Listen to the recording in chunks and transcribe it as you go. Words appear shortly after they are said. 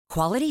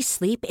Quality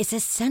sleep is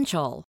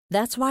essential.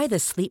 That's why the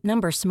Sleep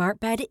Number Smart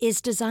Bed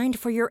is designed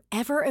for your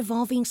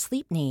ever-evolving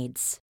sleep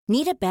needs.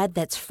 Need a bed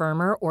that's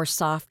firmer or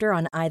softer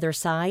on either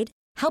side?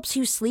 Helps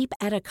you sleep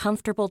at a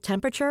comfortable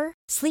temperature?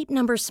 Sleep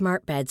Number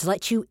Smart Beds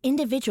let you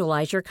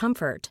individualize your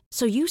comfort,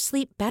 so you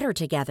sleep better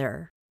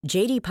together.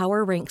 J.D.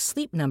 Power ranks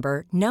Sleep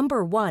Number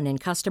number 1 in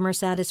customer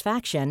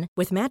satisfaction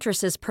with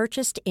mattresses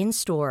purchased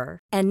in-store.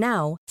 And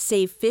now,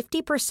 save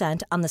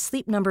 50% on the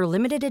Sleep Number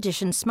Limited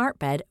Edition Smart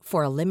Bed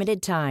for a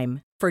limited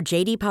time. For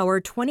J.D. Power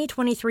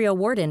 2023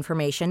 award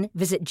information,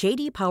 visit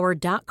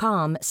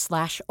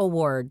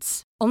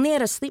jdpower.com/awards. Only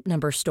at a Sleep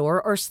Number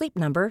store or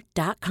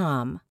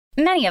sleepnumber.com.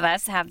 Many of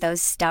us have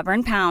those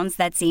stubborn pounds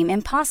that seem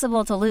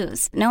impossible to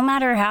lose, no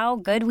matter how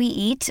good we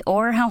eat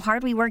or how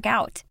hard we work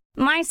out.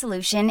 My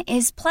solution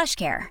is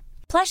PlushCare.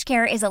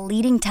 PlushCare is a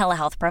leading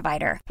telehealth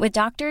provider with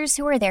doctors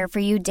who are there for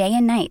you day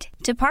and night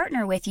to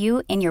partner with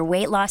you in your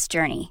weight loss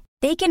journey.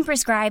 They can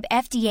prescribe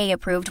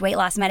FDA-approved weight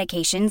loss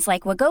medications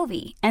like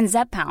Wegovy and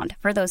Zepbound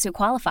for those who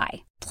qualify.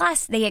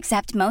 Plus, they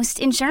accept most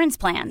insurance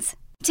plans.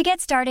 To get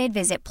started,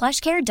 visit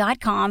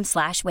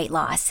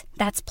plushcare.com/weightloss.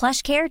 That's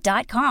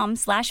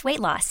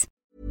plushcare.com/weightloss.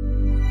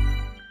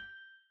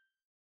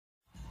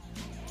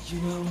 You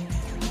know,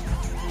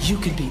 you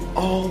can be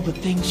all the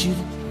things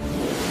you've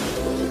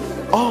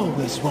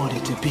always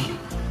wanted to be.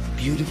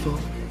 Beautiful,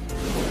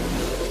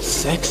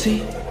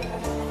 sexy,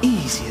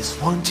 easy as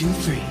 1, 2,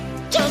 3.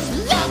 Just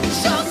let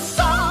your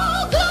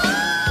soul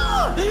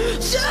glow.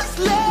 Just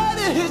let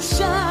it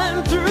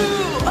shine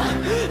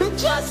through.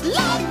 Just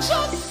let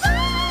your soul,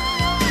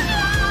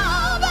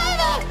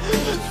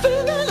 baby,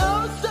 feeling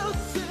oh so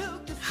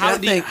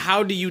silky.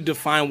 How do you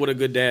define what a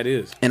good dad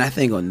is? And I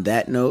think on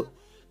that note,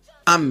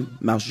 I'm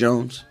Mouse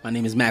Jones. My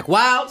name is Mac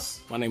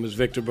Wilds. My name is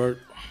Victor Burt.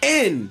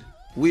 And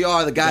we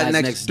are the guys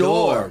next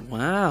door.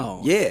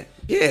 Wow. Yeah,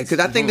 because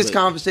I think this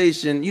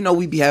conversation,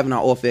 we be having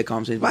our off-air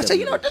conversations. But I say,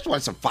 this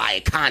was some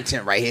fire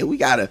content right here. We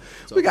gotta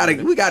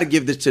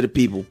give this to the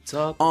people.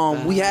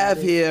 We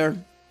have here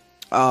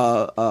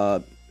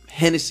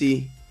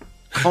Hennessy,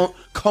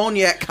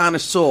 cognac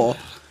connoisseur,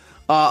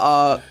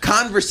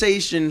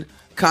 conversation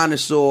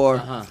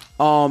connoisseur,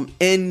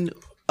 and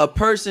a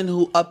person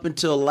who up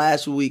until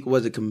last week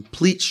was a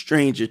complete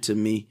stranger to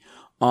me.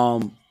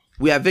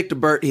 We have Victor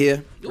Burt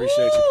here.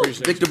 Appreciate you.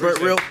 Victor Burt,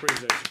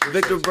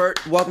 Victor Burt,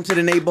 welcome to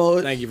the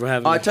neighborhood. Thank you for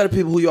having me. Tell the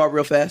people who you are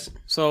real fast.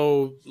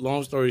 So,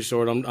 long story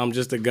short, I'm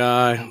just a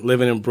guy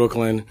living in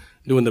Brooklyn,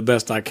 doing the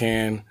best I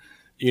can,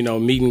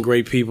 meeting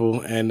great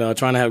people and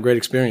trying to have great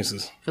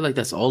experiences. I feel like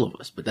that's all of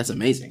us, but that's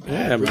amazing.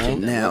 Yeah,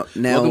 man. Now,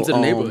 welcome to the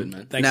neighborhood,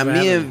 man. Thanks for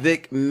me and me.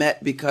 Vic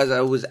met because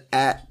I was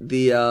at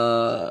the.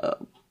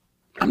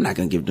 I'm not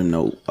gonna give them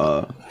no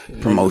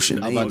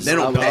promotion. They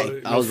don't pay.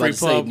 I was about to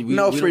say,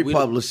 no free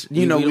publish.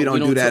 We don't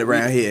do that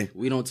around here.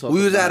 We don't talk.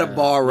 We was at a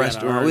bar Yeah,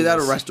 restaurant. We was at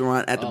a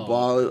restaurant at the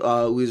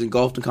bar. We was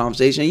engulfed in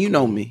conversation. You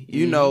know me.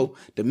 You know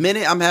the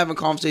minute I'm having a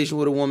conversation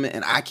with a woman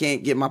and I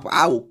can't get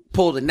I will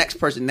pull the next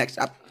person next.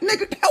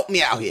 Nigga, help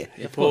me out here.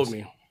 He pulled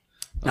me.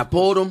 I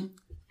pulled him.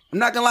 I'm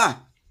not gonna lie.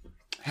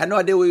 Had no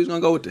idea where he was gonna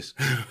go with this.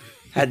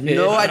 Had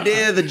no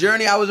idea the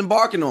journey I was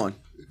embarking on.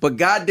 But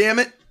God damn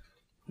it,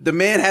 the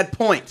man had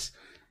points.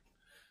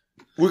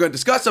 We're gonna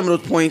discuss some of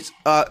those points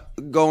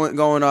going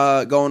on.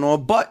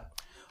 But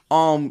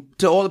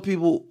to all the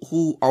people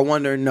who are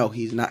wondering, no,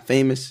 he's not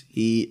famous.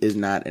 He is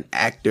not an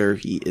actor.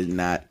 He is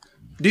not.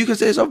 Do you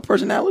consider yourself a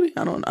personality?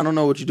 I don't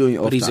know what you're doing.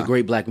 But he's a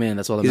great black man.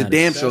 That's all that he's matters.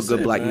 a damn sure good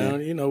That's black it,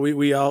 man.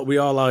 We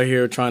all out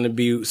here trying to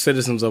be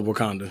citizens of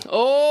Wakanda.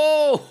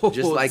 Oh,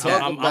 Just like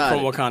that. I'm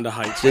from Wakanda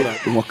Heights.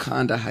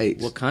 Wakanda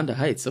Heights. Wakanda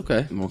Heights.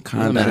 Okay.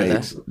 Wakanda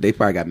Heights. They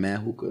probably got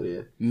mad hookah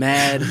there.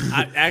 Mad.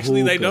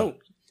 Actually, they don't.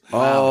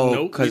 Oh,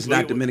 Nope. because it's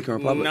not Dominican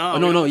Republic.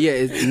 No. Yeah,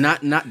 it's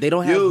not. They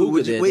don't have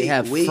hookah there. They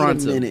have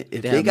fronts.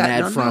 If they got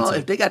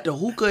if they got the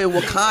hookah in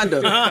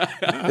Wakanda,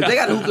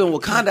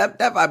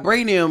 that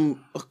vibranium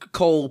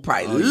coal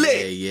probably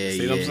lit. Yeah.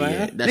 See what I'm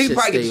saying? That Nigga shit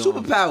probably get stay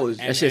on. superpowers.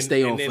 That shit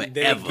stay on then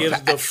forever. It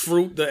gives the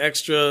fruit the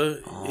extra. You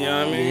know what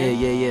I mean?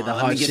 Yeah. The Let me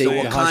heart get the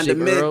shape. Wakanda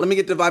mint. Let me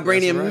get the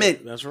vibranium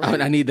mint. That's right.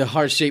 I need the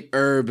heart shaped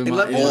herb in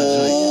my joint.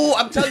 Oh,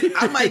 I'm telling you,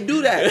 I might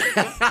do that.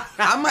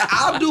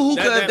 I'll do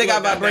hookah if they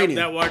got vibranium.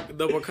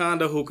 The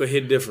Wakanda hookah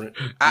hit different.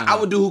 I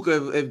would do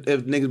hookah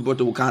if niggas brought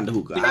the Wakanda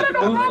hookah.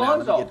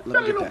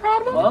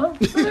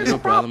 No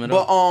problem at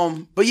all.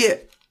 But yeah.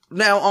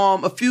 Now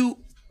a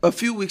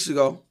few weeks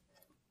ago,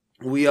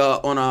 we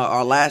on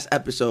our last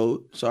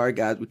episode. Sorry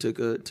guys, we took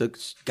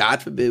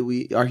God forbid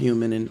we are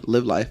human and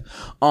live life.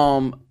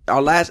 Our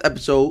last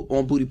episode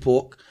on Booty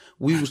Pork,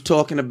 we was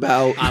talking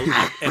about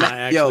I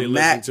actually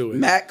listened to it.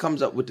 Matt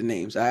comes up with the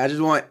names. I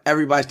just want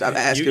everybody to stop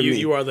asking me.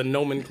 You are the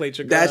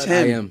nomenclature guy. That's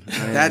him. I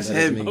am. That's That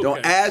is him. me.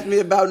 Don't ask me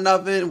about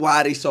nothing.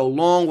 Why they so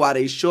long? Why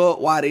they short?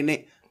 Why they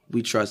name?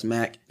 We trust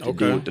Mac to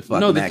do what the fuck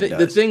No, Mac does.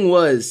 the thing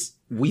was,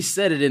 we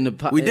said it in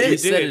the We did. We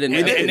said it in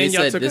and then we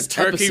y'all said took a this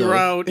turkey episode.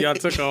 route. Y'all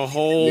took a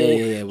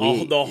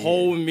whole, the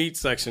whole meat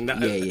section. Yeah.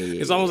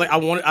 It's almost like I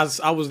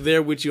was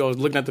there with you. I was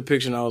looking at the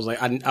picture and I was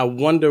like, I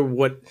wonder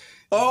what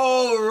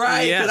Oh,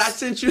 right. Because Yes. I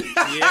sent you.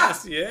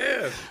 Yes,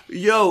 yeah.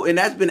 Yo, and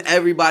that's been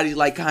everybody's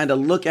like kind of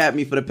look at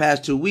me for the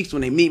past 2 weeks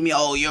when they meet me.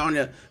 Oh, you're on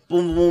the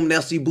boom, boom, boom.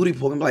 They'll see booty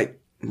pork. I'm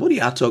like, what are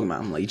y'all talking about?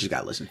 I'm like, you just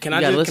got to listen. Can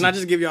I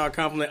just give y'all a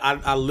compliment?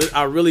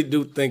 I really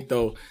do think,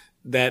 though,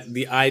 that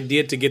the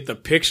idea to get the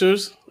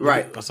pictures.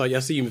 Right. I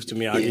see you, Mr.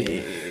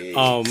 Miyagi.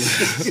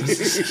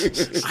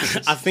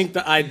 I think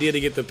the idea to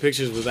get the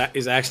pictures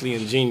is actually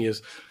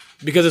ingenious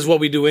because it's what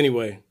we do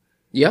anyway.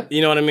 Yep.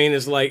 You know what I mean?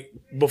 It's like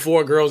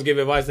before girls give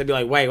advice, they'd be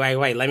like, wait,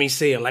 let me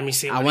see him. I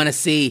want to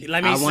see.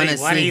 Let me see.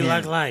 What do he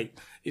look like?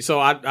 So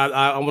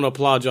I want to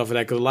applaud y'all for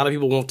that because a lot of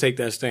people won't take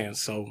that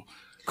stance. So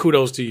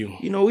kudos to you.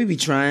 You know, we be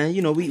trying.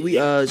 You know, we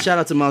shout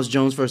out to Mouse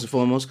Jones first and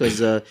foremost because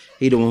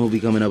he the one who be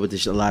coming up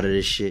with a lot of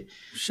this shit.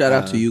 Shout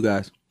out to you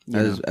guys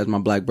as my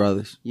black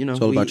brothers. You know,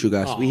 it's all about you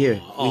guys. We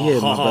here, my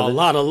brother. A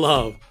lot of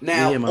love.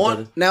 Now,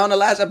 on the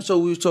last episode,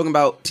 we was talking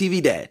about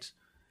TV dads,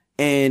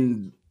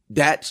 and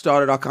that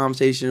started our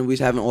conversation. We was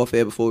having off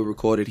air before we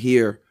recorded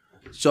here.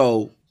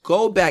 So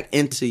go back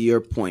into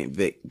your point,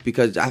 Vic,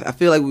 because I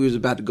feel like we was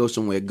about to go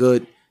somewhere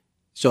good.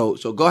 So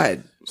go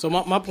ahead. So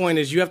my point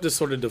is you have to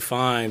sort of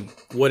define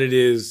what it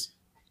is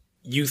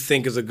you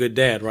think is a good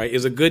dad, right?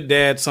 Is a good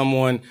dad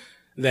someone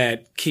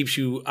that keeps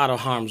you out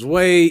of harm's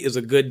way? Is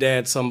a good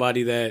dad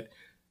somebody that,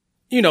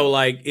 you know,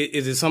 like,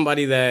 is it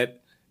somebody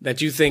that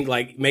you think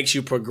like makes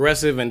you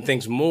progressive and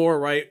thinks more,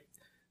 right?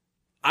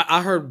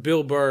 I heard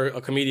Bill Burr, a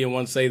comedian,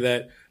 once say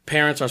that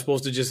parents are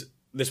supposed to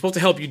they're supposed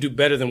to help you do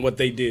better than what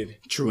they did.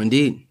 True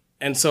indeed.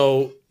 And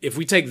so if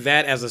we take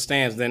that as a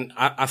stance, then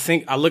I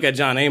think I look at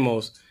John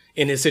Amos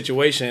in his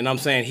situation and I'm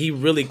saying he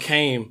really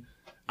came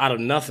out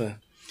of nothing.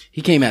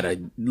 He came out of,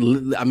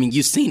 I mean,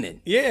 you've seen it.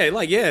 Yeah, you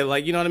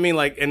know what I mean?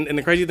 Like, and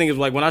the crazy thing is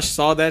like when I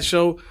saw that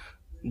show,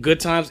 Good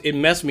Times, it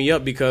messed me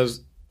up because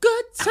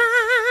good times.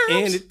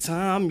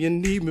 Anytime you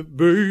need me,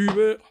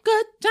 baby.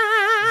 Good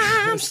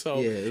times. So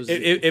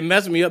it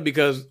messed me up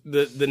because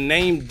the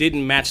name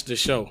didn't match the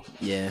show.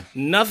 Yeah.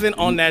 Nothing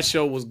on that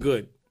show was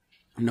good.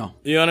 No.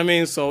 You know what I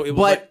mean? So it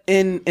was But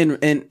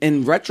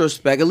in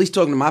retrospect, at least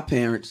talking to my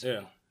parents,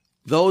 yeah.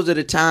 Those are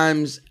the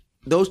times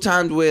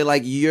where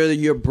like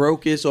you're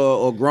brokest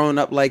or growing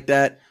up like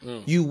that,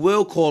 you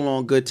will call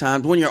on good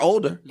times when you're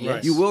older.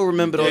 Right. You will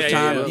remember those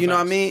times. Yeah, you know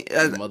what I mean?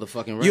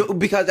 Motherfucking right.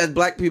 Because as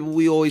black people,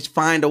 we always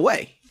find a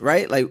way,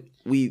 right? Like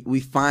we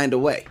find a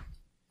way.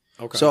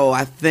 Okay. So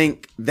I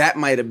think that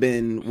might have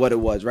been what it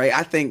was, right?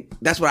 I think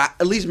that's what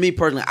at least me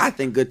personally, I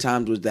think Good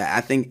Times was that.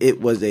 I think it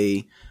was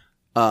a.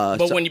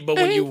 But when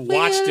you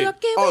watched it,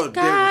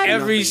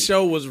 every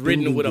show was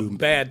written with a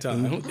bad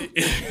time.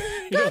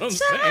 You know what I'm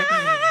saying?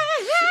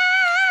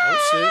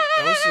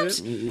 Oh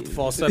shit!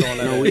 Falsetto on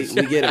that. No, we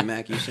get it,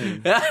 Mac. You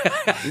saying?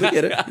 We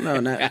get it. No,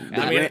 not.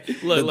 I mean,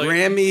 look,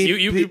 Grammy.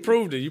 You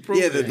proved it. You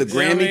proved it. Yeah, the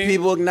Grammy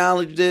people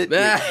acknowledged it.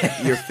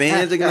 Your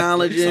fans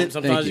acknowledged it.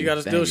 Sometimes you got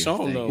to still show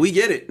them though. We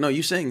get it. No,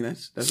 you saying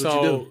that's what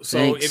you do.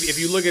 So if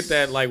you look at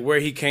that, like where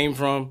he came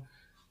from.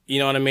 You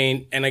know what I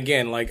mean? And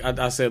again, like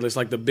I said, it's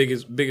like the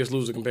biggest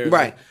loser comparison.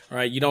 Right.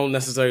 Right. You don't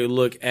necessarily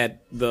look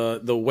at the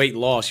weight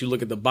loss. You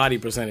look at the body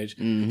percentage.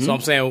 Mm-hmm. So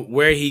I'm saying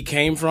where he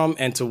came from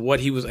and to what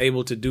he was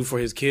able to do for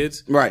his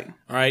kids. Right.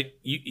 All right.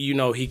 You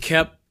know,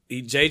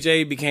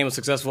 JJ became a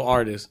successful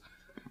artist.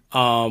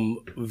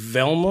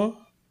 Velma.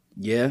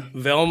 Yeah.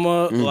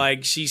 Velma,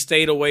 like she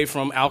stayed away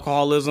from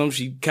alcoholism.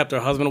 She kept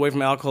her husband away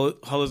from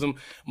alcoholism.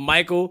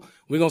 Michael,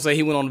 we're going to say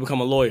he went on to become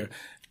a lawyer.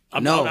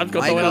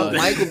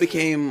 Michael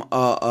became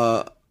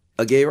a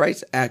gay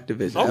rights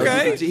activist.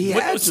 Okay, he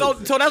had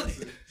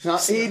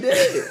he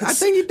did. I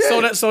think he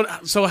did.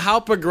 So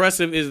how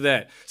progressive is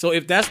that? So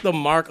if that's the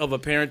mark of a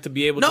parent to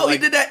be able to, he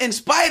did that in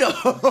spite of.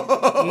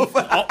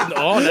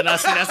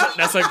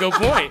 That's a good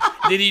point.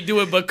 Did he do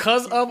it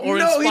because of or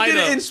in spite of? No, he did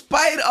it in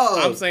spite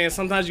of. I'm saying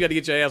sometimes you got to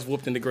get your ass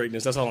whooped into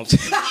greatness. That's all I'm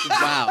saying.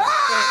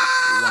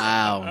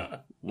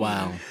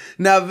 Wow.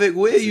 Now, Vic,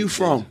 where are you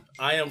from?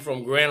 I am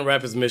from Grand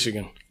Rapids,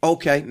 Michigan.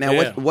 Okay.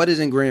 Now, what is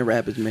in Grand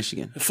Rapids,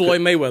 Michigan? Floyd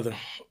Mayweather.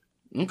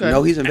 Okay.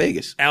 No, he's in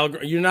Vegas.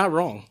 You're not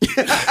wrong.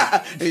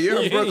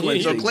 You're in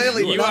Brooklyn, so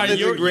clearly you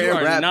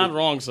are not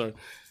wrong, sir.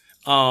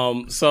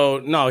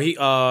 So no,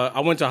 I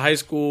went to high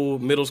school,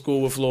 middle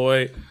school with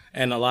Floyd,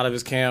 and a lot of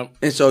his camp.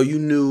 And so you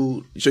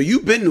knew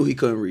he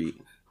couldn't read.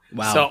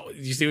 Wow. So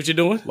you see what you're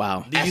doing?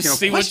 Wow. Do you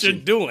see what you're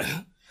doing?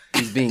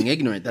 He's being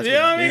ignorant. That's what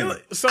I mean.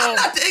 So I'm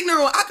not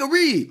ignorant. I can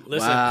read.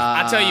 Listen,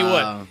 I tell you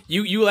what.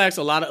 You ask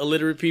a lot of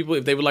illiterate people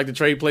if they would like to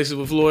trade places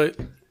with Floyd,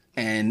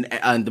 and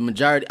the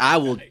majority, I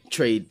will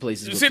trade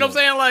places. You see what I'm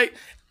saying? Like,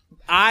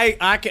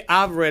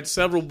 I've read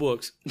several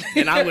books,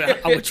 and I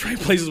would trade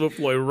places with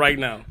Floyd right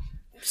now.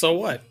 So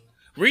what?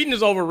 Reading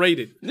is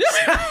overrated.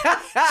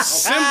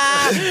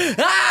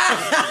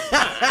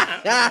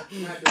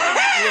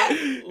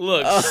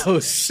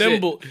 Look,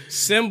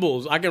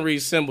 symbols. I can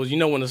read symbols. You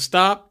know when to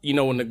stop. You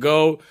know when to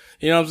go.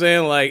 You know what I'm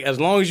saying? Like, as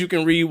long as you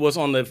can read what's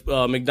on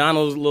the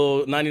McDonald's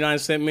little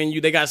 99-cent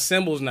menu, they got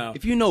symbols now.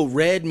 If you know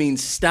red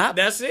means stop,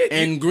 that's it.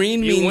 And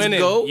green means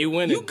go. You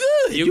win it. You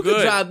good. You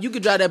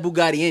could drive that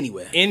Bugatti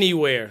anywhere.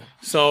 Anywhere.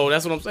 So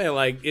that's what I'm saying.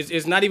 Like,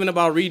 it's not even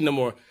about reading no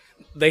more.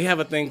 they have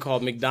a thing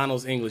called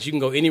McDonald's English. You can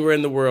go anywhere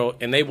in the world,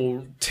 and they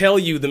will tell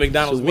you the So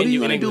McDonald's what are you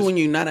menu in gonna do English. when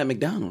you're not at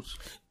McDonald's?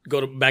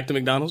 Back to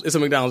McDonald's? It's a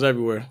McDonald's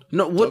everywhere.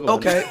 No, what?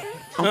 Okay.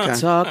 Okay.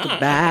 Talk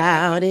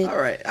about it. All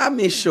right. I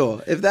mean,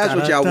 sure. If that's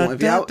what y'all want.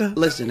 If y'all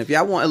listen, if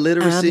y'all want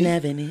illiteracy, I'm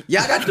loving it.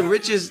 y'all got the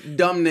richest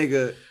dumb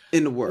nigga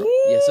in the world.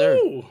 Yes, sir.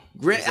 Ooh.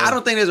 I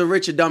don't think there's a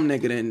richer dumb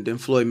nigga than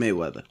Floyd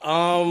Mayweather.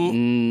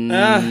 I'm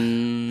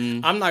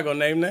not gonna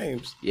name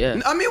names. Yeah.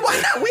 I mean, why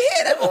not? We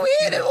here. That's what we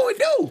here. That's what we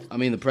do. I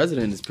mean, the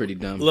president is pretty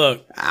dumb.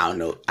 Look, I don't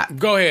know.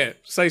 go ahead,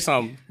 say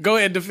something. Go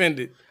ahead, defend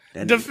it.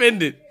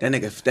 Defend it. That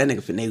nigga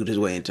finagled his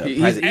way into a He's-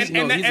 president.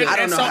 I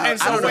don't know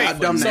how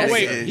dumb that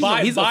wait, is.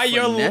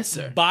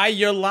 by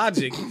your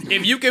logic,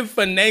 if you can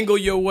finagle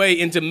your way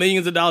into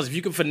millions of dollars, if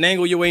you can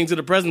finagle your way into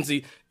the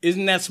presidency,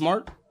 isn't that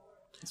smart?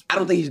 I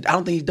don't think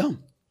he's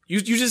dumb.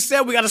 You just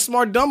said we got a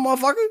smart dumb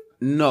motherfucker.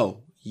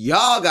 No,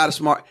 y'all got a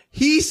smart.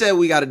 He said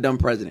we got a dumb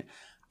president.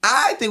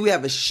 I think we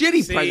have a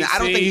shitty president. I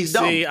don't think he's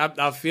dumb.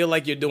 I feel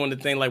like you're doing the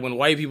thing like when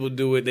white people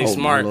do it, they Oh, my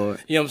smart. Lord.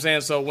 You know what I'm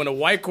saying? So when a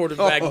white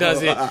quarterback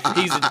does it,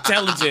 he's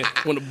intelligent.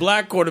 When a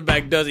black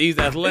quarterback does it, he's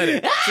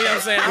athletic. See what I'm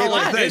saying? I don't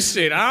like this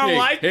shit. I don't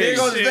like Here this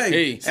goes the shit. thing.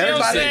 Hey, See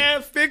what I'm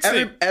saying? Fix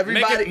it.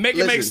 Everybody, make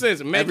it make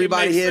sense.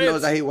 Everybody here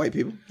knows I hate white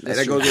people.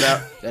 That goes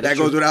without. That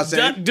goes without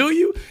saying. Do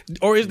you?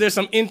 Or is there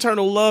some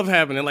internal love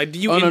happening? Like, do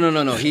you? Oh,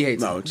 no. He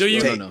hates No, it. Do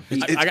you? No.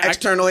 It's I-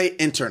 external hate,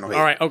 internal hate.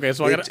 All right, okay.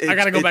 So I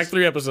gotta go back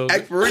 3 episodes.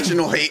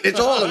 Experiential hate.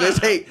 It's all of it's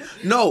hate.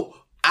 No,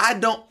 I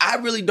don't. I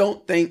really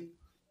don't think.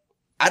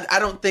 I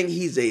don't think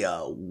he's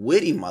a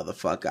witty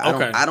motherfucker.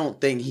 I don't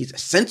think he's a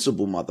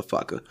sensible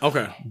motherfucker.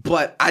 Okay.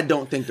 But I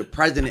don't think the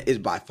president is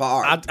by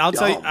far. I'll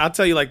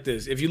tell you like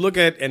this. If you look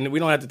at, and we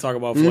don't have to talk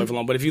about Floyd for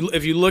long, but if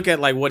you look at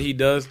like what he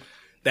does,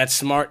 that's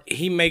smart.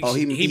 He makes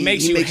he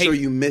makes you makes hate. sure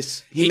you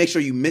miss. He makes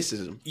sure you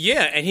misses him.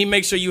 Yeah, and he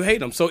makes sure you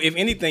hate him. So if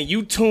anything,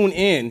 you tune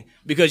in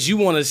because you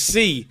want to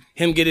see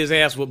him get his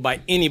ass whipped by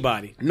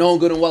anybody. Knowing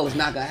good and well it's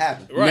not gonna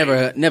happen. Right.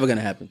 Never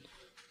gonna happen.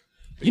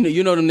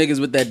 You know them niggas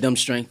with that dumb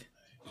strength.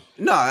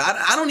 No,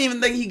 I don't even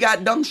think he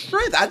got dumb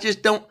strength. I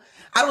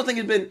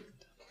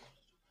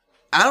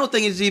don't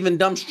think it's even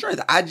dumb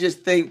strength. I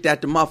just think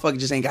that the motherfucker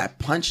just ain't got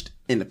punched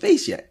in the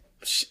face yet.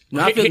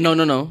 No, I feel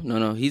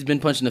no. He's been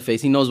punched in the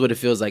face. He knows what it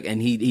feels like,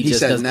 and he just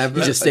said does, never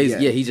he just stays.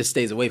 again. Yeah, he just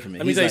stays away from it.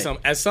 Let me tell you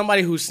something. As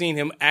somebody who's seen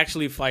him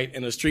actually fight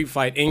in a street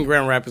fight in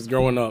Grand Rapids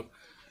growing up,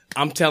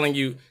 I'm telling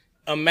you,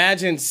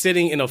 imagine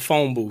sitting in a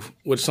phone booth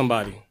with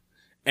somebody,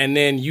 and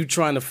then you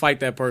trying to fight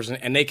that person,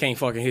 and they can't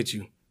fucking hit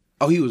you.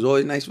 Oh, he was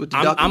always nice with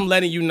the ducking. I'm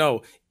letting you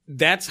know.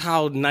 That's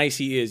how nice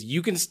he is.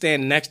 You can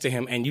stand next to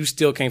him and you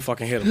still can't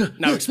fucking hit him.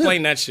 Now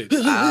explain that shit.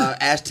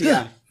 Ask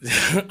T.I.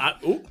 There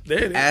it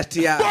is. Ask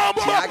T.I.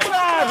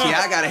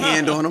 T.I. got a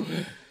hand on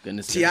him.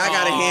 Goodness T.I.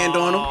 got a hand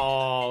on him.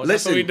 Oh, Listen.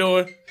 that's what we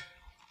doing?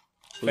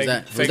 Who's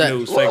that? Fake Who's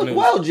news. that? Fake news.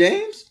 Well,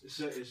 James.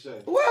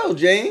 Well,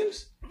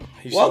 James.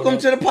 Welcome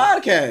to the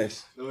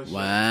podcast.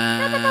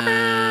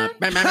 Wow.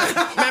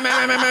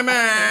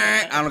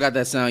 I don't got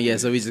that sound yet,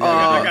 so we just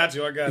I got. got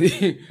you.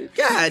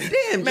 God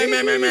damn, James.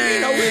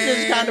 We're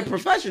just kind of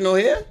professional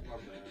here.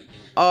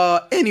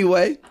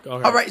 Anyway.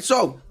 ahead. All right,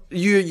 so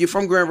you're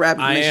from Grand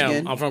Rapids, I Michigan.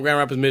 am. I'm from Grand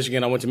Rapids,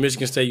 Michigan. I went to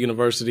Michigan State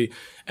University.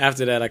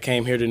 After that, I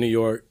came here to New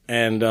York,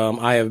 and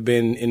I have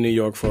been in New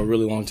York for a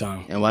really long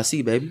time.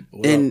 NYC, baby.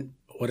 And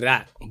What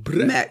that?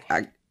 Mac,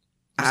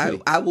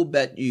 I will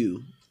bet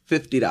you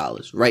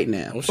 $50 right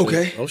now. Oh,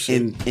 shit. Oh,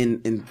 shit.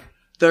 In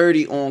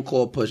 30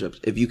 on-call push-ups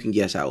if you can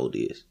guess how old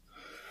he is.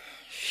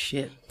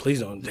 Shit. Please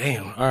don't.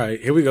 Damn. All right,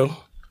 here we go.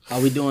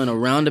 Are we doing a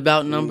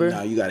roundabout number?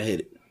 No, you gotta hit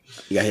it.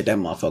 You gotta hit that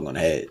motherfucker on the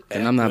head.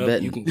 And I'm not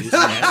betting. You can get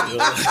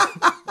I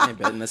I ain't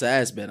betting. That's an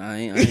ass bet. I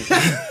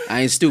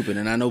ain't stupid,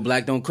 and I know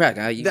black don't crack.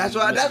 That's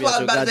why I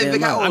was about to say,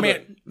 Vic, how old?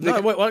 mean, no,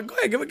 wait, go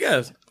ahead, give a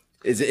guess.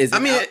 It's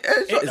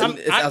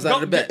outside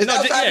of the bet. It's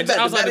outside the bet.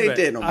 outside That the ain't bet.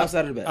 there no more.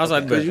 Outside of the bet. Outside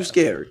the Because bet. you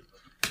scary.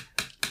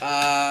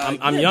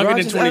 I'm younger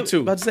than 22.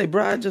 About to say,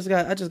 bro, I just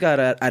got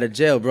out of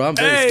jail, bro. I'm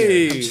very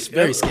scared. I'm just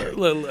very scared.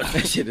 Look.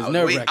 That shit is I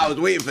nerve was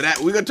wracking. waiting for that.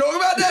 We're gonna talk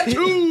about that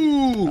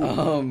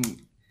too.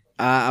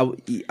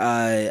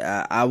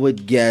 I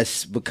would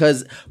guess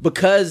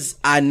because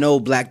I know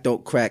black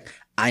don't crack.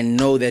 I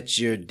know that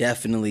you're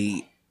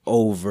definitely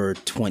over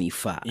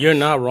 25. You're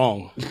not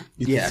wrong.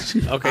 Yeah.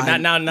 Okay,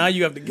 now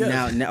you have to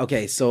guess. Now,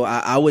 okay. So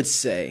I would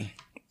say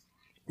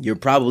you're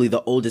probably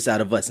the oldest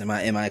out of us. Am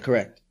I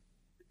correct?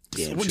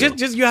 Damn Well, sure.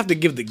 just you have to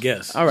give the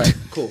guess. All right.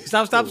 Cool.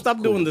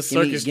 Stop doing the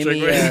circus Give me,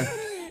 trick. Right?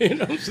 You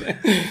know what I'm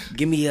saying?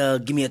 Give me a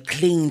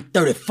clean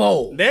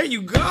 34. There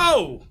you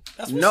go.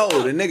 That's what's No,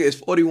 up. the nigga is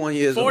 41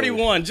 years old.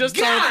 41. Just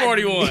turned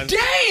 41.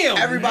 Damn.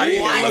 Everybody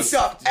here looked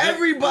up.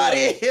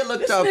 Everybody here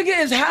looked up.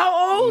 Nigga is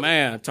how old?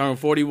 Man, turned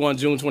 41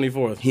 June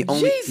 24th. He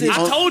only, Jesus.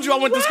 I told you I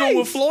went to school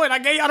with Floyd. I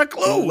gave y'all the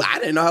clue. Oh, I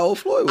didn't know how old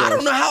Floyd was. I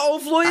don't know how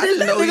old Floyd I is. just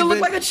That know nigga he look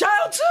been- like a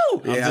child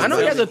too. Yeah, I know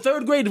he has a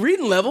third grade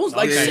reading levels.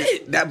 Like Yeah,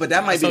 shit. but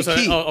that might be the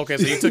key. Okay,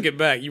 so you took it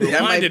back. You That might-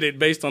 reminded it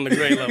based on the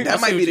grade level. I That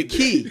see might what be the you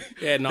key. did.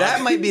 Yeah, no.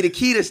 That might be the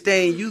key to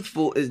staying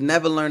youthful is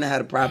never learning how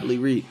to properly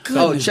read.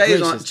 Goodness Che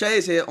gracious.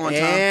 is here on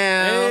time.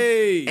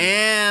 Hey.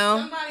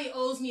 Somebody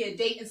owes me a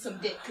date and some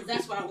dick because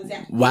that's what I was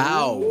at.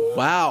 Wow.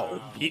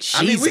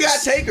 I mean, we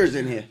got takers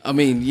in here. I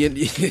mean,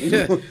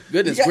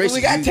 goodness gracious.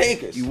 We got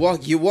takers. You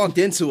walked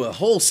into a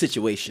whole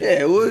situation.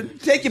 Yeah, well,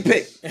 take your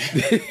pick.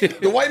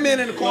 The white man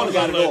in the corner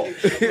got it all.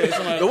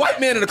 The white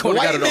man in the corner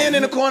got it all. The white man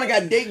in the corner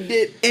got date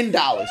dit in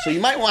dollars, so you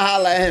might want to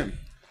holler at him.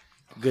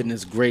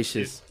 Goodness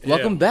gracious!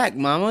 Welcome back,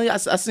 Mama. I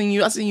seen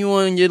you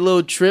on your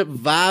little trip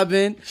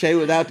vibing. Shay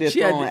was out there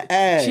throwing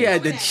ass. She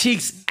had the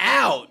cheeks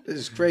out. This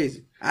is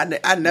crazy. I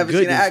never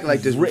seen her act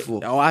like this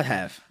before. Oh, I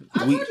have.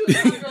 Wait.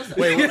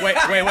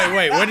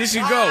 Where did she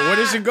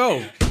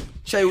go?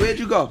 Shay, where'd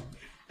you go?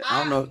 I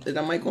don't know. Is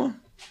that mic on?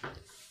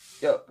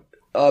 Yo,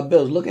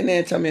 Bills, look in there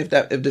and tell me if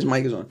this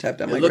mic is on. Tap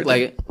that mic. It looked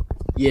like it.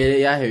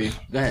 Yeah, I hear you.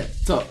 Go ahead,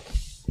 talk.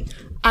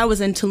 I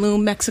was in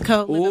Tulum,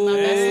 Mexico, living my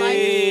best life.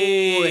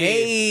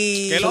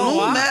 Hey,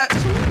 Tulum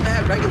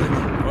mad regular.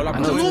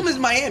 Tulum is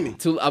Miami.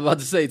 I'm about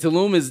to say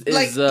Tulum is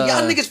like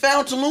y'all niggas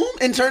found Tulum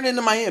and turned it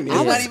into Miami.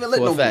 It's not even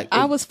lit no more.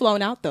 I was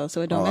flown out though,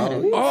 so it don't matter.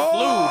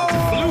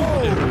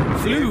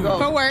 Flew.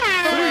 For work.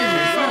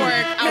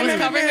 I was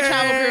covering the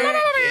travel group.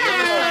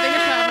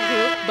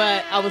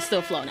 But I was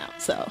still flown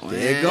out, so.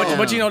 There you go.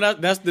 But you know,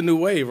 that's the new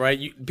wave,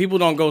 right? People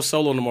don't go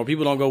solo no more.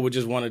 People don't go with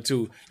just one or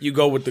two. You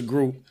go with the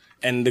group.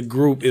 And the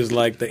group is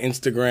like the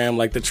Instagram,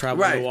 like the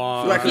travel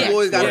noir. Right, you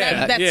always got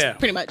that's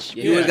pretty much.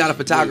 You always got a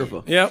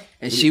photographer. Yep.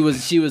 And she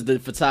was the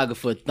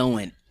photographer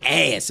throwing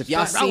ass. If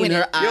y'all seen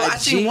her IG. I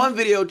seen one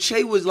video,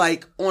 Che was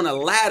like on a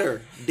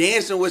ladder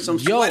dancing with some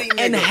sweaty nigga.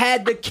 And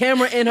had the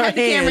camera in her hand.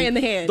 The camera in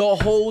the hand. The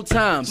whole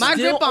time. My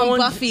grip on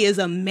Buffy is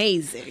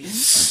amazing.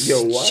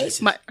 Yo,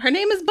 what? Her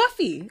name is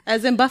Buffy,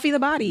 as in Buffy the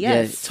Body,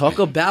 yes. Yeah, talk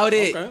about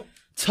it. Okay.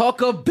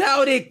 Talk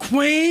about it,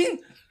 queen.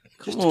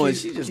 Come on,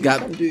 she just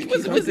got...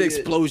 What's the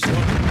explosion?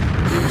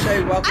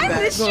 Che, welcome back.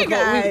 I miss you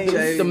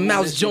guys. The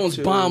Mouse Jones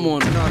bomb on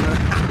her. No.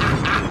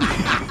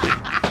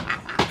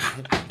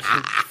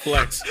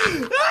 Flex.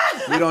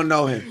 We don't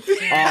know him.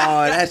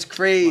 Oh, that's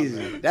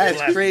crazy.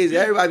 That's crazy.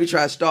 Everybody be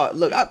trying to start.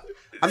 Look,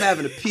 I'm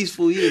having a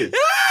peaceful year.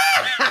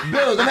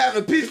 Bills, I'm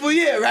having a peaceful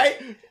year,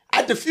 right?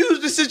 I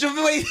diffused the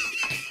situation.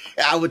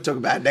 I would talk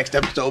about it next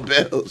episode,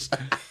 Bills.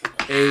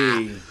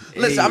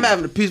 Listen, I'm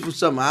having a peaceful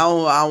summer. I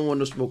don't want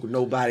no smoke with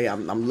nobody.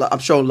 I'm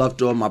showing love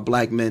to all my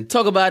black men.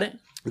 Talk about it.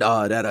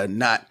 That are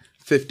not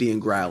 50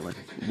 and growling.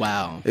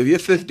 Wow. If you're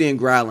 50 and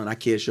growling, I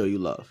can't show you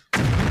love.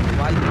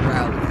 Why you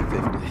growling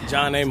at 50?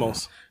 John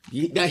Amos.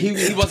 He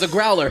was a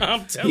growler.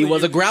 I'm telling you. He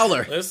was you. a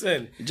growler.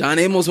 Listen. John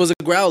Amos was a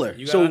growler.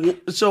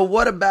 So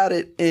what about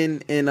it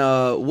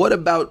what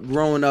about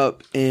growing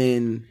up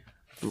in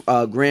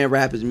Grand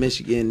Rapids,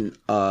 Michigan,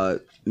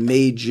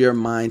 made your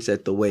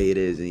mindset the way it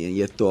is and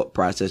your thought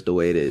process the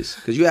way it is?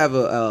 Because you have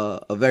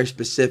a very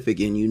specific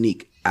and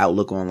unique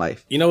outlook on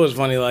life. You know what's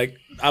funny? Like,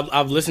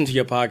 I've listened to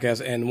your podcast,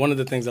 and one of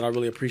the things that I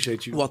really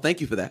appreciate you. Well, thank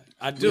you for that.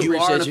 I do. You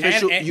are an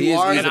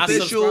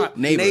official, and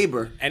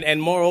neighbor.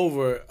 And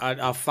moreover,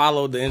 I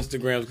followed the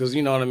Instagrams because,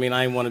 you know what I mean,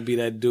 I didn't want to be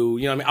that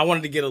dude. You know what I mean? I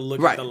wanted to get a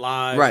look at the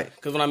live. Right.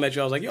 Because when I met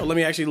you, I was like, yo, let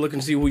me actually look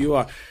and see who you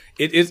are.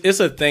 It's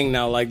a thing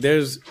now. Like,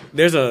 there's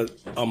a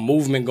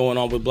movement going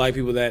on with black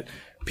people that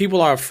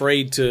people are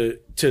afraid to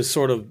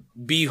sort of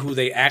be who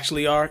they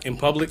actually are in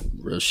public.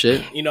 Real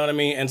shit. You know what I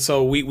mean? And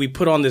so we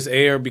put on this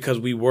air because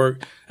we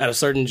work at a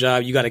certain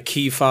job. You got a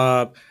key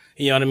fob.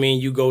 You know what I mean?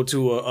 You go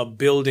to a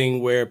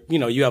building where, you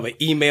know, you have an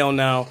email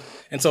now.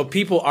 And so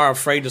people are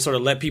afraid to sort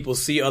of let people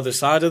see other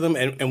sides of them.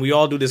 And we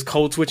all do this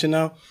code switching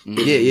now.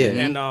 Yeah.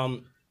 And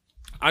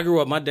I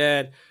grew up, my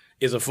dad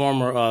is a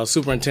former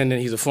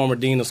superintendent. He's a former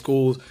dean of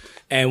schools.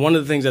 And one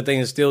of the things that they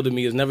instilled in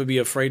me is never be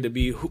afraid to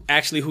be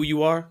actually who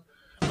you are.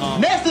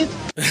 Message.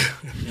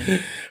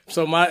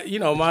 So my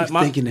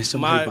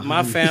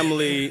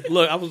family.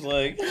 Look, I was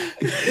like,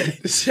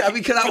 because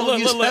I don't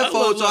use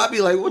headphones, so I'd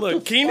be like, what the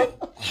Keenan?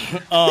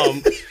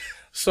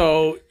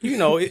 So you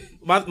know,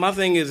 my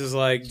thing is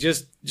like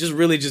just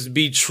really just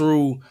be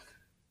true.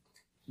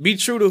 Be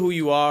true to who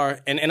you are,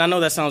 and I know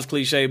that sounds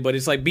cliche, but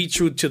it's like be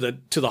true to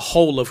the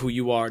whole of who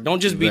you are. Don't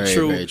just be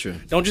true. Very true.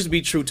 Don't just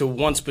be true to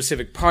one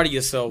specific part of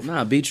yourself.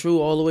 Nah, be true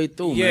all the way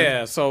through. Yeah.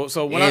 Man. So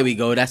when there we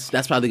go. That's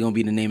probably gonna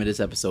be the name of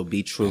this episode.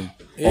 Be true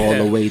all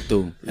the way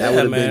through. That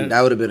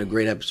would have been a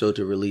great episode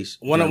to release.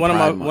 One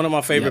of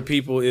my favorite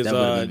people is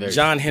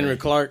John Henry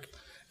Clark.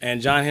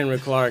 And John Henry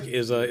Clark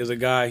is a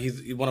guy.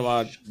 He's one of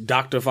our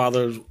doctor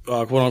fathers,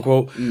 quote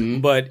unquote.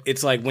 Mm-hmm. But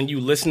it's like when you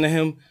listen to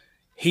him,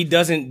 he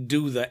doesn't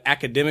do the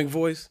academic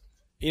voice.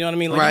 You know what I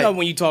mean? Like, you know,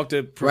 when you talk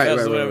to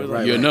professors or whatever,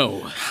 like, you know.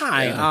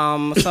 Hi.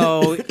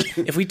 So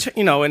if we,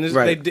 and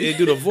they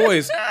do the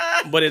voice,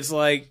 but it's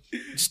like,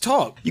 just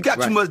talk. You got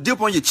too much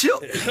dip on your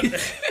chip.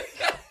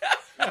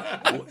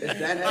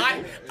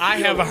 I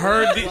have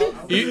heard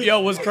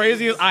what's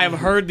crazy is I have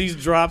heard these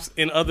drops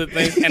in other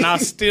things, and I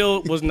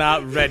still was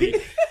not ready.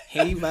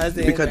 He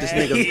wasn't Because this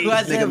nigga, He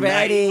wasn't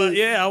ready.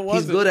 Yeah, I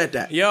wasn't. He's good at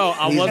that. Yo,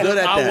 I He's wasn't. good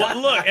at that.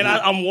 Look, and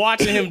I'm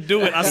watching him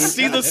do it. I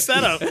see the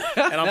setup,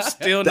 and I'm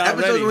still The not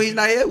episodes ready. when he's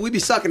not here, we be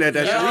sucking at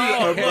that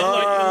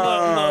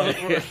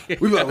shit.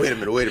 We be like, wait a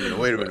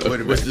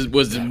minute. What's this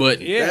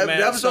button? Yeah, The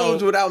man. episodes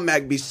So- without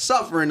Mac be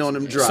suffering on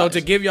them drives. So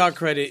to give y'all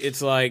credit,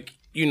 it's like,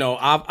 you know,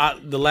 I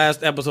the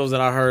last episodes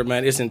that I heard,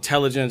 man, it's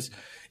intelligence.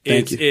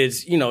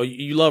 It's you know,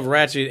 you love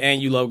Ratchet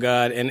and you love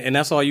God, and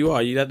that's all you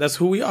are. That's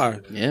who we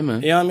are. Yeah,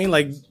 man. You know what I mean?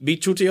 Like, be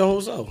true to your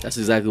whole self. That's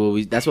exactly what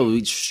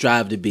we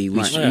strive to be.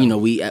 We, Yeah. you know,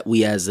 we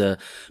as a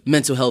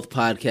mental health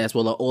podcast,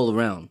 well, all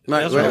around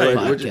That's right.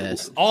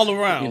 podcast. All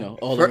around. You know,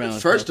 all around.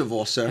 First of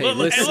all, sir. Look,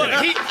 listen. look,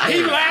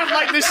 he laughed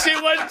like this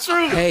shit wasn't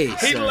true. Hey,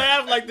 he sir.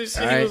 laughed like this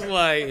shit. All He right. was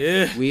like,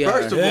 yeah. we are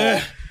First of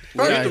all,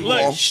 Look, he was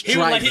like,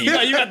 striving.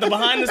 you got the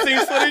behind the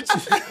scenes footage.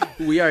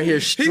 we are here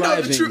he knows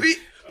striving the truth.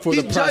 for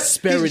the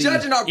prosperity. He's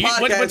judging our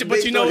podcast.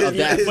 But you know,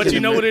 based on his- you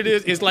know what it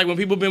is. It's like when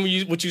people been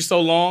with you so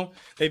long,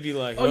 they be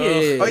like, Oh,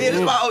 yeah. Oh yeah,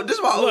 this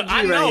is my Look, OG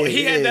I know right he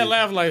here. had that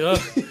laugh like,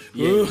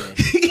 He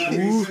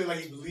said like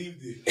he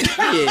believed it.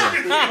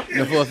 Yeah.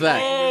 No, for a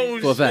fact. Oh,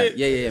 for a fact.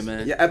 shit. Yeah,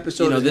 man. Your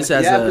episode, You know, is, this your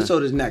has a-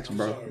 episode is next,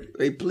 bro.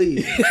 Hey,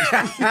 please.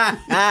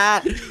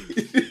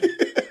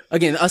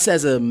 Again, us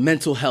as a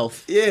mental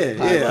health, Yeah.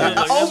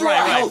 That's Overall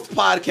right. health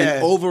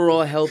podcast.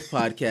 overall health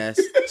podcast.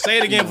 Say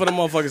it again for the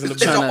motherfuckers in the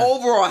It's back. an tryna-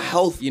 overall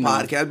health you know,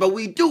 podcast, but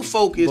we do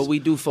focus. But we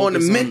do focus on the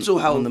mental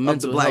health on the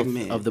mental of the black health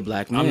man. of the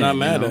black man. I'm not you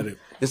mad know? at it.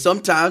 And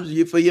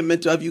sometimes for your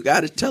mental health, you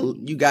gotta tell a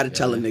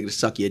nigga to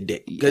suck your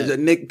dick because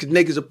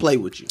niggas will play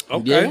with you.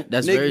 Okay. Yeah,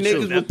 that's very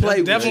Niggas true. will play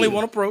with Definitely you.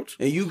 one approach.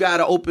 And you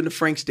gotta open the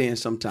Frank stand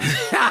sometimes.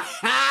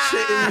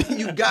 Shit,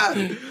 you got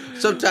it.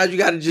 Sometimes you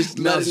gotta just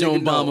let a Mel's your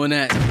nigga bomb know. on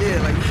that.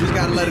 Yeah, like you just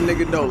gotta let a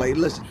nigga know. Like,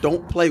 listen,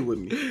 don't play with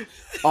me.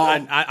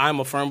 I'm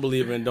a firm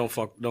believer in don't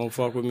fuck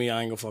with me.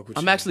 I ain't gonna fuck with you.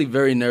 I'm actually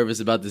very nervous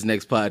about this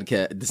next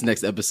podcast, this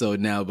next episode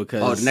now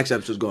because The next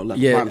episode's going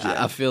left. Yeah, Promise you.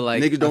 I feel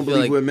like- niggas I don't feel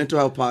believe like- we're a mental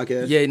health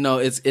podcast. yeah, no,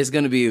 it's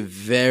gonna be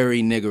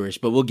very niggerish,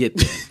 but we'll get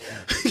there.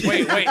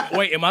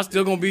 Wait. Am I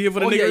still gonna be here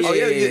for the Oh, yeah, niggas? Oh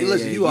yeah, yeah,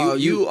 listen, yeah.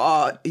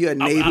 you're a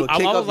neighbor. I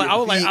was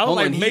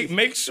like,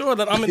 make sure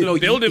that I'm in the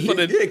building for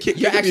the.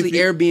 You're actually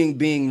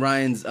Airbnb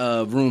Ryan's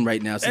room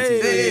right now. Since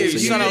he's Hey, right here,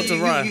 so shout out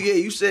to Ryan.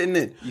 You sitting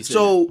in.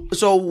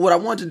 So what I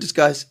want to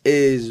discuss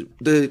is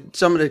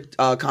some of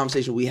the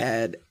conversation we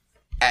had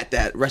at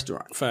that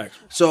restaurant. Facts.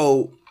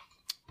 So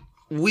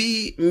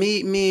me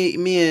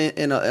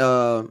and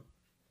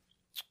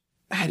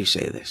how do you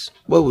say this?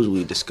 What was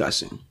we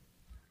discussing?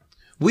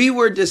 We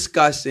were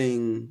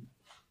discussing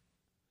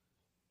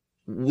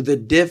the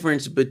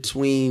difference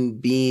between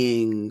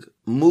being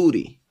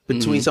moody,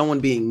 between someone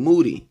being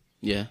moody,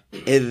 yeah,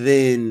 and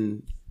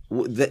then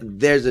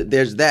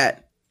there's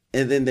that,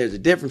 and then there's a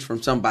difference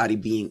from somebody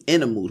being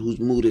in a mood whose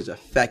mood is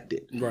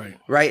affected,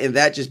 right, and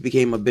that just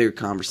became a bigger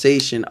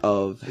conversation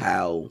of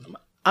how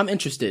I'm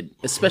interested,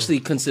 especially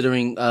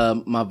considering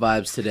my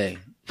vibes today.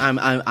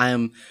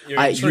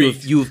 You're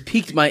intrigued. You've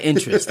piqued my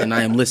interest, and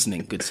I am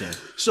listening, good sir.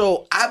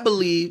 So I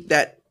believe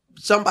that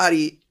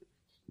somebody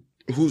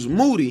who's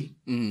moody,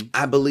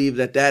 I believe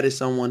that is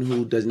someone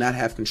who does not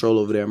have control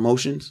over their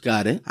emotions.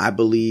 Got it. I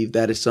believe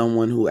that is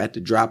someone who at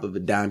the drop of a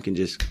dime can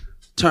just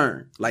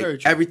turn. Like Very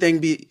true.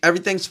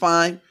 everything's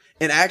fine.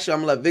 And actually I'm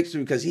gonna let Victor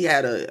because he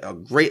had a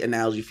great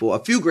analogy for a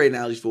few great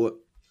analogies for it.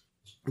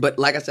 But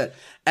like I said,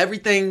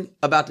 everything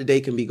about the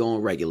day can be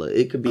going regular.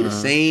 It could be the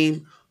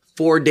same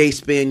 4-day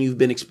span you've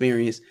been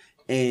experienced,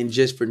 and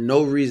just for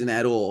no reason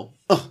at all,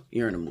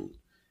 you're in a mood.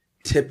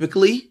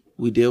 Typically,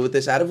 we deal with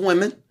this out of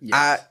women.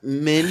 Yes.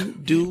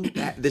 Men do.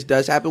 This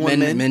does happen with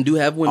men. Men do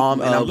have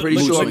women. And I'm pretty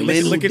mood sure swings.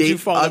 men who Look at you date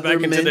falling other back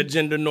into men. the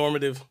gender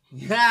normative.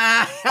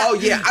 Oh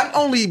yeah, I'm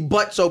only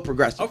but so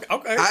progressive.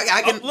 Okay.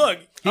 I can look.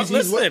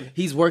 Listen.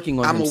 He's working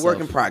on I'm himself. a work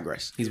in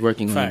progress. He's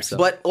working on Facts. himself.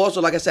 But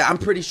also, like I said, I'm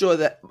pretty sure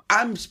that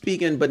I'm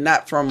speaking, but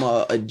not from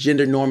a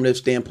gender normative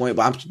standpoint,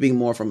 but I'm speaking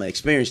more from an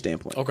experience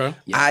standpoint. Okay.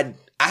 I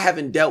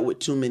haven't dealt with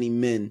too many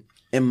men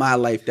in my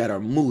life that are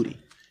moody.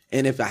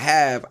 And if I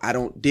have, I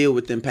don't deal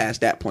with them past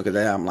that point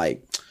because I'm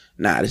like,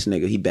 nah, this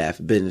nigga, he bad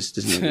for business.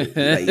 This nigga,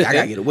 like, I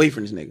gotta get away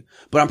from this nigga.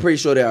 But I'm pretty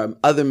sure there are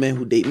other men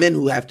who date men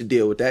who have to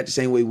deal with that the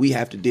same way we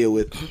have to deal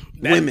with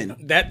women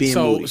being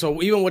moody.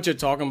 So even what you're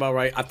talking about,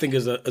 right? I think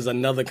is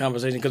another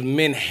conversation because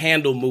men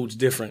handle moods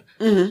different.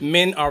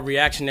 Men are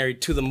reactionary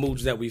to the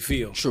moods that we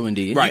feel. True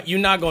indeed. Right. You're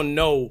not gonna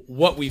know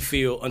what we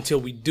feel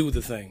until we do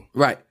the thing.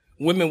 Right.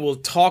 Women will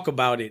talk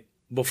about it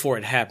before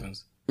it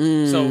happens. So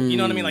you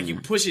know what I mean? Like you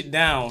push it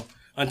down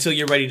until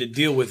you're ready to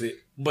deal with it,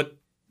 but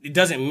it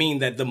doesn't mean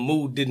that the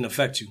mood didn't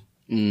affect you.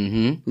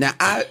 Now,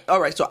 all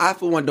right, so I,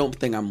 for one, don't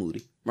think I'm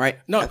moody, right?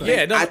 No,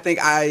 I think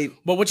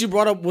But what you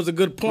brought up was a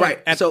good point.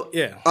 right.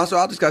 Yeah. Also,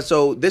 I'll discuss.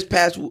 So this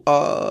past,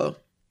 was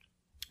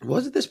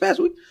it this past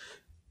week?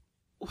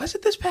 Was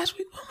it this past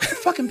week? Oh, my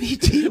fucking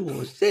BT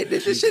Awards.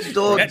 This shit,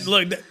 dog. That's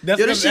Yo,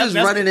 this shit is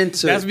running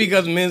into. That's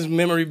because men's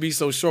memory be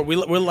so short. We're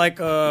like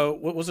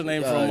what's her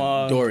name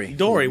from Dory.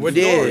 Dory. We're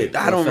Yeah, Dory.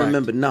 I don't fact.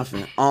 remember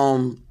nothing.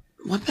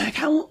 What back?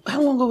 How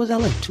long ago was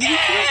that? Like 2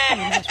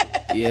 weeks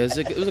ago? Yeah, it was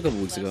a couple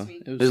weeks ago.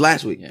 It was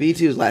last week. Yeah.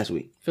 BET was last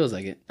week. Feels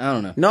like it. I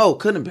don't know. No,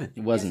 couldn't have been. It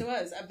Yes, wasn't. it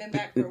was. I've been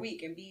back for a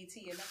week in BET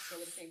and Mexico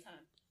at the same time.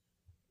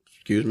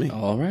 Excuse me.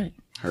 All right.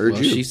 Heard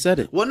Well, you. She said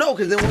it. Well, no,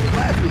 because then what was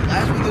last week?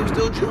 Last week it was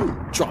still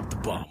June. Drop the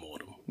bomb on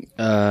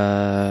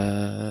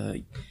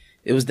them.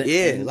 It was the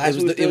Yeah, last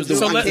week it was the was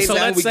So, I let, came so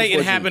down let's week say it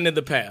before happened in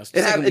the past.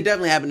 It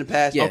definitely happened in the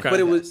past. Yeah. But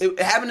it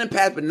happened in the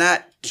past, but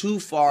not too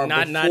far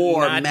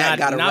before Matt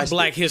got arrested. not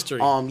Black History.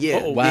 Yeah.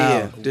 Uh-oh. Wow.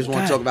 Yeah. Just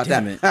want God to talk about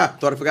damn that. it.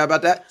 Thought I forgot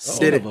about that.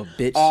 Did it. of a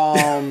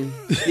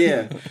bitch.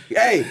 Yeah.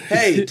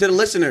 Hey, to the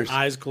listeners.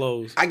 Eyes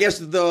closed. I guess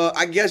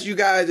you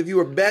guys, if you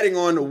were betting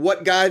on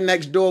what guy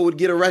next door would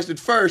get arrested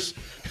first,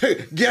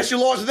 guess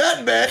you lost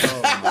that bet.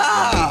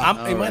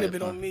 It might have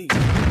been on me.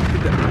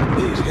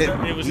 It was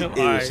him. It was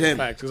him.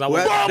 Because I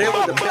Well, there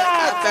was a bet.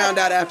 I found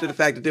out after the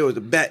fact that there was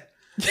a bet.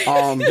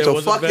 So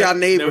fuck y'all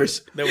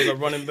neighbors. There was a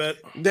running bet.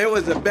 There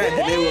was a bet,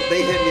 and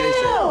they hit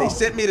me. They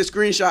sent me the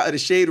screenshot of the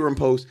Shade Room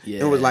post,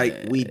 and was like,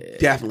 "We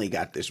definitely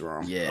got this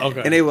wrong." Yeah.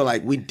 Okay. And they were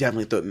like, "We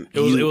definitely thought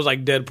It was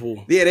like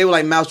Deadpool. Yeah, they were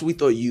like, "Mouse, we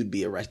thought you'd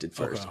be arrested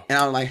first." Okay. And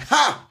I was like,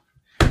 "Ha!"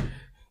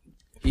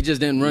 He just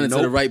didn't run into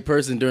Nope. the right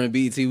person during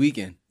BET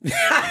weekend. Look,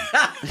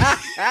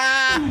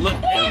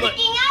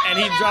 and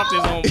he dropped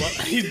his own.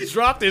 He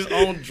dropped his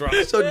own drop.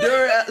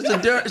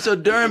 So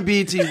during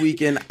BT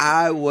weekend,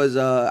 I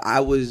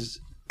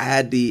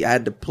had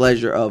the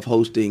pleasure of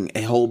hosting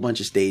a whole bunch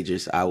of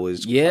stages. I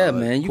was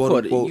Man. You quote,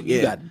 caught unquote,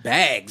 you got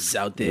bags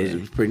out It there.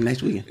 was a pretty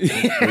nice weekend.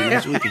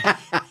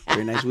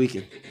 Very nice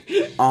weekend.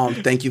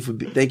 Thank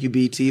you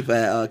BT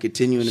for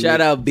continuing. To Shout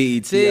make out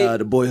BET.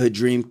 the boyhood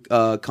dream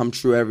come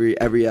true every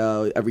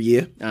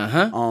year.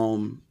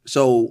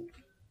 So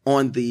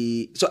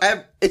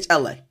it's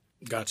LA.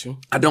 Got you.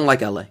 I don't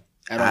like LA.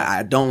 At all.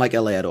 I don't like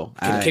LA at all.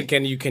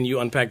 Can you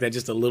unpack that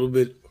just a little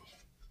bit?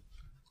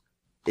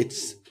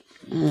 It's.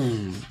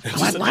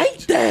 I like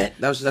that.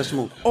 That's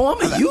smooth. Oh, I'm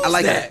gonna use I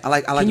like that. I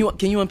like.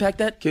 Can you unpack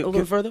that a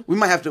little further? We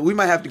might have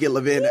to get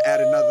Levin to add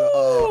another.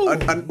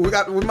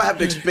 We might have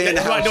to expand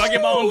the house. Do I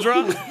get my own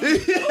drop? Floyd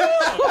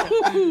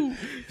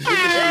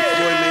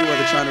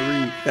Mayweather trying to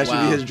read. That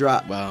should be his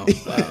drop. Wow.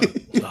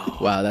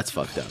 Wow, that's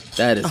fucked up.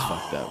 That is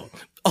fucked up.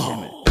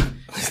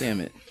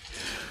 Damn it.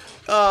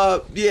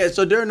 Yeah.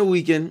 So during the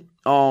weekend,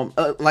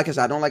 like I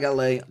said, I don't like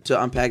LA.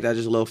 To unpack that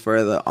just a little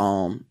further,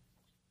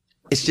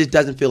 it just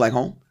doesn't feel like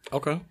home.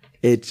 Okay.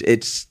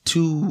 It's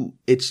too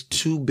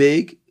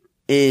big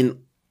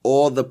in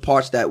all the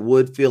parts that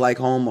would feel like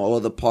home, or all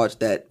the parts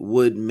that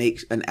would make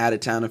an out of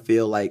towner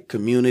feel like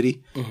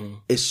community. Mm-hmm.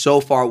 It's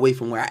so far away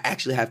from where I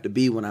actually have to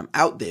be when I'm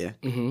out there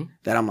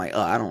that I'm like,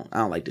 I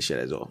don't like this shit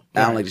at all.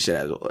 I don't like this shit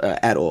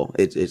at all.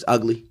 It's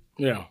ugly.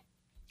 Yeah.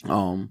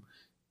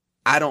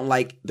 I don't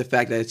like the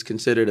fact that it's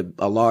considered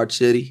a large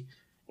city,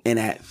 and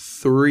at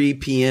 3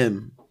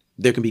 p.m.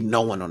 there can be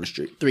no one on the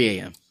street. 3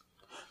 a.m.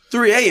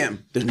 3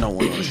 a.m. there's no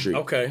one on the street.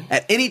 Okay.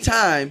 At any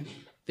time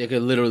There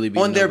could literally be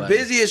on their nobody.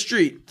 busiest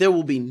street, there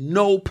will be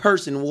no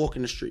person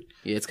walking the street.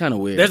 Yeah, it's kind of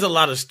weird. There's a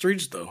lot of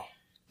streets though.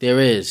 There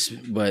is,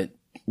 but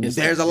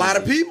There's a lot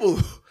of people,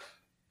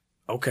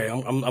 Okay,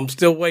 I'm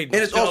still waiting.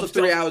 and it's also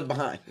 3 hours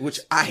behind, which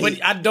I hate.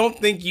 But I don't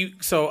think you.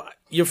 So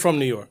you're from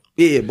New York,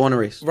 Yeah, born and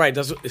raised. right?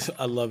 That's what,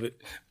 I love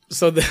it.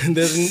 So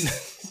there's,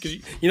 'cause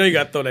you know, you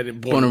got to throw that in.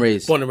 Born and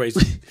raised. Born and raised.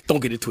 Don't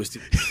get it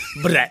twisted.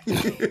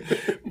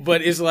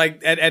 But it's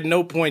like at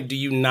no point do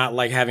you not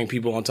like having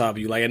people on top of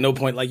you. Like at no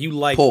point, like you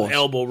like Pause.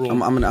 elbow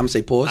room. I'm gonna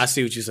say pause. I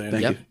see what you're saying.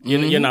 Thank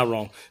You're not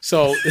wrong.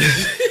 So,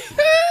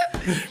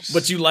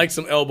 but you like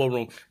some elbow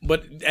room.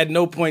 But at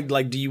no point,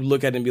 like, do you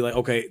look at it and be like,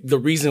 okay, the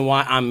reason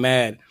why I'm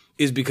mad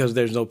is because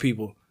there's no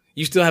people.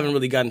 You still haven't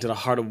really gotten to the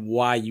heart of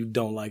why you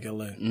don't like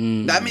LA.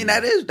 I mean,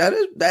 that is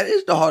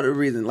the harder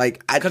reason.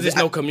 Like, Because there's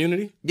no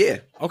community? Yeah.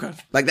 Okay.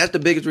 Like that's the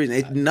biggest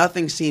reason.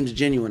 Nothing seems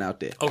genuine out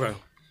there. Okay.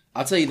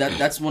 I'll tell you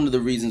that's one of the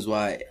reasons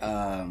why.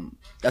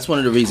 That's one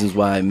of the reasons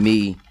why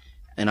me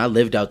and I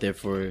lived out there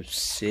for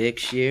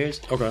 6 years.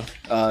 Okay.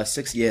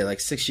 6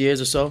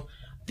 years or so.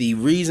 The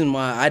reason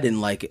why I didn't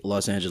like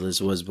Los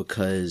Angeles was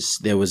because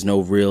there was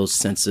no real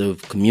sense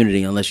of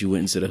community unless you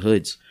went into the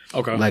hoods.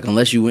 Okay. Like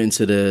unless you went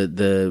into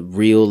the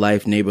real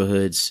life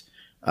neighborhoods,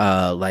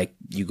 like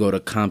you go to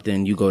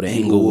Compton, you go to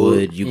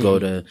Inglewood, you go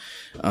to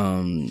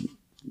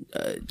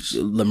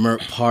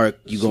Leimert Park,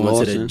 you go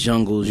into the Slauson.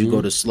 jungles, you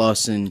go to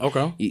Slauson.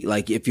 Okay.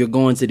 Like if you're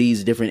going to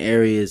these different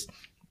areas,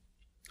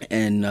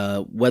 and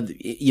whether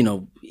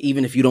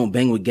even if you don't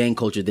bang with gang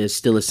culture, there's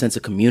still a sense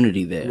of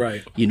community there.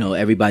 Right. You know,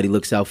 everybody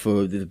looks out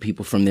for the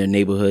people from their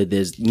neighborhood.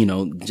 There's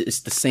it's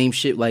the same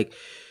shit like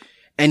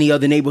any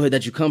other neighborhood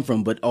that you come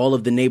from, but all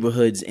of the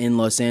neighborhoods in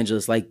Los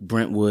Angeles, like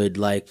Brentwood,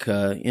 like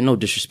and no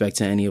disrespect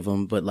to any of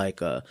them, but like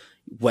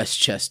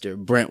Westchester,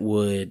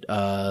 Brentwood,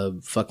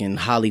 fucking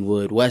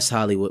Hollywood, West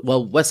Hollywood.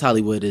 Well, West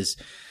Hollywood is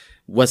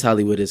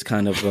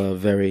kind of a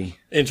very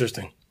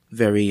Interesting.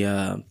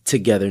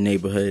 together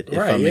neighborhood, if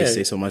I may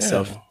say so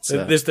myself. Yeah.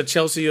 So, It's the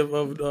Chelsea of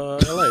LA.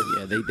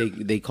 yeah,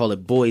 they call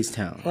it Boys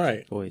Town.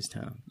 Right. Boys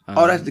Town.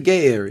 Oh, that's the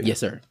gay area. Yes,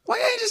 sir. Why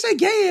you ain't just say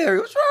gay area?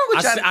 What's wrong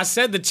with y'all? I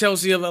said the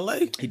Chelsea of LA.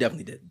 He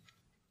definitely did.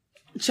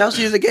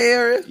 Chelsea is a gay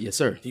area? Yes,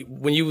 sir.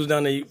 When you was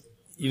down there,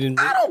 you didn't.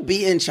 I don't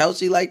be in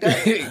Chelsea like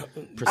that.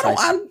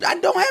 I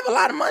don't have a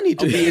lot of money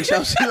to be in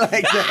Chelsea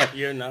like that.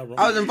 You're not wrong.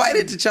 I was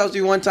invited to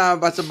Chelsea one time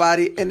by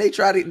somebody, and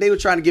they were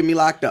trying to get me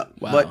locked up.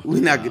 Wow. But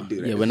we're not gonna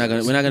do that. Yeah, we're not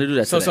gonna do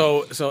that.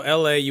 So today. so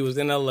L.A. You was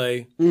in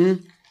L.A.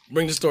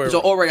 Bring the story. So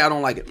already I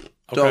don't like it.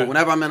 So Okay.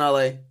 whenever I'm in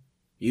LA,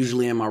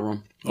 usually in my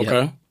room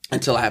Okay.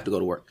 until I have to go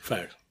to work.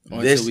 Fact.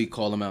 Until we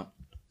call them out.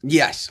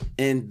 Yes.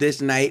 And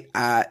this night,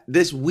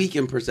 this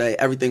weekend per se,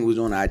 everything was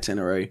on the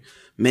itinerary.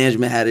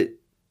 Management had it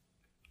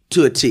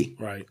to a T.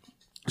 Right.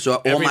 So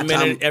all Every my minute-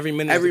 time, every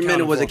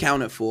minute was for.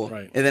 accounted for.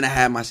 Right. And then I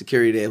had my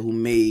security there who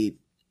made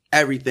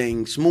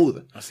everything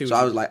smoother. see So what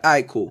I you- was like, all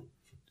right, cool.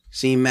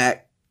 Seen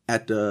Mac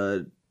at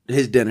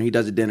his dinner. He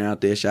does a dinner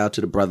out there. Shout out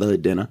to the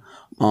Brotherhood dinner.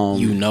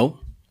 You know,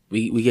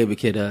 we gave a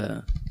kid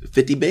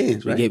 50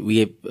 bands, right? we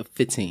gave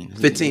 15.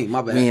 15,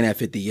 my bad. We ain't at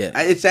 50 yet.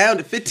 It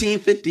sounded 15,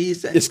 50. He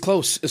said, It's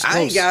close. It's close. I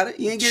ain't got it.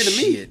 You ain't get it to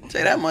me. Shit.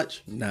 Say that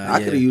much. Nah,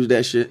 I could have used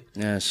that shit.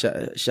 Yeah,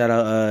 shout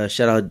out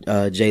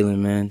Jalen,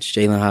 man.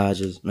 Jalen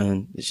Hodges,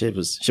 man. The shit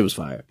was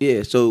fire.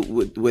 Yeah, so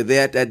we're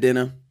there at that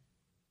dinner.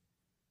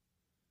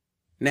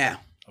 Now,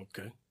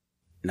 Okay.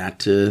 not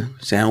to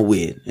sound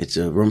weird, it's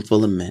a room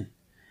full of men.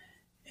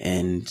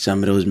 And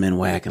some of those men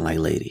were acting like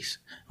ladies.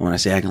 And when I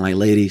say acting like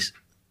ladies,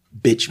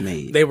 bitch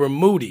made. They were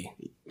moody.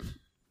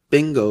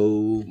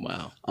 Bingo.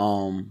 Wow.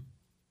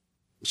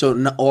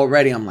 So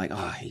already I'm like, oh,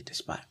 I hate this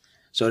spot.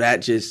 So that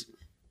just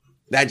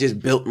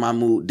built my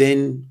mood.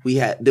 Then we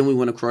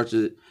went across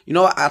the, you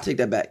know what? I'll take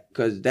that back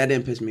because that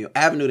didn't piss me off.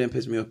 Avenue didn't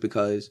piss me off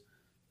because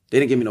they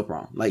didn't give me no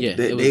problem. Like Yeah,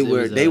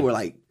 they were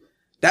like,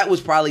 that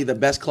was probably the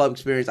best club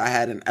experience I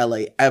had in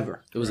LA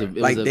ever.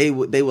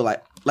 They were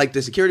like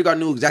the security guard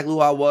knew exactly who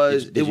I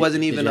was. It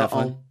wasn't even a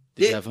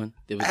Did you have fun?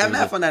 I haven't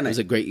had fun that night. There was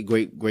a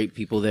great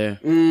people there.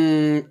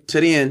 To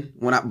the end,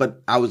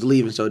 but I was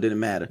leaving, so it didn't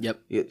matter.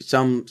 Yep.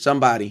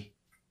 Somebody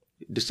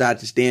decided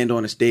to stand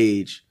on a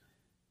stage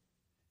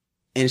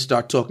and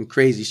start talking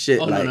crazy shit.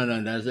 Oh, like,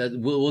 no.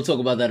 We'll talk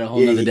about that a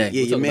whole other day.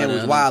 Yeah, We'll your talk man about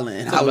was that wilding.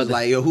 And I was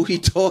like, yo, who he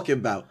talking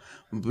about?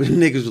 But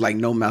niggas was like,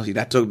 no, Mousy,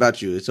 I talk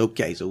about you. It's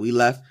okay. So we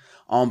left.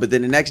 But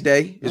then the next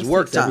day is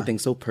work time. Everything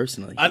so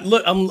personally. I'm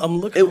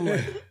looking.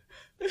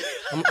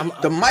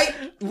 The mic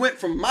went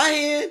from my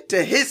hand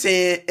to his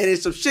hand, and then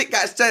some shit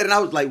got said, and I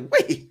was like,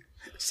 wait,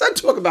 son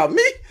talking about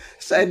me? I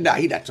said, nah,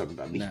 he not talking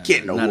about me. He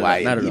can't know who I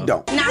am. He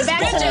don't. Now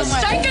that's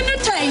just shaking the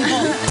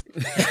table.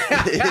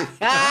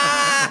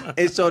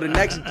 And so the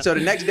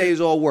next day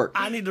is all work.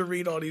 I need to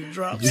read all these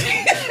drops.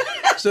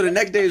 So the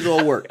next day is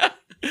all work.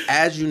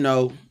 As you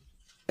know,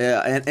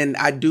 and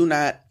I do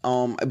not,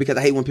 because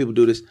I hate when people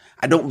do this,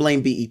 I don't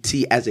blame BET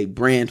as a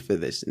brand for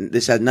this. And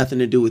this has nothing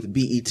to do with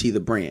BET, the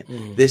brand.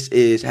 This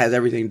has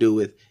everything to do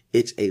with,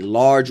 it's a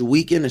large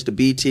weekend. It's the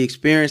BET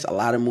experience, a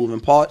lot of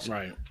moving parts.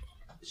 Right.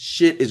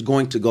 Shit is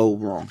going to go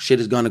wrong. Shit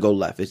is going to go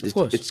left.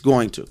 It's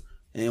going to.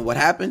 And what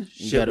happened?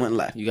 Shit went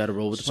left. You got to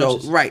roll with the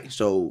punches. Right.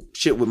 So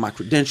shit with my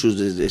credentials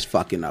is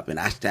fucking up. And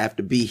I have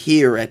to be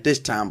here at this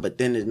time, but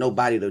then there's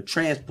nobody to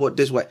transport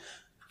this way.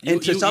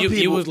 And to some people,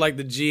 you was like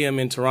the GM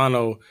in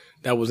Toronto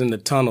that was in the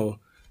tunnel.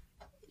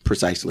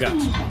 Precisely.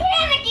 Gotcha.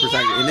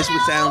 Precisely. And this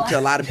would sound to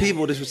a lot of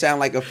people, this would sound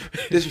like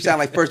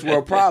first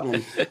world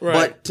problem. Right.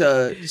 But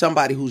to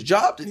somebody whose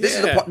job, this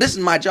is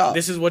my job.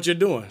 This is what you're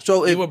doing.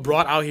 So you were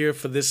brought out here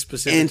for this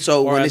specific. And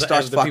so or when as- it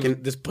starts as the people-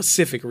 fucking- this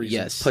Pacific region.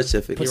 Yes.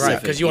 Pacific. You're right,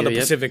 because you're on the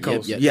Pacific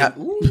Coast. Yeah.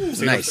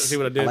 See Nice.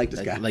 what I did? I like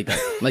this guy. Like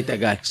that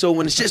guy. So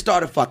when the shit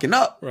started fucking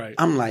up, Right.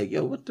 I'm like,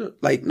 yo, what the,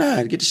 like,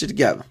 nah, get the shit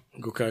together.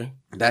 Okay.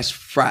 That's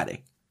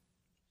Friday.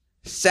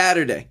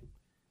 Saturday,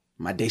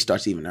 my day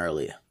starts even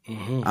earlier.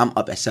 I'm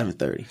up at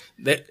 7:30.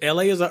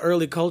 LA is an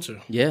early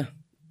culture. Yeah.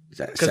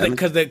 Because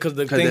the they're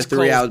things 3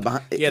 close, hours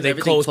behind. Yeah, they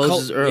Everything close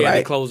closes early. Yeah, they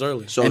Right. close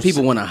early. So And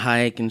people want to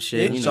hike and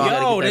shit. You know, you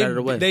gotta get that out of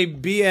the way. they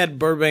be at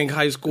Burbank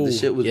High School. the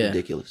shit was Yeah.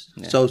 ridiculous.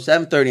 So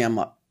 7:30, I'm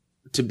up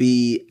to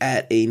be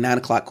at a 9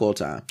 o'clock call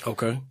time.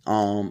 Okay.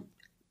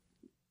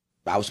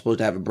 I was supposed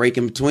to have a break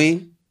in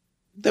between.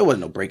 There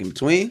wasn't no break in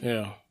between.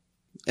 Yeah.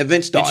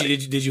 Event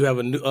started. Did you have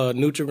a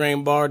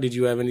Nutri-Grain bar? Did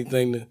you have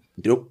anything to?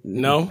 Nope.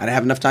 No? I didn't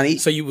have enough time to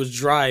eat. So you was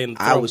dry and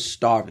I was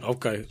starving.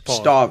 Okay. Pause.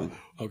 Starving.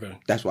 Okay.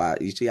 That's why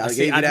you see. I see,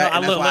 gave you I that. know,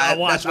 and I that's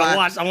why. I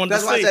watched. I wanted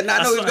That's to why I see. said, "Nah,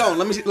 I know I he's saw-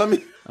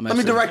 going. Let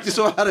me direct this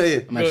all out of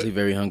here." I'm actually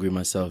very hungry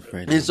myself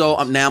right now. And so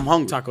now I'm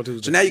hungry. Taco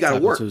Tuesday. So now you got to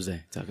Taco work.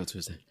 Tuesday.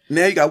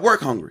 Now you got to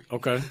work hungry.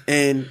 Okay.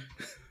 And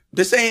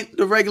this ain't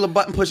the regular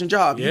button pushing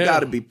job. You Yeah.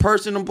 got to be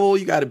personable.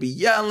 You got to be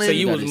yelling. So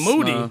you was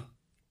moody.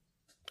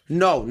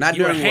 No, not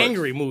You were during work.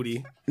 hangry,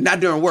 moody. Not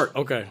during work.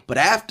 Okay. But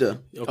after,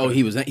 Oh,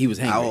 he was hangry.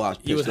 I was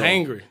You was pissed off.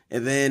 hangry.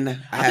 And then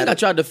I think I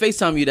tried to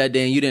FaceTime you that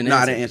day and you didn't No, I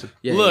answer. didn't answer.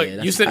 Yeah, Look, yeah,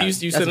 you that's said a you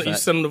fact. you That's sent a you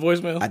fact. sent him the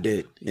voicemail. I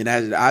did. And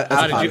I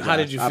How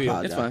did you apologize. feel?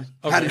 I It's apologize.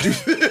 fine. How did you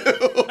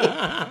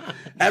feel?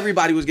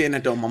 Everybody was getting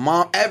that though. My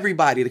mom,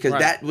 everybody, because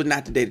Right. that was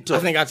not the day to talk. I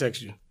think I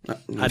texted you. I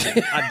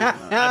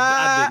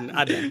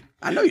didn't.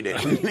 I know you did.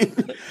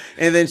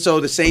 And then so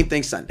the same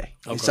thing Sunday.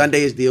 And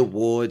Sunday is the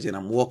awards, and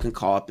I'm walking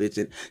carpets,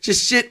 and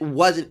just shit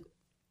wasn't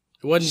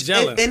It wasn't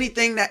jealous.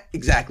 Anything that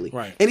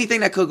Right. Anything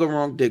that could go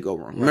wrong did go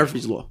wrong.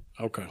 Murphy's Law.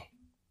 Okay.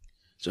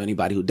 So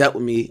anybody who dealt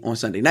with me on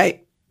Sunday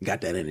night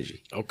got that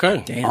energy.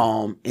 Okay.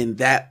 Damn. And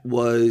that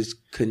was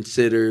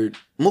considered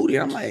moody.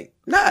 I'm like,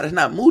 nah, that's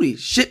not moody.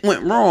 Shit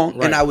went wrong,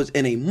 Right. and I was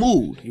in a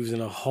mood. He was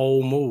in a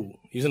whole mood.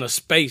 He was in a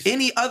space.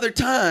 Any other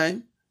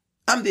time,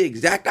 I'm the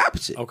exact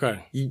opposite. Okay.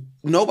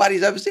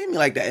 Nobody's ever seen me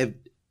like that. If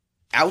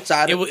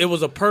outside of It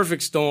was a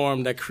perfect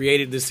storm that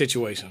created this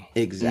situation.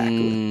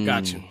 exactly.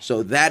 Got you.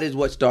 So that is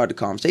what started the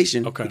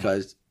conversation. Okay.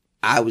 Because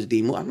I was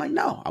demood. I'm like,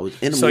 no, I was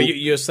in a So mood.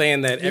 you're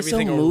saying that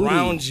everything so moody.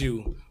 around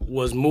you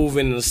was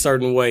moving in a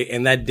certain way,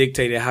 and that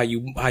dictated how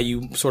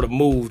you sort of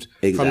moved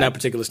from Exactly. that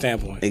particular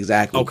standpoint.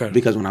 Exactly. Okay.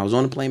 Because when I was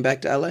on the plane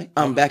back to LA,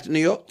 back to New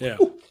York, Yeah.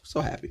 whew,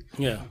 so happy.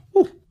 Yeah.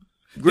 Whew.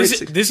 Great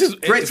This is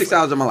great 6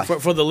 hours of my life.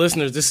 For the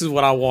listeners, this is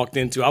what I walked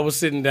into. I was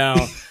sitting down.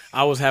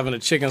 I was having a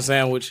chicken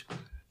sandwich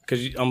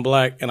because I'm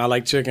black and I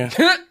like chicken,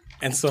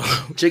 and so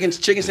chicken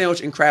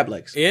sandwich and crab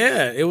legs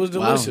yeah, it was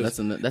Wow, delicious. that's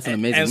an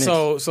amazing and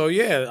mix. so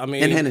yeah, I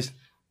mean, and Hennessy.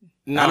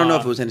 I don't know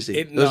if it was Hennessy.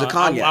 It was a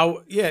cognac.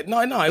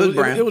 It was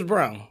brown. It was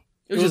brown.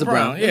 It was just a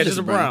brown. Yeah, just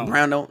a brown.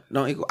 Brown don't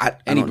equal. I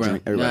Any don't brown.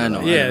 drink everybody No, I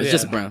knows. know. Yeah, It's yeah.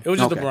 just a brown. It was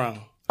just Okay. a brown.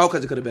 Oh,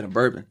 because it could have been a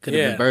bourbon. Could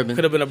have been bourbon.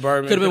 Could have been a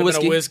bourbon. Could have been a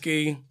whiskey.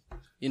 whiskey.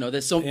 You know,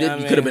 there's so Yeah, I it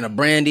mean- could have been a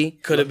brandy.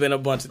 Could have been a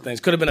bunch of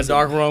things. Could have been a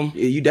dark rum.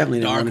 Yeah, you definitely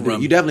didn't Dark want to be.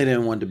 rum. You definitely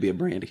didn't want to be a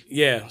brandy.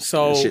 Yeah.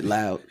 So That shit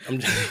loud.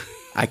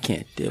 I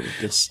can't deal with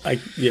this.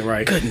 yeah,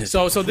 right.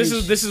 So this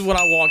is what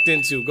I walked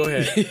into. Go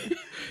ahead.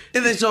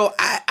 And then so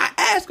I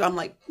asked her, I'm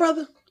like,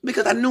 brother,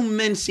 because I knew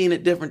men seen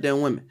it different than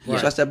women. So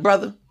I said,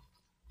 brother.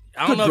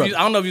 I don't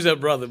know if you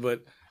said brother,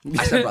 but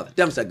I said brother.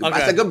 Them said good.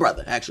 Okay. I said good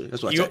brother. Actually,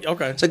 that's what I said.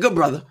 Okay. I said good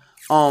brother.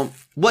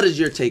 What is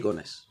your take on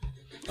this?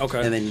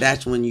 okay. And then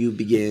that's when you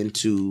begin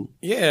to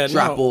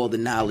drop all the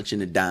knowledge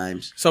and the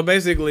dimes. So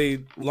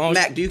basically,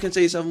 Mac, do you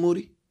consider yourself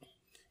moody?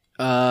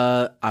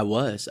 I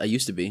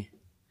used to be,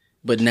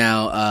 but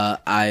now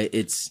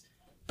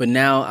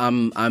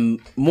I'm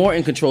more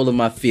in control of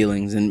my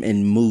feelings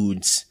and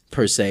moods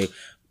per se.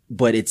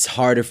 But it's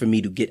harder for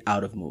me to get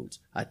out of moods.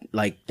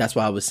 That's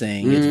why I was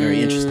saying it's very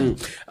interesting.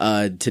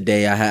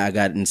 Today I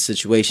got in a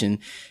situation,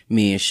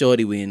 me and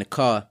Shorty, we in the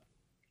car,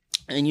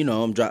 and you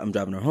know I'm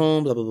driving her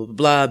home, blah blah blah blah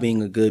blah,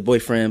 being a good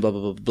boyfriend, blah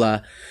blah blah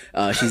blah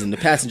blah. She's in the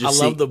passenger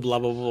seat. I love the blah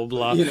blah blah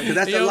blah. Because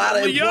that's a lot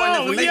of important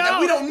information that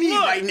we don't need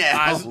right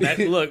now.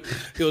 Look,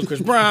 it was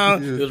Chris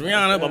Brown, it was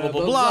Rihanna, blah blah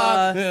blah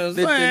blah. You know what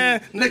I'm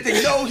saying? Next thing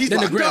you know, he's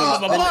Then the locked up.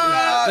 Grammys. Oh my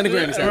God. Then the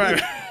Grammys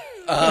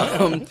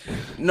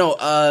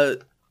started.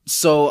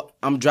 So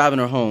I'm driving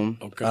her home.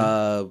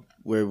 Okay.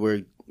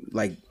 We're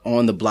like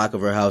on the block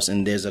of her house,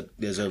 and there's a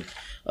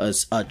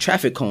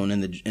traffic cone in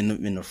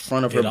the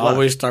front of her It block.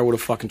 always start with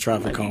a fucking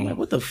traffic I'm like, cone.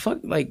 what the fuck?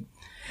 Like,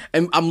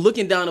 and I'm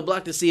looking down the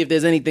block to see if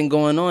there's anything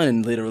going on,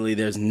 and literally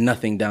there's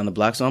nothing down the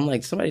block. So I'm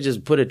like, somebody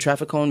just put a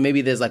traffic cone.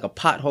 Maybe there's like a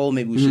pothole.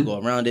 Maybe we should go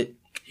around it.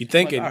 You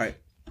thinking? All right.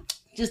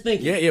 Just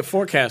thinking. Yeah,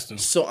 forecasting.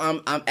 So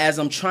I'm as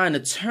I'm trying to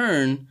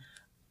turn,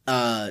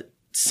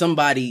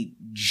 somebody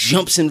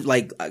jumps in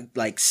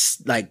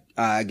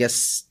I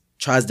guess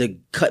tries to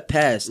cut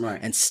past Right.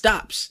 and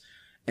stops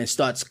and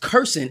starts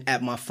cursing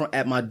at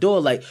my door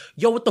like,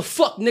 yo, what the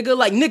fuck, nigga?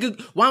 Like, nigga,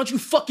 why don't you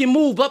fucking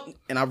move up?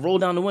 And I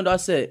rolled down the window. I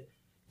said,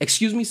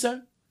 excuse me,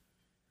 sir?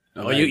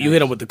 Oh, you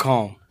hit him with the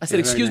calm. I said,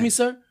 excuse me,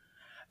 sir?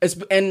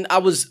 And I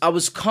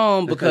was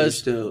calm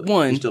because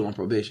you're still on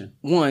probation.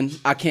 one,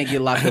 I can't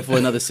get locked up for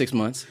another 6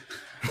 months.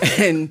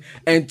 And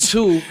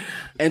two,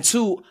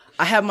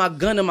 I have my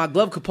gun in my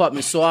glove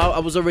compartment, so I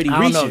was already I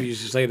reaching. don't know if you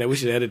should say that. We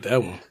should edit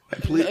that one.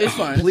 Please, It's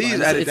fine. It's please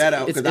fine. edit It's- that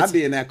out because it's- I'd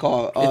be in that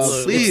car.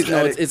 It's- Please no,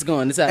 edit. it's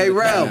gone. It's out Hey, of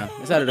the car Rel. now.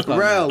 It's out of the car.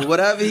 Rel,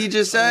 whatever he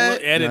just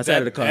said, Edit No, it's that. out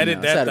of the car edit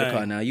now. that It's out of the thing.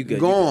 car now. You good.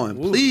 go on,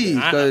 please,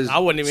 because I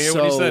wouldn't even hear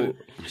what he said.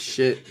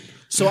 shit.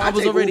 So I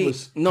was already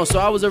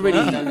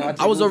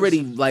I was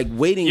already like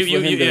waiting for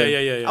him to.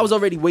 Yeah. I was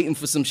already waiting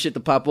for some shit to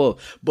pop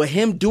off. But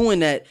him doing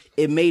that,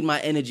 it made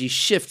my energy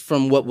shift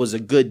from what was a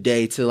good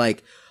day to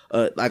like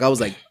I was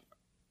like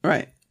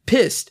Right.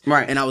 pissed.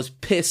 Right. And I was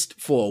pissed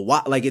for a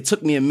while. Like it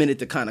took me a minute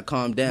to kind of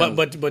calm down.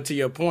 But to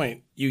your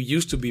point, you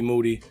used to be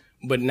moody,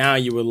 but now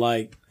you were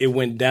like it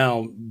went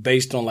down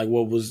based on like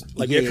what was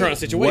like your current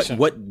situation.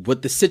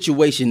 What the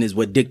situation is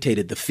what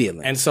dictated the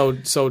feeling. And so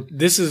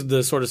this is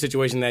the sort of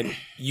situation that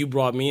you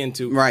brought me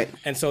into. Right.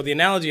 And so the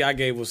analogy I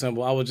gave was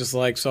simple. I was just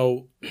like,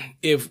 so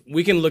if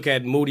we can look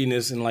at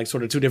moodiness in like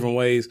sort of two different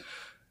ways.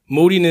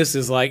 Moodiness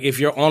is like if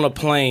you're on a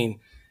plane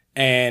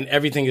and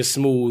everything is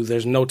smooth,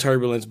 there's no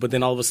turbulence, but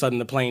then all of a sudden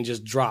the plane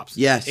just drops.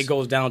 Yes. It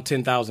goes down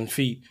 10,000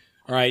 feet.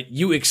 Right,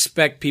 you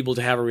expect people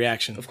to have a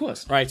reaction, Of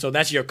course. Right, so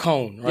that's your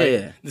cone, right?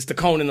 Yeah. It's the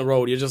cone in the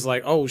road. You're just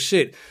like, oh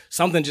shit,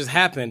 something just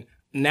happened.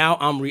 Now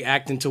I'm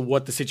reacting to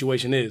what the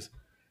situation is,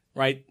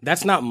 right?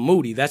 That's not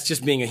moody. That's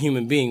just being a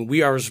human being.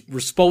 We're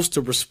supposed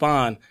to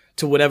respond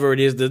to whatever it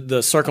is,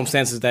 the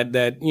circumstances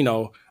that you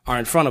know are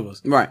in front of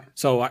us. Right.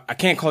 So I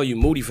can't call you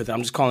moody for that.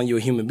 I'm just calling you a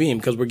human being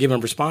because we're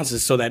giving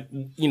responses so that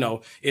you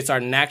know it's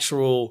our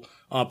natural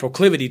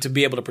proclivity to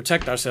be able to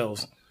protect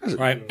ourselves.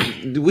 Right.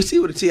 We see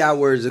where the TI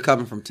words are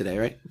coming from today,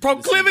 right?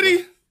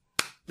 Proclivity.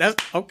 That's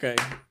okay.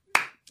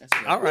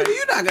 All right.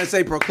 You're not gonna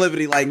say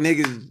proclivity like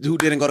niggas who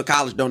didn't go to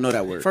college don't know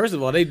that word. First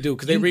of all, they do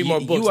because they read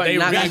more books. They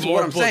read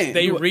more books.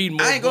 They read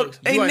more books.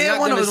 Ain't never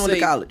one of us went to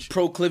college.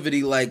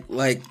 Proclivity like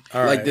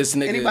this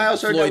nigga Anybody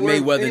else heard Floyd that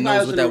word? Mayweather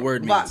knows what that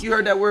word means. You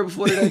heard that word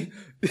before today?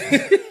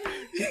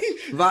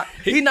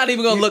 He's not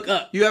even gonna look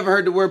up. You ever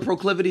heard the word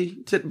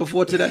proclivity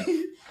before today?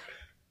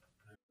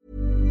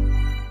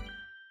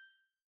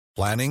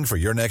 Planning for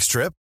your next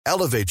trip?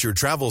 Elevate your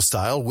travel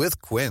style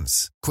with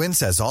Quince.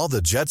 Quince has all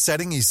the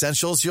jet-setting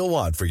essentials you'll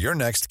want for your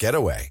next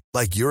getaway,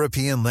 like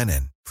European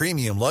linen,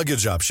 premium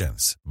luggage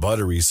options,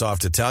 buttery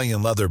soft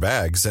Italian leather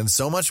bags, and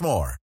so much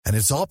more. And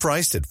it's all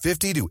priced at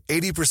 50 to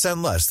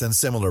 80% less than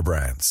similar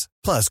brands.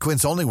 Plus,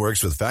 Quince only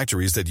works with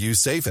factories that use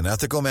safe and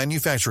ethical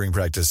manufacturing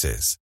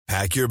practices.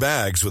 Pack your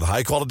bags with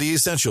high-quality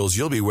essentials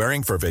you'll be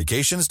wearing for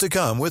vacations to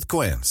come with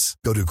Quince.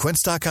 Go to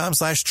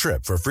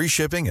quince.com/trip for free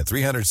shipping and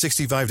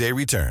 365-day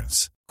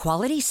returns.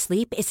 Quality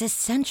sleep is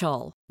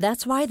essential.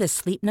 That's why the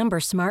Sleep Number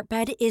Smart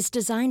Bed is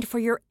designed for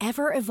your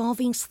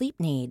ever-evolving sleep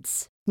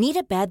needs. Need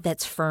a bed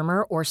that's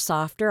firmer or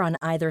softer on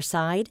either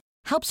side?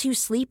 Helps you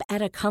sleep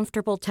at a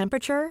comfortable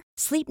temperature?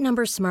 Sleep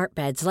Number Smart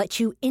Beds let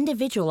you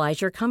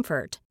individualize your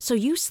comfort so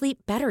you sleep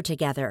better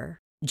together.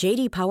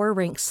 J.D. Power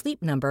ranks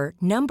Sleep Number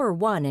number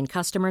 1 in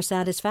customer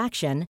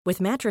satisfaction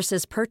with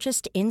mattresses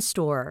purchased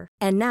in-store.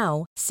 And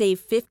now, save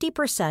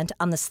 50%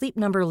 on the Sleep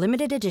Number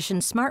Limited Edition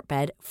Smart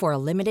Bed for a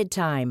limited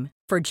time.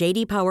 For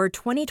J.D. Power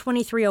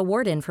 2023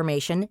 award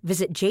information,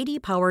 visit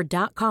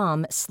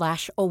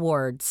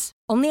jdpower.com/awards.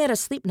 Only at a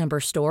Sleep Number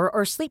store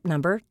or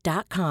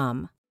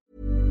sleepnumber.com.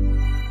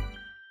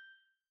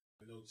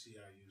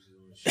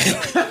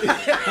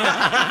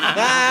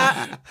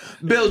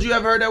 Bill, you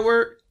ever heard that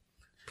word?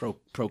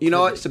 Proclivity. You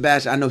know what,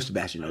 Sebastian? I know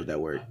Sebastian knows that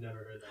word. I've never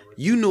heard that word.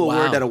 You knew a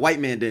word that a white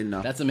man didn't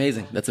know. That's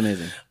amazing.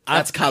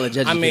 That's college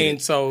education. I mean,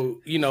 so,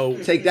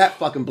 Take that,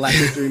 fucking Black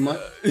History Month.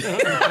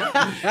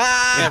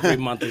 Every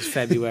month is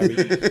February.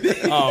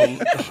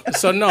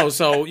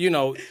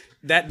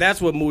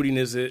 That's what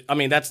moodiness is. I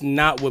mean, that's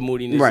not what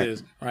moodiness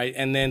is, right?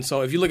 And then,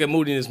 so if you look at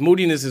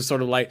moodiness is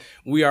sort of like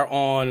we are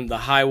on the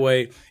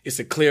highway. It's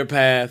a clear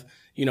path.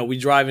 We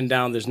driving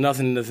down, there's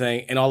nothing in the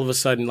thing, and all of a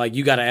sudden, like,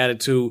 you got an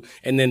attitude,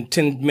 and then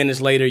 10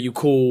 minutes later, you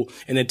cool,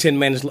 and then 10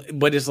 minutes,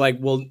 but it's like,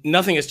 well,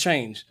 nothing has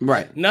changed.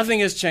 Right. Nothing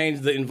has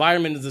changed. The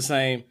environment is the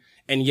same,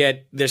 and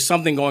yet there's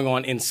something going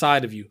on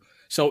inside of you.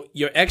 So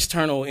your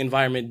external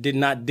environment did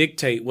not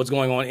dictate what's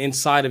going on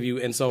inside of you,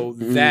 and so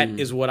that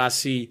is what I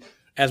see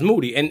as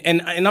moody.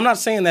 And I'm not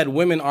saying that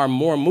women are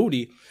more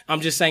moody. I'm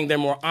just saying they're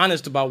more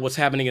honest about what's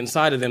happening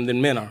inside of them than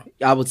men are.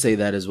 I would say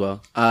that as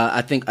well.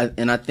 I think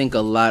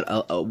a lot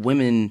of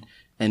women,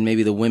 and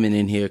maybe the women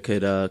in here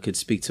could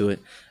speak to it.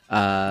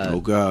 Oh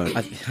God!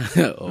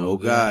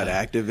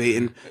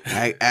 Activate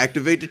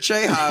the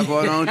Che hive.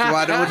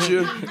 Why don't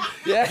you?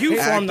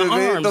 You form the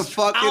arms,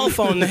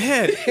 Alpha on the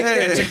head,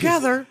 and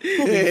together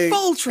we'll be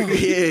Voltron.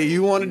 Yeah,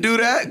 you want to do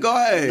that? Go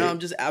ahead. No, I'm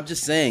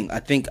just saying.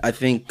 I think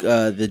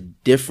the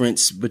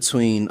difference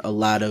between a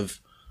lot of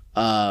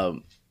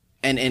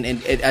and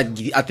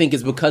I think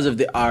it's because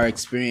of our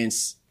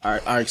experience.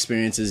 Our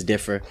experiences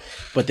differ,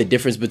 but the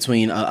difference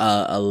between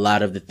a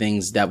lot of the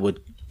things that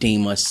would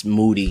deem us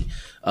moody,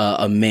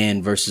 a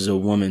man versus a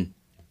woman,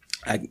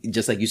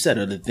 just like you said,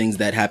 are the things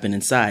that happen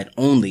inside.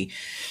 Only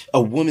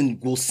a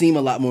woman will seem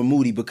a lot more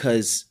moody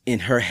because in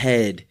her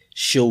head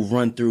she'll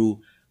run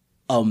through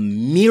a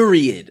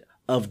myriad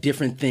of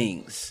different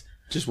things.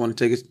 Just want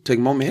to take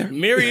a moment here.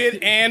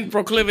 Myriad and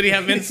proclivity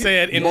have been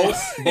said in both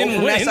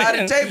on that side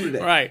of the table today.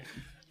 Right.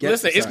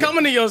 Listen, it's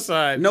coming to your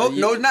side. No,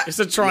 it's not. It's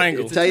a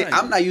triangle. Tell you,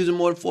 I'm not using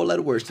more than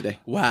 4-letter words today.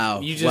 Wow.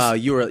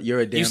 You're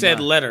a damn You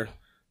said liar. letter.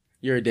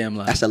 You're a damn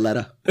liar. That's a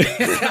letter.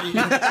 L-E-T-T.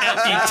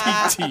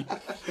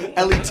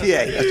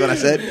 L-E-T-A. That's what I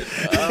said.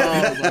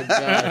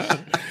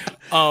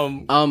 Oh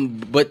my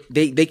gosh. But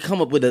they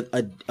come up with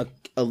a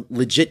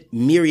legit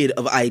myriad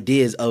of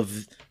ideas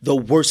of the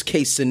worst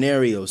case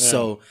scenarios. Yeah.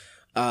 So,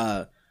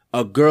 a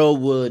girl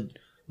would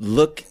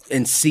look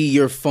and see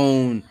your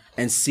phone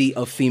and see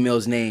a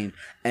female's name,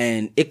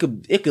 and it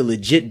could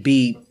legit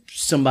be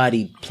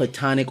somebody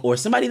platonic or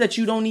somebody that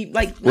you don't even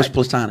like. What's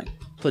platonic?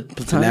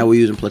 Platonic. Now we're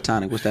using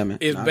platonic. What's that mean?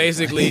 It's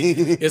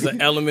it's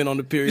an element on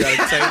the periodic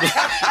table.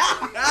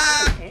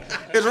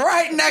 It's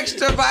right next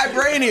to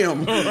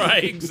vibranium.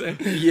 Right,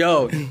 exactly.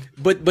 Yo,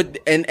 but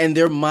and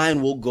their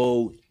mind will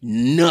go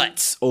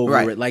nuts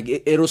over it. Like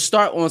it'll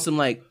start on some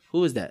like,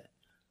 who is that?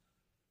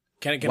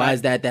 Why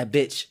is that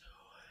bitch?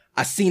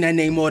 I seen that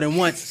name more than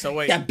once. So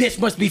wait. That bitch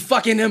must be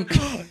fucking him.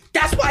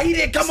 That's why he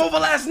didn't come over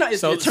last night.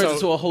 It turns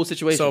into a whole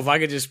situation. So if I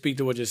could just speak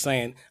to what you're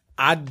saying,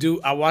 I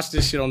watched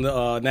this shit on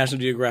the National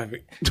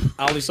Geographic.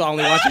 I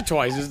only watched it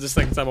twice. This is the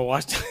second time I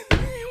watched it.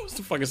 It was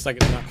the fucking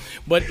second time.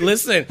 But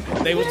listen,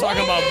 they was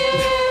talking about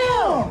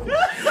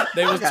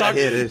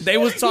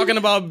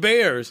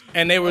bears,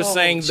 and they were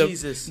saying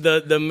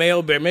the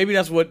male bear. Maybe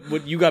that's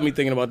what you got me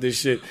thinking about this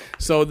shit.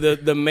 So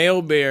the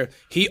male bear,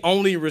 he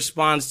only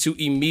responds to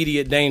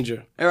immediate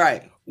danger. All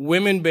right.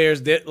 women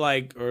bears that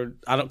like, or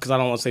I don't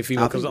want to say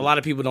female because a lot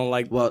of people don't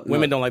like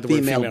women don't like the word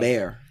female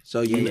bear.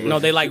 So you no,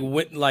 they like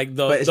the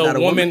but it's not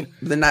the woman.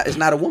 It's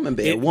not a woman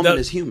bear. A woman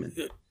is human.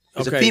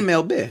 It's a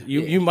female bear.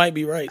 You might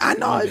be right. I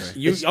know.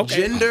 It's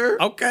gender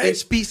and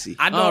species.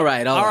 I know. All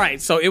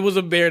right. So it was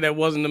a bear that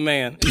wasn't a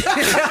man.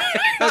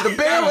 That's a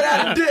bear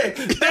without a dick.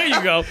 There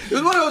you go. It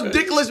was one of those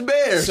dickless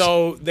bears.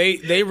 So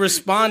they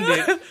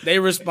responded. They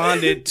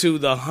responded to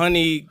the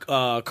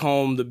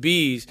honeycomb, the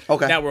bees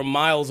that were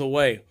miles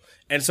away.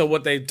 And so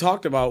what they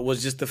talked about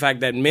was just the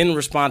fact that men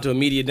respond to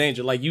immediate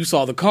danger. Like you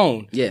saw the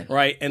cone. Yeah.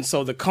 Right? And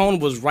so the cone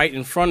was right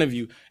in front of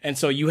you. And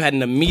so you had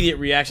an immediate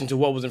reaction to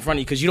what was in front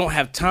of you because you don't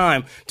have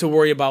time to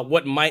worry about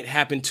what might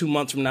happen 2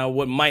 months from now,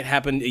 what might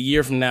happen a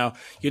year from now.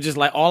 You're just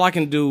like, all I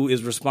can do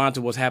is respond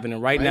to what's happening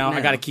right now.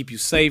 I got to keep you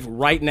safe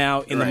right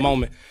now in the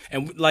moment.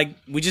 And like,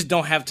 we just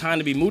don't have time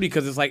to be moody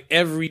because it's like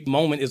every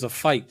moment is a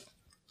fight.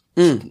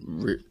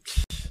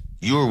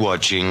 You're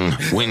watching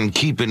When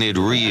Keeping It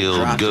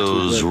Real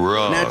Goes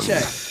Wrong. Now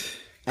check.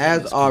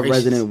 As our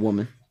resident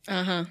woman,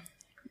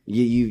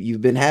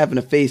 you've been having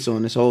a face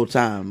on this whole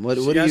time. What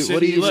do you?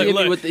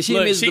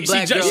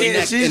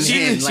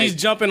 She's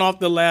jumping off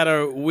the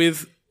ladder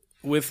with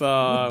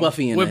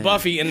Buffy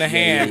in the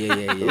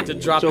hand to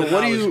drop. So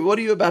what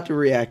are you about to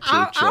react to?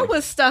 I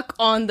was stuck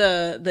on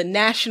the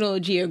National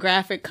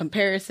Geographic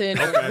comparison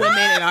of women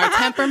and our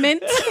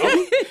temperament.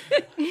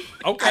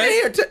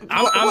 Okay.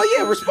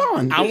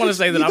 Respond. I want to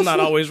say that I'm not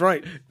always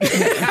right.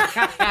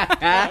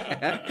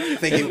 I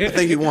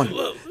think he won.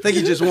 Think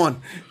he just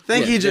won.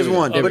 He just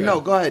won. But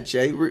no, go ahead,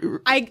 Shay.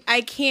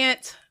 I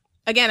can't.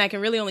 Again, I can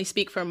really only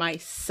speak for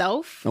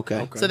myself.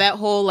 Okay. So that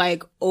whole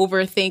like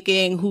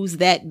overthinking, who's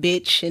that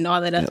bitch and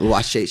all that other.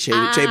 Watch Shay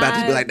about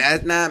to be like,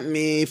 that's not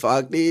me.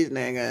 Fuck these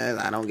niggas.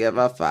 I don't give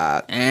a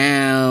fuck.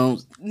 Not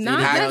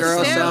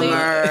girl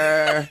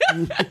summer.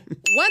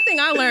 One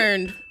thing I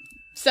learned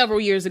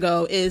several years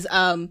ago is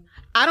I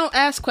don't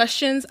ask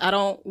questions I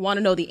don't want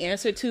to know the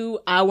answer to.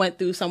 I went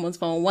through someone's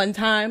phone one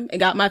time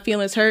and got my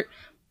feelings hurt.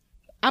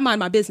 I mind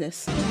my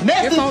business.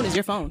 Your phone is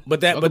your phone.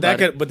 But that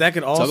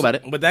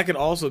could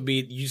also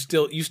be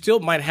you still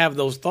might have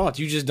those thoughts.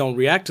 You just don't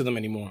react to them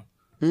anymore.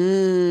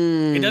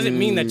 It doesn't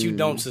mean that you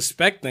don't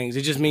suspect things.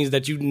 It just means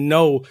that you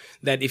know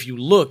that if you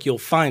look, you'll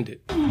find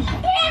it.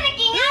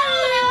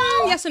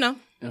 Yes or no?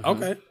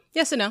 Okay.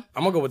 Yes or no?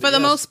 I'm gonna go with for the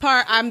most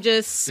part. I'm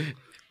just.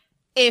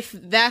 If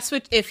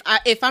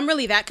I'm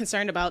really that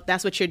concerned about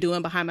that's what you're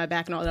doing behind my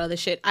back and all that other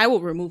shit, I will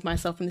remove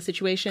myself from the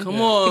situation. Come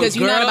on, because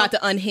you're girl. not about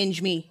to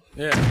unhinge me.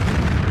 Yeah.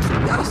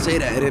 Y'all say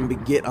that and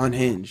then get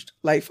unhinged.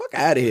 Like, fuck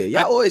out of here.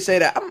 Y'all always say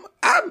that.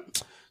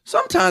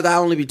 Sometimes I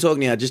only be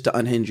talking to y'all just to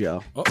unhinge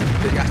y'all. Y'all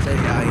say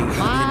y'all ain't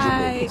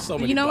Why? So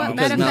you know what?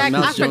 Because Matter of fact,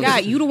 Mouse I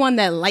forgot. You the one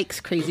that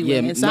likes crazy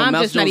women, so I'm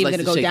just not even going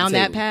to go down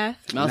that path.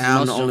 Now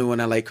I'm the only one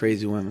that like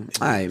crazy women.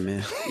 All right,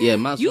 man. Yeah,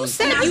 you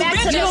said you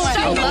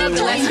don't love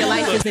unless your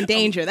life is in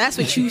danger. That's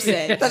what you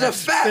said. That's a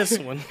fact. This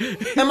one.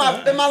 Am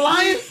I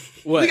lying?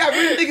 What? We got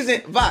real niggas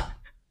in. Vok,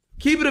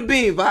 keep it a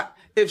bean, Vok.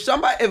 If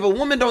a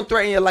woman don't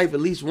threaten your life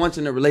at least once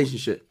in a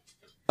relationship,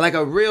 like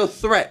a real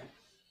threat,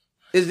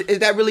 is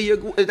that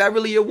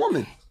really your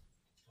woman?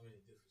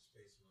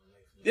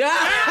 Yeah.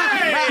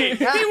 Hey,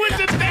 he went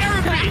to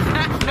therapy.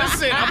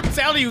 Listen, I'm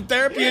telling you,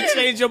 therapy will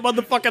change your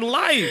motherfucking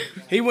life.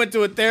 He went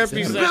to a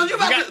therapy session. Bill,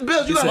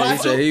 you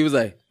got he was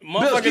like,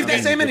 Bill, keep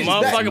that same energy.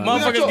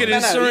 Motherfuckers get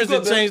insurance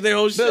and change their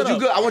whole shit. Bill, you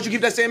good? I want you to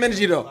keep that same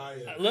energy though.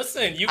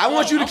 Listen, I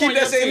want you to keep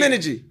that same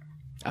energy.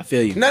 I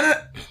feel you. No.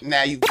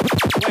 Now you.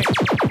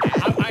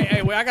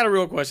 Wait, I got a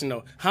real question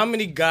though. How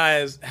many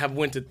guys have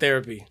went to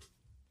therapy?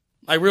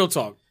 Like real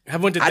talk,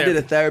 have went to therapy. I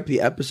did a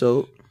therapy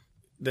episode.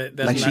 That's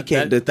like not, she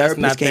came, the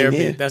therapist came therapy.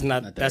 here. That's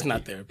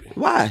not therapy.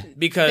 Why?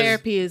 Because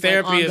therapy is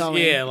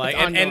ongoing. Yeah, like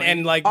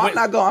and like.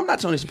 I'm not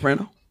Tony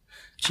Soprano.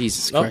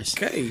 Jesus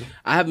Christ. Okay.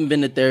 I haven't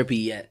been to therapy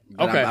yet.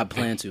 But Okay. I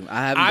plan to.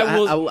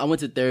 I went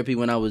to therapy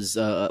when I was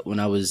a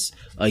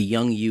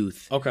young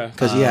youth. Okay.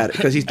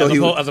 Because he thought he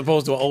was. As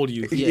opposed to an old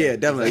youth. Yeah,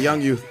 definitely a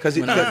young youth. Because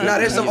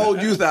there's some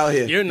old youth out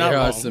here. You're not There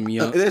wrong. are some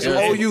young. There's some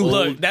old youth.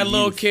 Look, that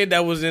little kid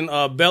that was in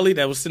Belly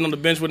that was sitting on the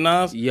bench with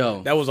Nas.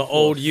 Yo, that was an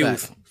old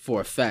youth.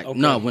 For a fact. Okay.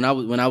 No, when I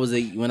was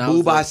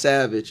Boo by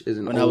Savage is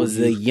an when old I was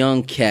youth. a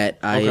young cat,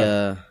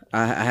 I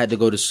had to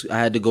go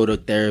to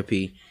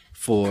therapy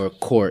for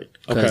court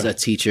because a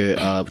teacher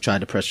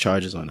tried to press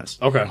charges on us.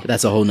 Okay. But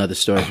that's a whole nother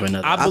story for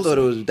another. I thought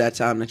it was that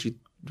time that you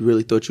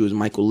really thought you was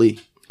Michael Lee.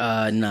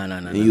 No.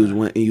 And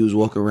you was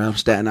walking around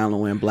Staten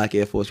Island wearing black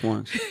Air Force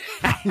Ones.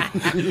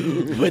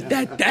 With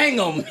that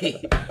thing on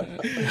me.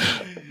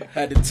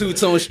 Had the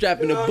two-tone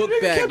strap in the book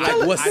bag.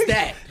 Like, what's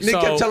that? Nick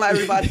kept telling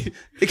everybody.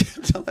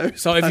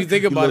 So if you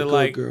think about it, look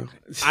like, good,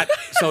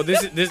 so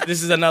this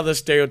is another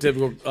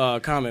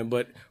stereotypical comment,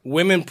 but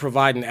women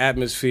provide an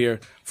atmosphere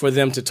for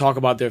them to talk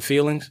about their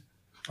feelings,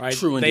 right?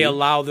 True They indeed.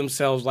 allow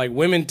themselves, like,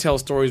 women tell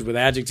stories with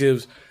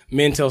adjectives.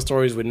 men tell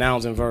stories with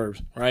nouns and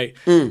verbs, right?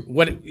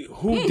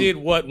 Who did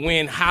what,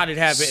 when, how did it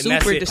happen? And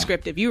that's Super it.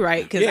 descriptive. You're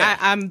right, because Yeah.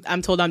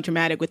 I'm told I'm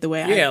dramatic with the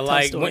way I tell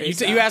like when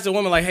stories. you ask a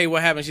woman like, "Hey,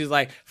 what happened?" She's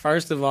like,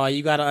 "First of all,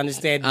 you got to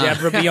understand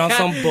Deborah be on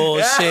some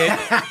bullshit,"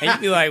 and you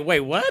be like,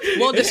 "Wait, what?"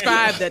 We'll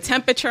describe the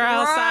temperature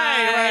outside.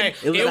 Right.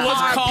 It was It a was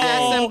hot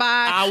Passing cold. by.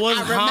 I was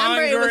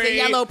remember it was a hungry.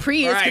 yellow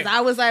Prius because Right.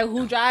 I was like,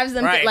 "Who drives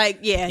them?" Right. Like,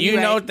 yeah, you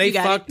you're know right. they You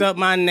got fucked it. up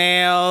my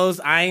nails.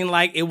 I ain't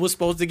like it was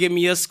supposed to give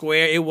me a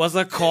square. It was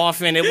a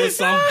coffin. It was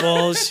some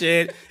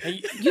bullshit.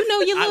 You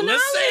know your little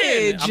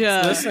knowledge.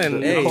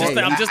 Listen, Hey,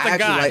 I'm just I a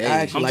guy.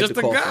 actually I'm like just the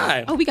a coffin.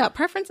 guy. Oh, we got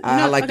preference.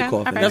 I like the okay,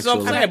 coffin. okay. That's what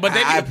I'm Actually, saying. But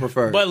I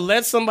prefer. But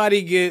let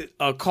somebody get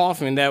a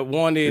coffin that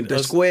wanted The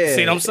a square.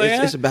 See what I'm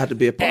saying? It's about to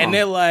be a problem. And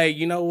they're like,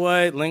 you know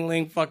what? Ling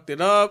Ling fucked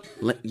it up.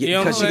 You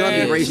know what I'm Because she's gonna be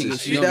saying? racist.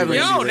 She's She's gonna be definitely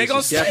Yo, gonna they be gonna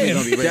racist. say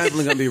Definitely it. gonna be racist.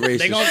 Definitely gonna be racist.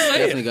 They gonna say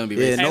Definitely it. gonna be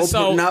Yeah,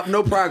 racist.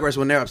 no progress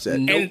when they're upset.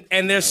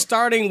 And they're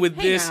starting with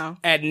Hey this now.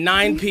 at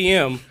 9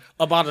 p.m.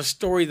 about a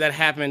story that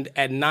happened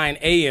at 9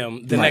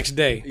 a.m. the next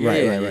day. Yeah,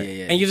 Right, yeah, right, right. yeah,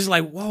 yeah. And you're just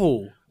like,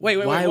 whoa. Wait,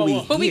 Why whoa, are we-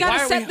 whoa. But we Why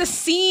gotta are set the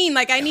scene.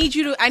 Like I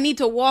need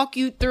to walk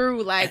you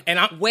through like And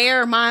I'm-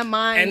 where my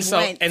mind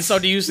went. And so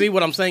do you see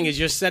what I'm saying is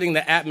you're setting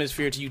the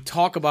atmosphere to you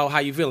talk about how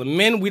you feel. And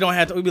men, we don't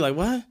have to, we be like,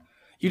 what?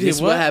 You did This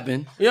is what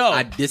happened.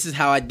 Yo. This is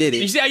how I did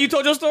You it. see how you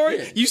told your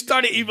story? You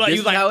started, you This was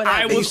is like, how it I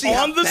happened. was You see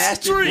how on the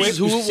fast it street. went?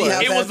 Who it was?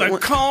 It was a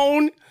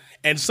cone.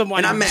 And somebody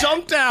And I'm mad.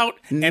 jumped out.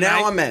 And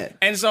Now I'm mad.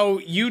 And so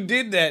you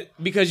did that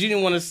because you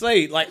didn't want to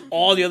say like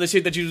all the other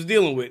shit that you was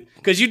dealing with.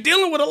 Because you're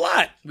dealing with a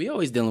lot. We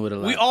always dealing with a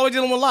lot. We always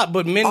dealing with a lot.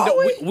 But men, Are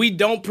we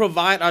don't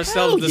provide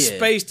ourselves Hell the yeah.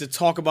 space to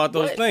talk about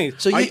those things.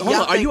 So Hold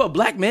on, are you a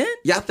black man?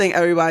 Y'all think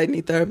everybody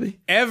need therapy?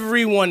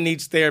 Everyone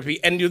needs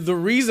therapy. And the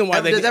reason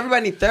why Does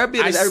everybody need therapy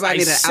or does everybody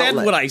need an said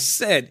outlet? what I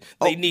said.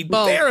 They need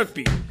both.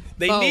 therapy.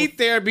 They Both. need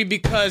therapy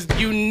because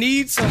you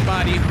need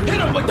somebody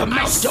who with the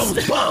Mouse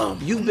Jones bomb.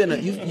 You've been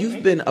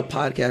a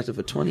podcaster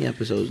for 20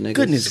 episodes, nigga.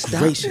 Goodness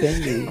Stop gracious.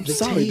 banging I'm the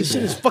sorry, this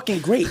shit table. is fucking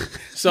great.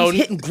 So-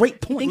 He's hitting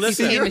great points.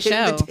 Listen, You're You're hitting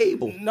Michelle. the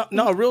table.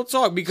 No, real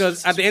talk.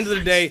 Because at the end of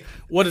the day,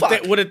 what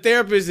a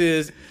therapist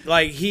is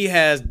like, he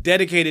has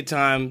dedicated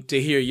time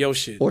to hear your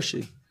shit. Or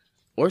she.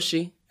 Or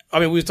she. I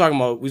mean, we was talking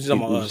about You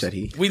us. said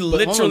he. We But hold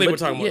on, literally but- were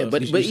talking yeah, about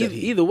but us. but said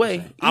he. either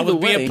way, I was either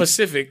way, being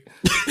Pacific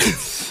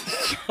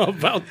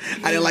about.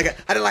 I didn't like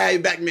how you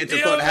backed me into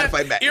You the know thought I had to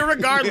what? fight back.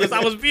 Irregardless,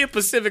 I was being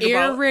Pacific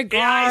about. Irregardless.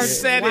 Yeah, I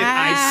said it.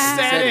 I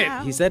said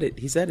it. He said it.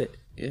 He said it.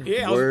 Yeah.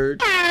 Yeah, I was-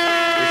 Word. we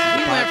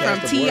went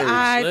from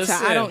T.I. to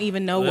Listen, I don't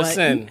even know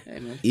listen,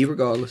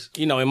 Irregardless.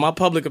 you know, in my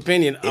public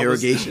opinion, I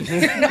was- Irrigation.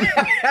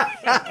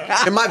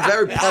 In my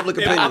very public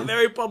in my opinion.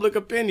 very public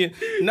opinion.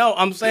 No,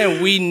 I'm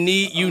saying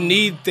you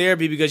need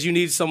therapy because you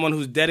need someone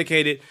who's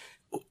dedicated.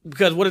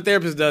 Because what a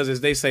therapist does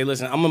is they say,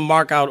 listen, I'm going to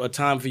mark out a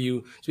time for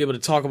you to be able to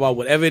talk about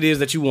whatever it is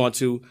that you want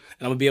to. And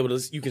I'm going to be able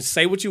to, you can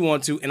say what you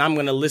want to, and I'm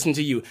going to listen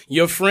to you.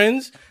 Your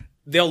friends,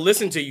 they'll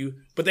listen to you,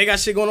 but they got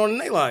shit going on in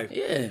their life.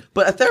 Yeah.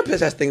 But a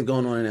therapist has things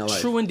going on in their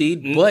life. True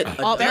indeed. But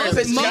All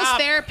therapist most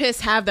job- therapists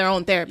have their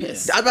own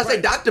therapist. I was about to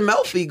say, Dr.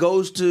 Melfi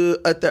goes to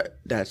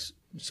that's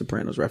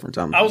Sopranos reference.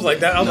 I was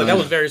like, that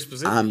was very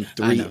specific.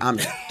 I'm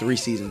 3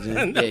 seasons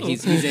in. yeah,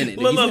 he's in it.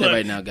 Look, He's in look, it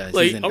right now, guys.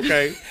 like, He's in it.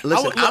 okay.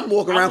 Listen, I'm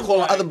walking around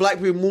calling like, other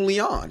black people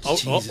Moulians.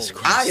 Jesus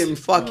Christ. I am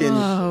fucking.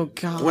 Oh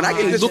God! When I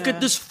get this, Look at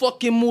this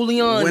fucking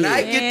Moulian. when here.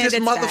 I get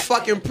this that's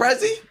motherfucking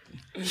Prezi,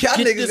 y'all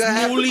Get niggas this gonna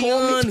have to call me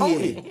Moulian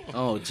Tony. here.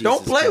 Oh, Jesus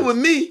Don't play Christ. with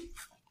me.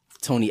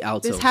 Tony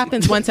Alto. This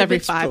happens once every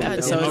 5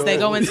 episodes. They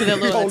go into the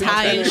little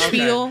Italian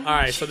spiel. All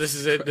right, so this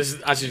is it.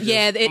 I should.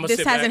 Yeah, I'ma this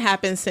sit hasn't back.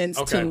 happened since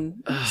Okay.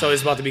 Tune. So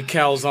it's about to be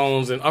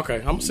calzones and okay.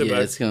 I'm gonna sit Yeah,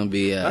 back. it's gonna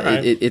be.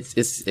 right.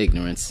 It's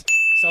ignorance.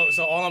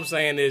 So all I'm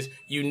saying is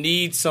you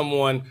need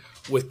someone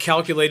with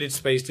calculated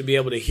space to be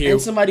able to hear.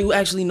 And somebody who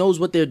actually knows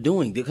what they're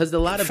doing, because a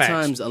lot of Facts.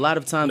 times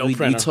No we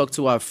printer. talk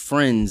to our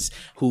friends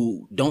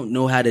who don't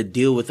know how to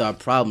deal with our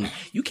problem.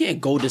 You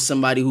can't go to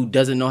somebody who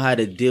doesn't know how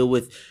to deal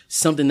with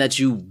something that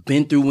you've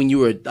been through when you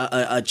were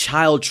a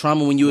child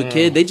trauma when you were a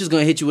kid. They just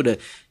gonna hit you with a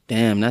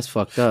damn, that's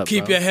fucked up.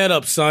 Keep bro. your head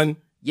up, son.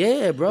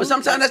 Yeah, bro. But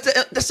sometimes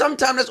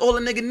that's all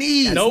a nigga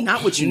needs. Nope.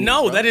 not what you need,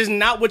 No, bro. that is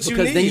not what you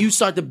because need. then you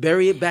start to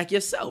bury it back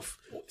yourself.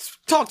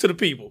 talk to the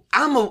people.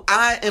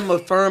 I am a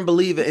firm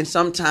believer in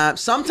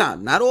sometimes,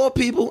 not all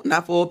people,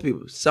 not for all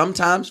people.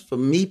 Sometimes, for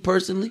me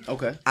personally,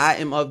 Okay. I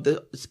am of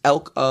the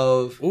elk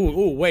of.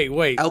 Ooh, wait.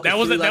 Elk That is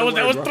was three-letter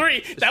word, bro. three.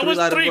 It's That was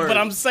three-letter three. word. But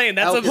I'm saying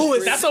that's Elk a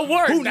is that's a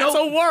word. who That's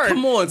know- a word.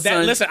 Come on,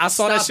 son. Listen, I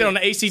saw that Stop shit it. on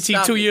the ACT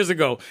Stop 2 it. years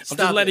ago. I'm Stop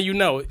just letting it. you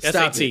know.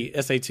 Stop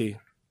SAT.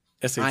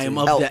 I am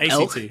of Elk. the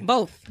elk. ACT.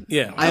 Both.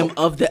 Yeah. I am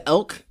of the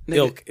elk.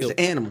 ilk. It's an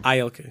animal.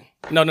 ILK.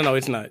 No,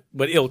 it's not.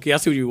 But ilk. Yeah, I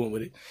see what you want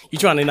with it. You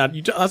trying to not.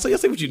 I see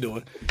what you're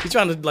doing. You're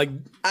trying to like.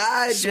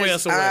 Sway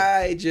us away.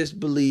 I just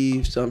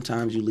believe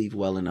sometimes you leave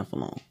well enough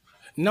alone.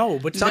 No,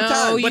 but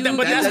Sometimes, but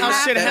that's how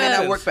shit that may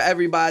not work happens. for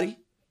everybody.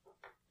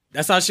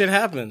 That's how shit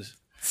happens.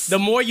 The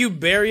more you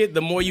bury it,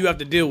 the more you have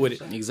to deal with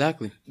it.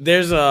 Exactly.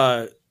 There's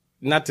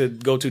not to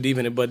go too deep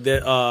in it, but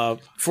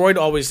Freud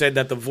always said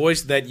that the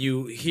voice that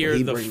you hear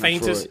He the bring up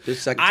faintest. Freud.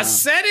 This second I time.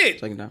 said it.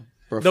 Second time.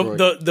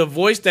 The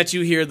voice that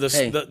you hear, the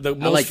I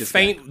most like this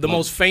faint, guy. the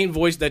most faint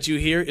voice that you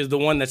hear is the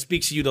one that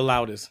speaks to you the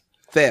loudest.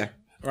 Fair.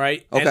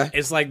 Right? Okay. And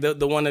it's like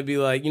the one that be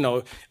like,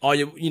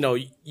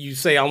 you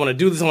say, I want to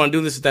do this,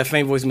 it's that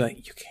faint voice, and be like,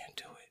 you can't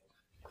do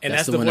it. And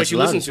that's the one voice you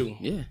listen loudest.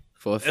 to. Yeah,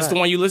 for a fact. That's the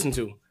one you listen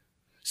to.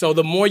 So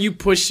the more you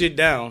push shit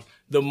down,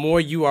 the more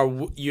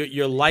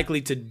you're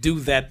likely to do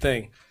that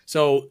thing.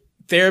 So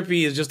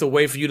therapy is just a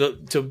way for you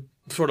to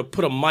sort of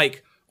put a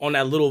mic on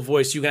that little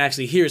voice. You can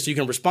actually hear it so you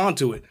can respond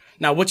to it.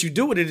 Now, what you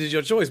do with it is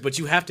your choice, but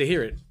you have to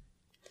hear it.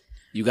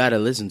 You got to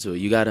listen to it.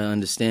 You got to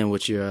understand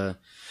what you're...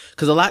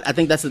 Because I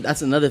think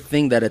that's another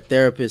thing that a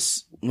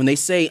therapist, when they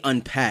say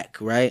unpack,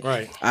 right?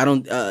 Right.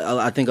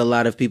 I think a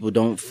lot of people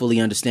don't fully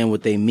understand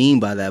what they mean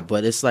by that.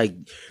 But it's like,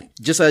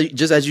 just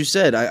as you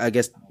said, I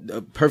guess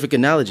a perfect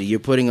analogy. You're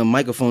putting a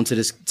microphone to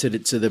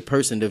the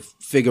person to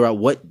figure out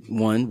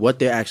what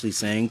they're actually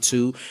saying,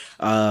 two,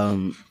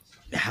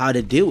 how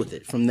to deal with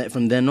it from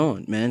then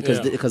on, man.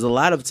 Because a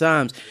lot of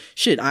times,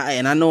 shit,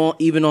 I know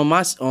even on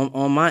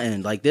my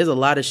end, like there's a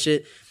lot of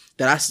shit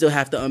that I still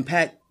have to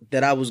unpack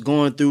that I was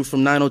going through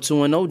from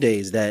 90210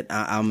 days that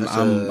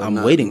I'm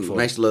waiting for.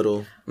 Nice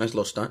little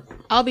stunt.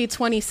 I'll be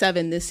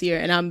 27 this year,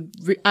 and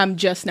I'm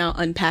just now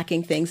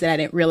unpacking things that I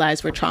didn't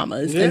realize were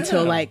traumas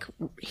until like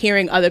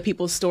hearing other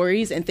people's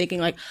stories and thinking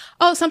like,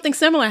 oh, something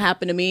similar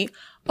happened to me.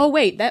 Oh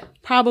wait, that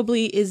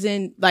probably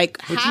isn't like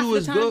half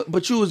the time.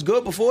 But you was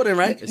good before then,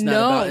 right?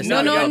 No,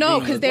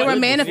 because they were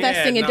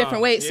manifesting in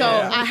different ways. So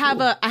I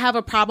have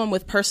a problem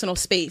with personal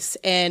space,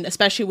 and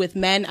especially with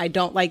men, I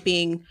don't like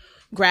being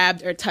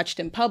grabbed or touched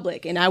in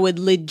public, and I would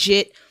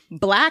legit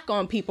black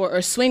on people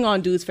or swing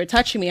on dudes for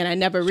touching me, and I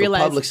never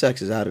realized. Public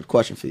sex is out of the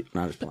question for you.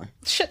 Not just playing.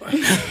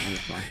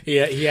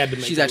 Yeah, he had to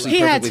make She's that actually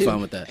perfectly fine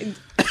with that.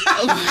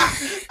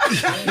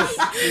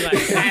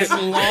 like, as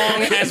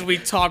long as we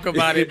talk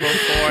about it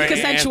before.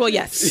 Consensual,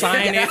 yes.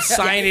 Sign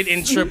it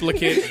in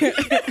triplicate.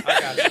 I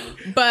got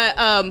you.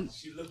 But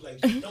She looked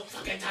like, don't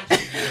fucking touch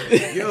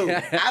me. Yo,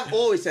 I've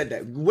always said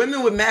that.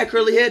 Women with mad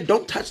curly hair,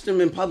 don't touch them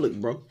in public,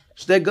 bro.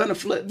 They're gonna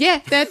flip. yeah,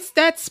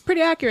 that's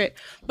pretty accurate.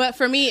 But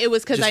for me, it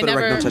was because I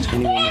never. Don't touch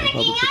any woman in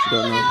public that you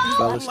don't know,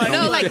 fellas.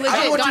 No, like legit,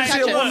 I don't want don't you to touch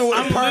see a it. woman with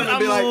a perm and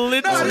be like,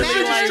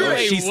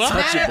 literally She's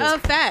Matter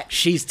of fact,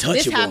 She's touchable.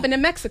 this happened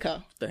in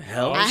Mexico. The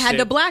hell? I had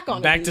to black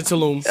on Back it. to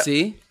Tulum.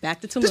 See?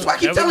 Back to Tulum. That's why I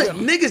keep telling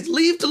niggas,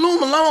 leave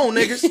Tulum alone,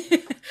 niggas.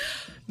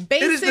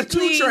 It is the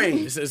 2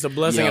 train. It's a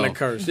blessing and a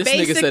curse. This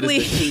nigga said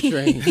it's the 2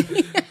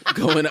 train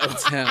going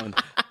uptown.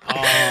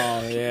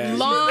 Oh, yeah.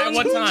 Long- At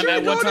what time?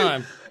 At what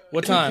time?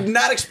 What time?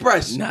 Not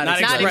express. Not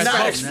express.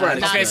 Not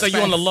express. Okay, so you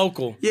on the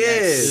local. Yeah.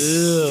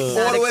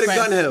 All the way to express.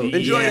 Gun Hill.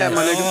 Enjoy that,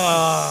 my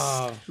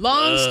nigga.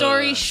 Long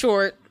story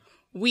short,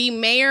 we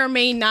may or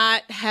may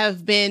not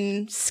have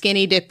been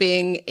skinny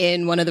dipping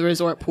in one of the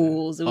resort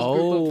pools. It was a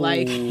group of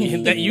like.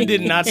 That you did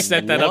not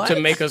set that up to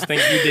make us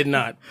think you did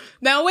not.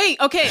 Now wait,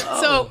 okay,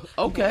 so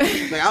Okay.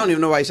 Like, I don't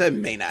even know why you said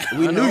may not.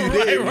 We knew you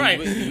did. Right.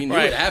 We knew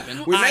it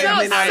happened. We may or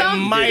may not. some-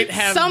 Might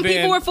have some been.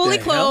 people were fully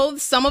The hell?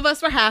 clothed, some of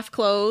us were half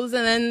clothed,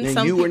 and then And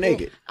some you were people-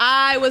 naked.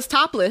 I was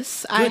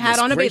topless. I had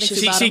on a bathing suit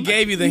She bottom.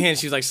 gave you the hint.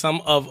 She's like,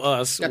 some of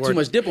us Got were. too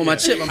much dip on my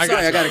chip. I'm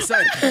sorry. I got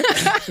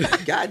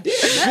excited. God damn.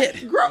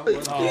 Shit.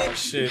 Gross. Oh,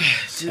 shit.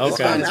 It's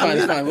Okay. fine. It's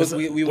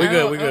fine. We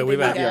good. We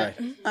back. All right.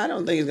 I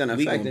don't think it's going to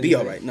We affect gonna be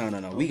all anything. right.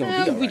 No. We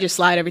gonna be all We right. just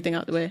slide everything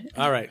out the way.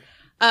 All right.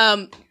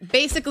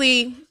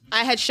 Basically,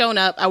 I had shown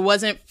up. I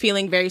wasn't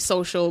feeling very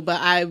social, but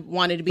I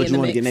wanted to be But in you the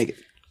want mix. to get naked.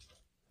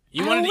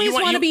 You I wanted, always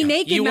want to be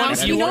naked now.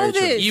 wanted- You know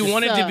this. You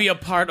wanted to be a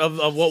part of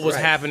what was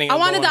happening. I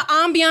wanted the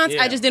ambiance.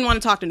 Yeah. I just didn't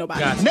want to talk to nobody.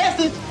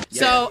 Gotcha.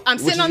 So I'm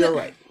Which sitting is on your the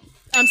right.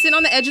 I'm sitting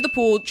on the edge of the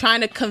pool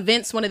trying to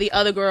convince one of the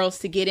other girls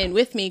to get in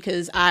with me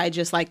because I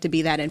just like to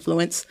be that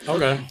influence.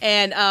 Okay.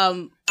 And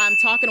I'm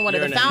talking to one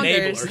You're of the an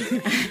founders.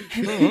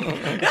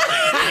 enabler.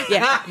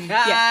 Yeah.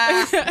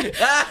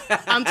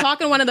 I'm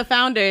talking to one of the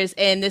founders,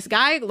 and this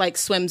guy like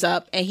swims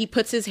up and he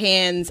puts his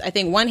hands. I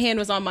think one hand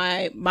was on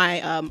my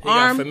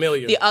arm,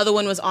 familiar. the other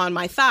one was on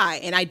my thigh,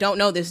 and I don't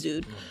know this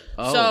dude.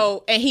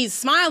 So, and he's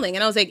smiling,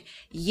 and I was like,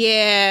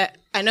 "Yeah,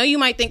 I know you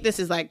might think this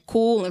is like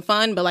cool and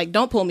fun, but like,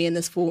 don't pull me in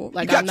this pool.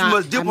 Like, got I'm too much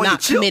not, dip I'm on your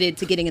not chip." committed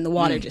to getting in the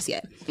water just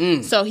yet."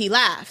 So he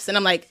laughs, and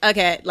I'm like,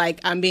 "Okay,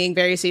 like I'm being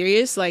very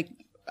serious. Like,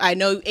 I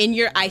know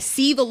I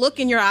see the look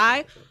in your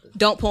eye.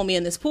 Don't pull me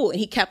in this pool." And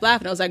he kept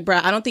laughing. I was like,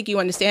 "Bruh, I don't think you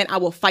understand. I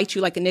will fight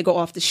you like a nigga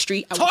off the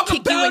street. I will Talk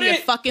kick you about in your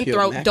it." fucking Yo,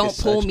 throat. Mac Don't is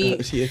pull such me."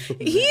 a- yeah.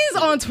 He's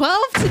on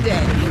 12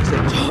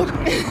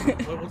 today.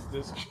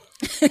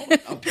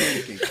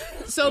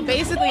 So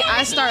basically,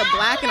 I start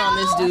blacking on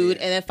this dude,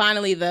 and then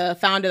finally the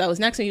founder that was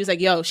next to me, he was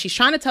like, "Yo, she's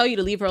trying to tell you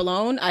to leave her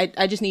alone.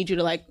 I just need you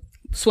to like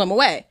swim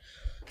away."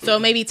 So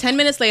maybe 10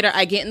 minutes later,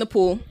 I get in the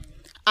pool.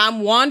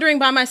 I'm wandering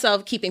by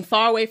myself, keeping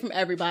far away from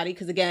everybody,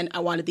 because again, I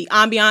wanted the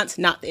ambiance,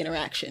 not the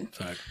interaction.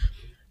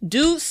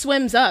 Dude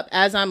swims up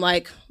as I'm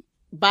like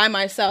by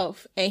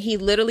myself, and he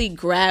literally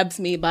grabs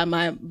me by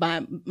my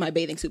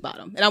bathing suit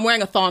bottom, and I'm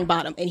wearing a thong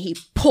bottom, and he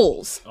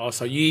pulls. Oh,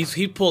 so he's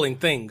pulling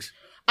things.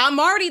 I'm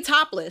already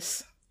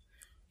topless.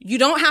 you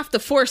don't have to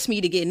force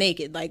me to get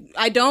naked. Like,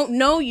 I don't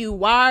know you.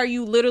 Why are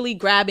you literally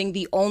grabbing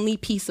the only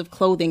piece of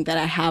clothing that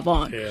I have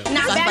on? Now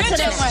that's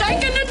just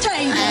shaking the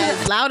table.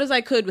 As loud as I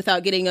could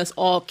without getting us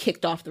all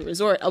kicked off the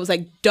resort. I was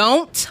like,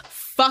 don't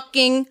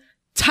fucking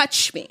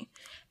touch me.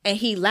 And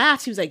he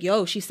laughed. He was like,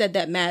 yo, she said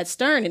that mad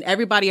stern. And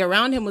everybody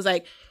around him was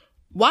like,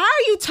 why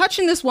are you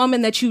touching this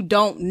woman that you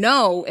don't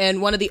know?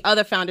 And one of the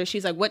other founders,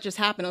 she's like, what just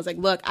happened? I was like,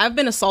 look, I've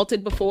been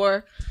assaulted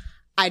before.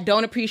 I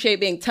don't appreciate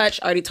being touched.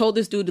 I already told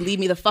this dude to leave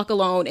me the fuck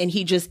alone, and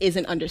he just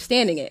isn't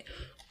understanding it.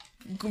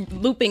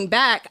 Looping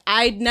back,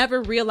 I'd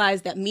never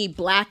realized that me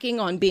blacking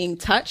on being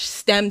touched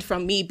stemmed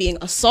from me being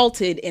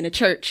assaulted in a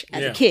church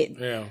as a kid.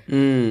 Yeah.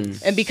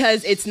 And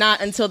because it's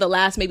not until the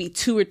last maybe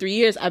 2 or 3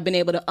 years I've been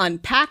able to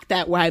unpack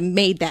that where I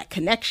made that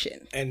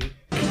connection. And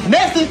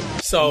Message.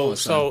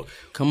 so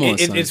Come on,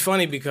 son. it's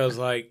funny because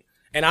like,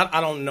 and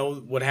I don't know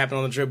what happened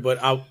on the trip, but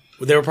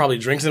there were probably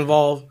drinks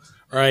involved.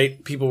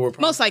 Right, people were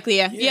most likely,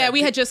 yeah.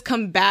 We had just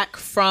come back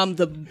from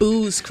the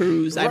booze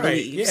cruise, I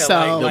believe. Yeah,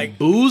 so like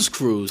Booze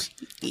cruise.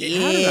 yeah.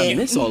 How did I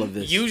miss all of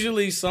this?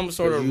 usually some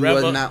sort of You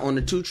was not on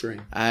the 2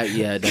 train. That's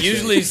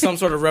usually some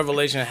sort of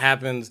revelation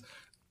happens.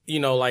 You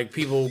know, like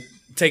people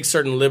take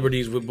certain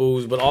liberties with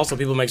booze, but also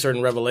people make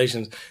certain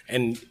revelations.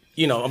 And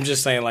you know, I'm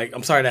just saying, like,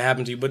 I'm sorry that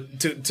happened to you, but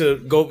to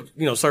go,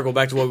 you know, circle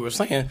back to what we were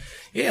saying,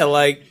 yeah,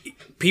 like.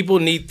 People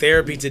need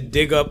therapy to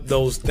dig up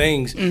those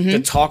things, to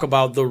talk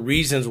about the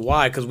reasons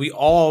why, because we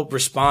all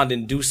respond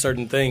and do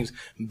certain things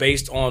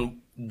based on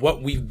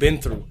what we've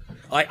been through.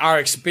 Like, our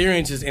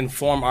experiences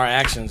inform our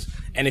actions.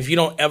 And if you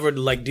don't ever,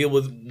 like, deal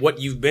with what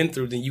you've been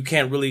through, then you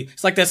can't really...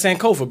 It's like that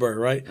Sankofa bird,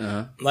 right?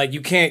 Like, you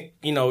can't,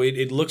 you know,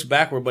 it looks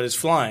backward, but it's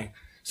flying.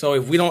 So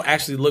if we don't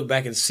actually look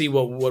back and see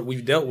what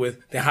we've dealt with,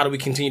 then how do we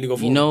continue to go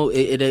forward? You know,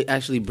 it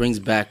actually brings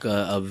back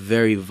a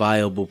very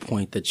viable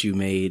point that you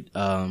made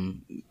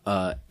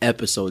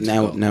episodes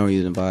ago. Now we're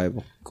using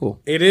viable. Cool.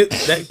 It is.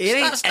 It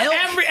ain't.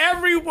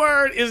 Every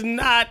word is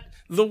not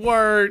the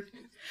word.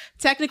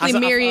 Technically,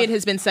 myriad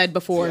has been said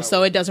before,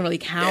 so it doesn't really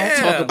count. Yeah.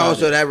 Talk about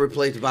So that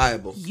replaced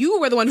viable. You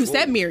were the one who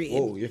said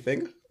myriad. Oh, your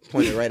finger?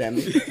 Pointed right at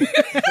me.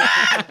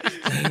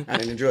 I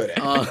didn't enjoy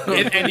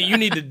that. And you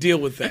need to deal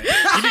with that.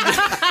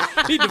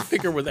 You need to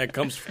figure where that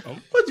comes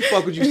from. What the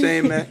fuck was you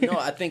saying, man? No,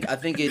 I think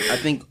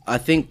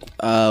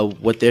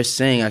what they're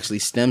saying actually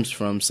stems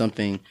from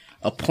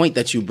a point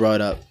that you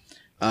brought up.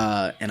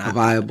 A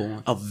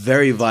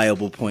very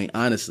viable point,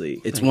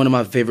 honestly. It's one of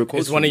my favorite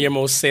quotes. It's one of your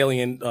most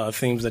salient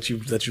themes that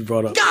you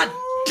brought up. God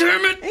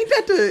damn it! Ain't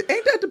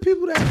that the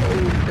people that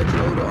owe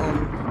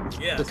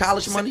the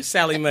college money?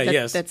 Sally Mae,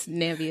 yes. That's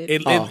Navient.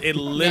 It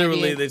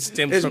literally Navient.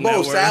 stems It's from both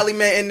that word. Sally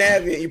Mae and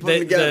Navient. You put them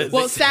together.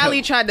 Well,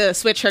 Sally tried to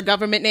switch her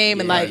government name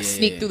and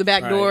sneak through the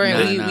back door,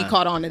 and we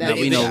caught on to that.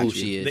 We know who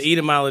she is. The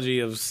etymology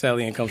of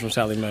Sally comes from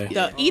Sally Mae.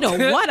 The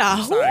what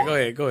a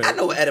Sorry, go ahead. I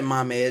know what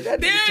edamame is.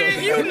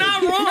 Damn, you're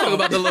not wrong. Talk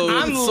about the little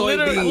I'm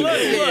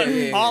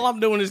soybean. Look. All I'm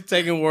doing is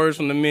taking words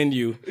from the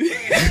menu.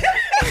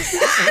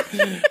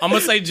 I'm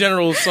gonna say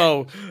General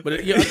So,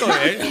 but yeah, go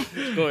ahead.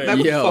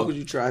 What the fuck would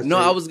you try? No,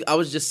 I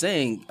was just saying.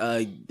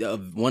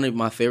 One of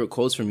my favorite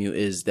quotes from you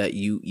is that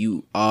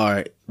you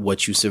are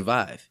what you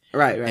survive.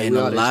 Right. And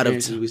a lot of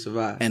we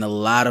survive. And a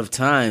lot of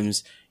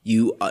times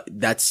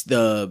that's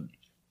the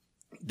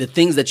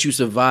things that you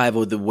survive,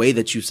 or the way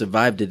that you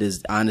survived it,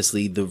 is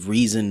honestly the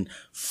reason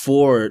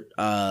for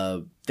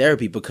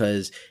therapy,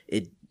 because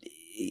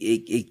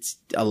it's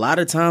a lot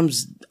of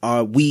times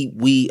we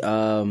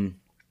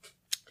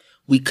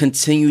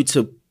continue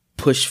to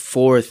push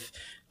forth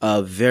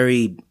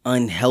very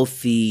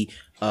unhealthy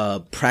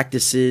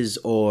practices,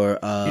 or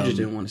you just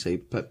didn't want to say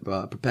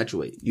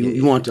perpetuate.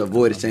 You want to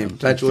avoid saying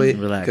perpetuate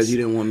because you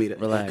didn't want me to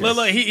relax. Look,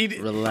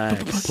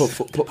 Relax.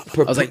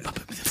 I was like,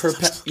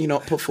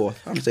 put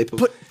forth. I'm gonna say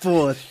put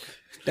forth.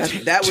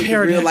 That was the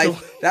real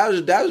life. That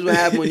was what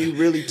happened when you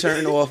really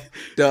turn off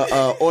the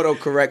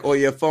autocorrect or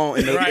your phone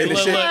in the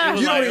shit.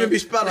 You don't even be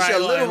spelling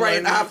shit. Little right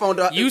in the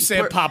iPhone. You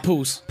said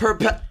papoose.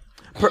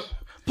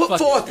 Put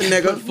forth,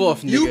 nigga. Put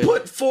forth, nigga. You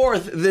put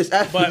forth this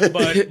effort.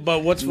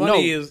 But what's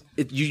funny is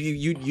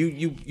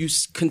you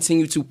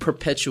continue to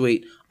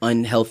perpetuate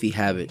unhealthy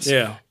habits.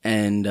 Yeah.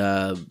 And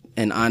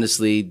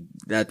honestly,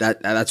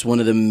 that's one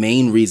of the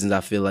main reasons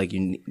I feel like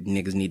you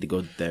niggas need to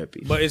go to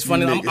therapy. But it's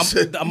funny. I'm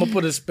gonna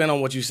put a spin on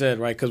what you said,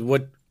 right? Because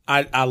what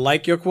I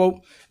like your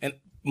quote, and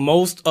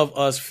most of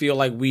us feel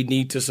like we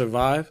need to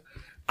survive.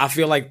 I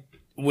feel like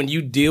when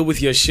you deal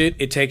with your shit,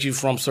 it takes you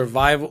from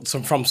surviving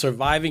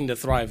to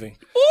thriving.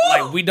 Ooh!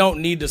 Like, we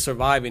don't need to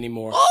survive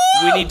anymore.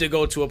 Ooh! We need to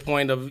go to a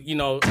point of, you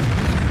know,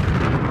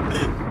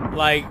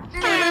 like.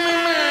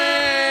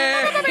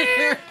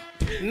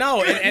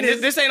 No, and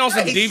this ain't on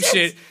some deep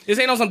shit. This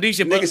ain't on some deep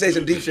shit. Niggas say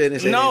some deep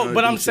shit. No,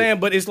 but I'm saying,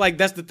 but it's like,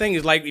 that's the thing.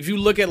 Is like, if you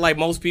look at like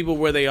most people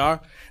where they are,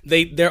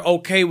 they're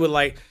okay with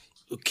like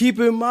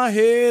keeping my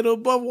head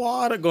above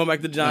water. Going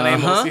back to John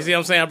Amos. You see what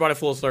I'm saying? I brought it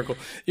full circle.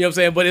 You know what I'm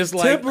saying? But it's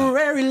like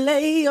temporary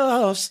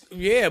layoffs.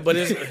 Yeah, but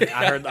it's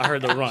I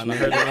heard the run.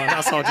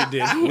 I saw what you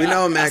did. We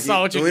know, Mac. I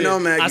saw what you did. We know,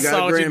 Mac. You I got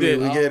saw a what you Grammy.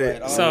 did. We get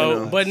it.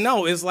 So, but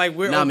no, it's like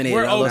we're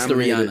Nominated. I lost to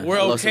Rihanna. We're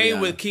okay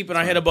with keeping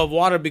our head above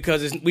water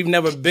because we've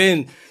never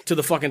been to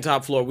the fucking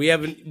top floor. We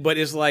haven't. But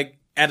it's like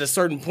at a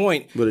certain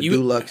point, with a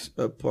deluxe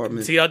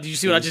apartment. See, did you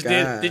see what I just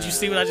did? Did you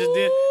see what I just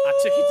did? I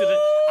took you to the.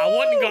 I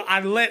wanted to go.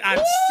 I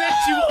set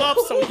you up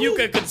so you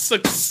could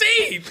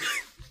succeed.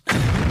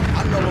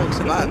 I'm no longer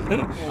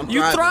surviving.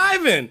 You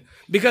thriving.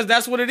 Because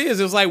that's what it is.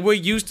 It's like we're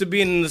used to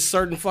being in a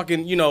certain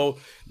fucking,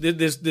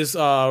 this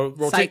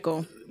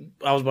cycle.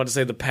 I was about to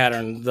say the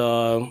pattern.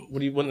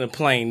 What in the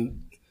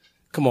plane?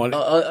 Come on.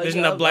 There's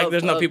no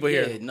people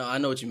here. No, I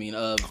know what you mean.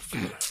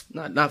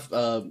 Not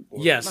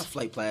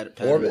flight pattern.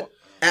 Orbit.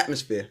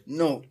 Atmosphere.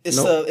 No,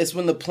 it's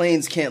when the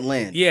planes can't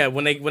land. Yeah,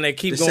 when they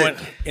keep going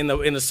in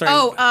a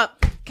certain.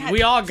 God,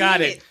 we all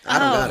got it. I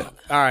don't got it.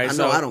 All right, I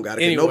know I don't got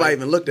it. Anyway, nobody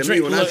even looked at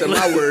me when I said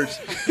my words.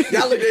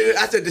 Y'all looked at it.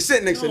 I said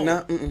descent. They said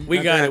no. We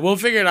got it. We'll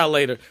figure it out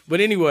later.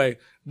 But anyway,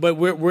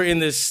 we're in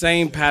this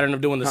same pattern of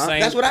doing the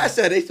same. That's what I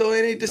said. They told me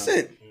it ain't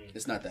descent.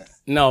 It's not that.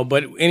 No,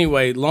 but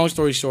anyway, long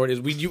story short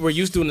is we're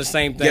used to doing the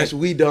same thing. Yes,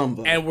 we dumb.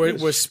 Bro. And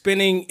we're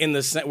spinning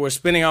we're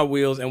spinning our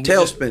wheels and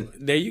tailspin.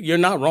 You're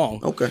not wrong.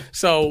 Okay.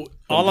 So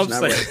all I'm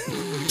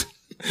saying,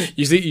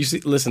 you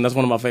see. Listen, that's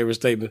one of my favorite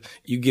statements.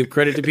 You give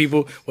credit to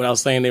people without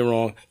saying they're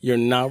wrong. You're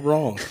not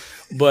wrong.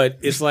 But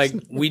it's like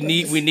we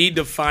need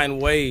to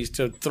find ways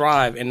to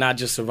thrive and not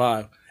just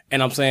survive.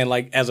 And I'm saying,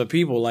 like, as a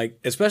people, like,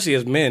 especially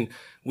as men,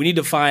 we need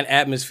to find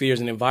atmospheres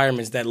and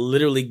environments that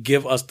literally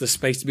give us the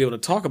space to be able to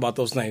talk about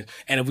those things.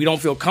 And if we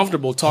don't feel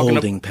comfortable talking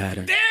holding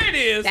pattern. There it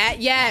is.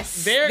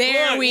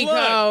 There we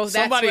go.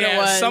 That's what it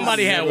was.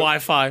 Somebody had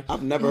Wi-Fi.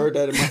 I've never heard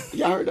that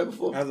y'all heard that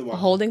before? A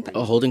holding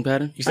pattern. A holding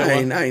pattern? You said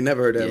I ain't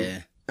never heard that.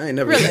 Yeah. I ain't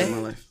never heard that in my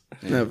life.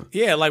 Never.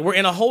 Yeah, like we're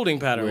in a holding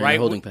pattern, right?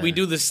 Holding pattern. We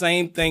do the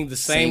same thing the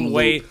same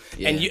way, loop.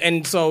 Yeah.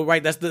 and so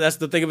right. That's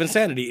the thing of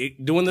insanity.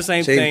 Doing the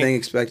same thing,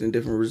 expecting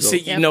different results. See,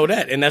 you know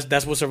that, and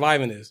that's what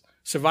surviving is.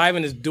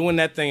 Surviving is doing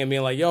that thing and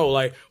being like, yo,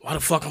 like, why the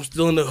fuck I'm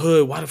still in the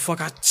hood? Why the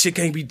fuck shit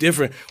can't be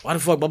different? Why the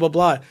fuck blah blah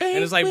blah?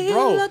 And it's like,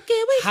 bro,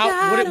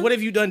 what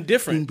have you done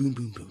different? Boom,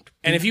 boom, boom.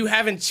 And if you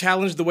haven't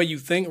challenged the way you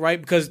think,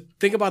 right? Because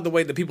think about the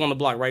way the people on the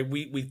block, right?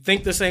 We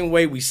think the same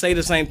way, we say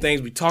the same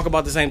things, we talk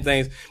about the same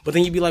things, but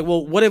then you'd be like,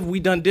 well, what have we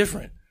done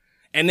different?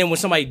 And then when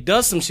somebody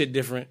does some shit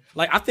different,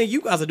 like I think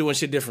you guys are doing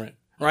shit different,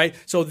 right?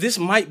 So this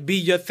might be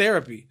your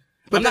therapy.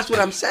 But that's what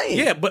I'm saying.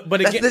 Yeah, but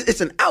again,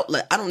 it's an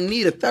outlet. I don't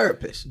need a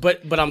therapist.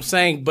 But I'm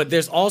saying, but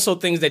there's also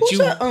things that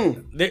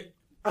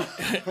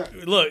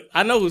Look,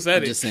 I know who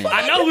said it.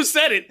 I know who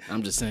said it.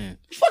 I'm just saying.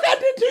 Fuck I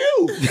did to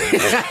you.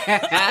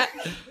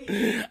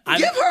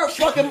 Give her a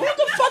fucking. What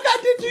the fuck I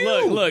did to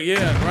you? Look,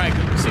 yeah,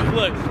 right. See,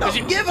 look, no,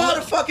 give her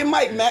the fucking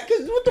mic, Matt.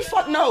 Cause what the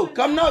fuck? No,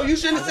 come no. You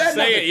shouldn't have said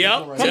nothing. Say it,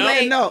 yep. Come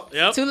late. No,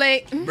 yep. Too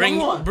late. Bring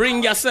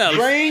yourself.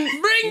 Bring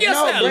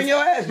yourself. No, bring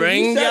your ass.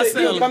 Bring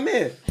yourself. Come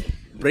here.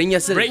 Bring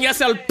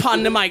yourself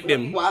upon the mic,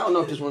 them. Well, I don't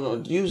know if this one's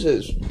on. Use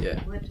his. Yeah.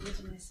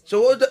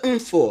 So what was the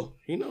for?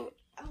 You know.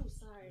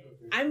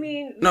 I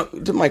mean... No,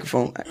 the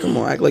microphone. Come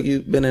on, act like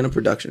you've been in a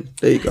production.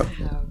 There you go.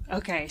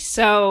 Okay,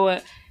 so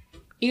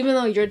even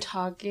though you're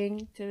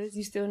talking to this,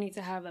 you still need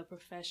to have a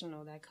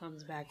professional that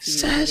comes back to you.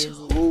 Says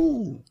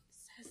who?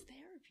 Says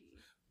therapy.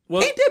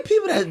 Well, ain't there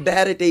people that's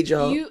bad at their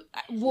job?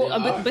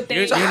 But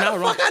they... You're not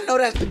wrong. I know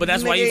that. But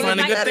that's why you find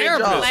a good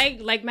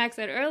therapist. Like Max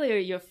said earlier,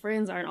 your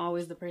friends aren't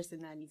always the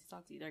person that needs to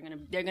talk to you.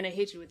 They're gonna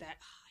hit you with that...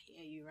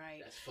 You're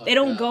right. They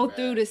don't go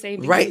through the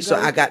same thing. Right, so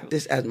I got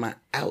this as my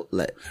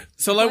outlet.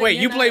 So like, wait,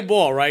 you play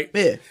ball, right?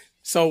 Yeah.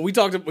 So we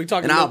talked.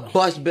 And I'll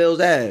bust Bill's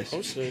ass.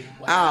 Oh shit!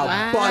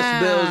 I'll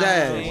bust Bill's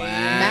ass.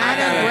 Mad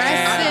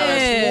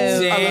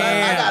aggressive.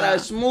 I got a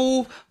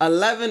smooth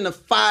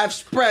 11-5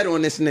 spread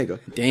on this nigga.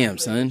 Damn,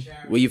 son,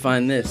 where you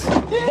find this?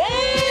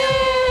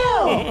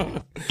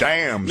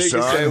 Damn,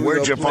 son,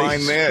 where'd you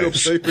find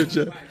this?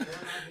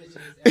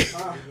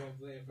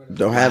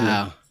 Don't have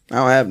none. I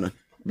don't have none.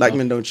 Black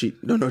men don't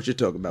cheat. Don't know what you're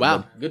talking about. Wow,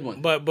 brother. good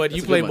one. But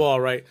you play ball,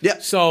 right? Yeah.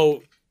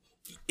 So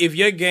if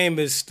your game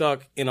is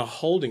stuck in a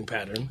holding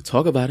pattern,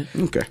 talk about it.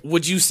 Okay.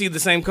 Would you see the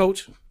same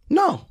coach?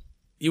 No.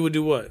 You would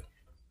do what?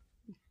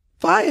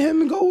 Fire him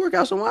and go work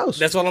out somewhere else.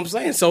 That's what I'm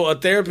saying. So a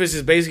therapist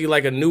is basically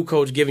like a new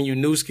coach giving you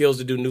new skills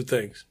to do new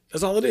things.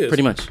 That's all it is.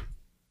 Pretty much.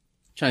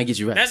 Trying to get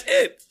you right. That's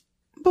it.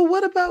 But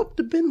what about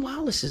the Ben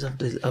Wallaces of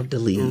the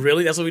league?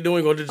 Really? That's what we're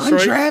doing? Go to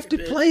Detroit?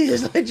 Undrafted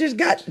players. I just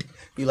got...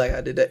 You like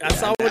I did that? I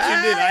saw what you did.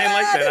 I didn't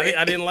like that.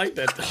 I didn't like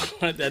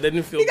that. That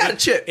didn't feel good. He got good. a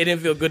chip. It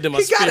didn't feel good to my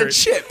spirit. He got a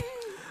chip.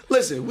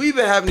 Listen, we've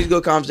been having these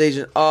good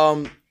conversations.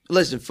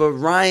 Listen, for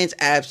Ryan's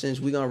absence,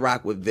 we're going to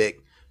rock with Vic.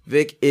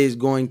 Vic is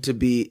going to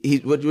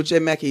be... What you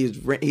said, Mac? He's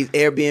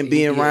Airbnb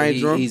in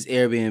Ryan's room? He's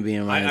Airbnb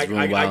in Ryan's room.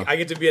 I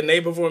get to be a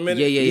neighbor for a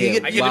minute? Yeah.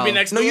 I get to be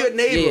next door? No, you're a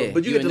neighbor,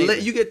 but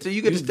you get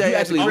to stay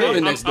actually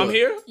living next door. I'm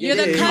here? You're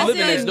the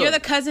cousin. You're the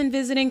cousin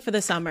visiting for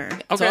the summer.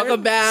 Okay. Talk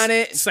about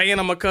it. Saying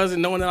I'm a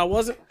cousin knowing that I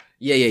wasn't?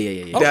 Yeah.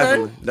 Okay.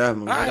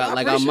 Definitely. All right, I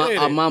Like appreciate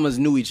our it. mamas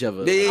knew each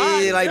other.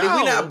 Yeah, like we Yo,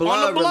 not on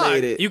blood the block.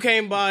 related. You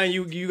came by and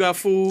you got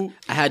food.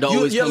 I had to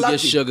always you're come lucky. get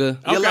sugar.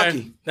 You're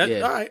Okay. lucky. Yeah.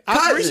 All right. I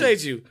Cousin.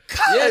 appreciate you.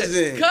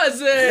 Cousin.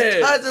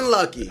 Cousin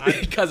Lucky.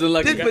 Cousin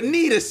Lucky. Did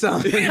Benita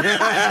something?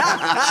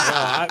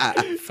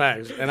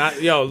 Facts.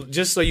 And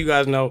just so you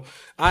guys know,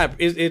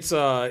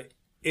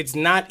 it's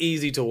not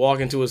easy to walk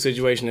into a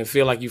situation and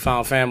feel like you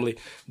found family.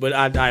 But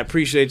I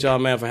appreciate y'all,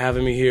 man, for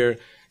having me here.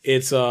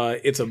 It's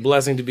a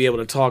blessing to be able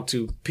to talk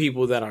to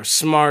people that are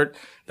smart,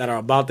 that are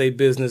about their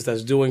business,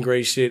 that's doing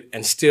great shit,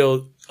 and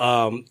still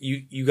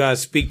you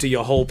guys speak to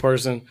your whole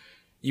person.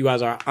 You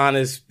guys are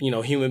honest,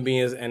 human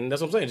beings, and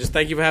that's what I'm saying. Just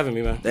thank you for having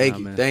me, man. Thank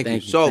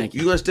you. So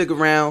you're gonna stick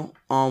around.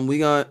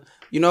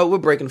 We're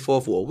breaking the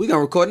fourth wall. We're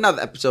gonna record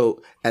another episode.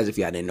 As if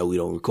y'all didn't know, we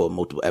don't record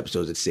multiple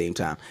episodes at the same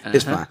time.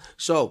 It's fine.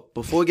 So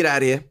before we get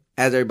out of here,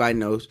 as everybody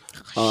knows,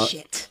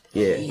 Shit.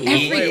 yeah.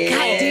 Every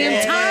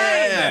goddamn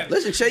time.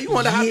 Listen, Shay, you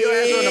want to hop your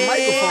ass on the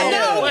microphone?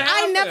 No, What I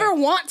happened? never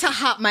want to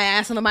hop my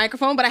ass on the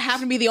microphone, but I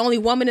happen to be the only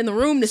woman in the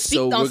room to speak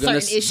So on we're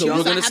gonna- certain issues. so we're I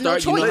gonna have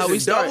start, no you know choice. how we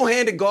Listen, start?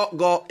 double-handed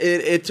golf,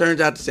 it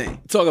turns out the same.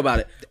 Talk about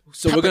it.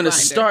 So we're Pepper gonna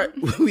grinder.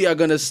 start. We are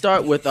gonna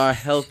start with our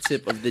health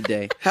tip of the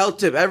day. Health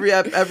tip. Every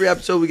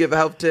episode we give a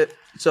health tip.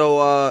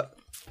 So,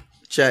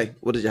 Shay,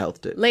 what is your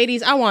health tip?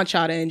 Ladies, I want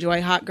y'all to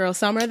enjoy Hot Girl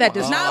Summer. That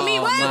does not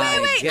mean, wait.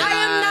 my I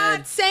am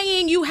not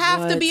saying you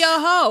have to be a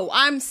hoe.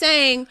 I'm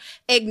saying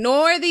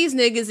ignore these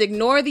niggas,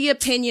 ignore the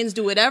opinions,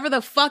 do whatever the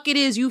fuck it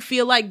is you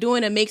feel like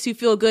doing and makes you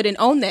feel good and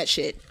own that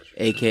shit.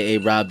 AKA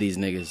rob these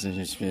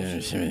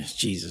niggas.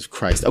 Jesus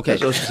Christ. Okay.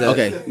 That's what she said.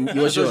 Okay. What's That's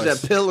what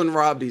yours? that pill and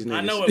rob these niggas.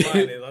 I know what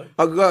mine is.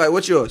 Oh, go ahead.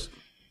 What's yours?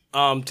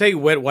 Take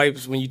wet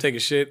wipes when you take a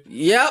shit,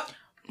 Yep.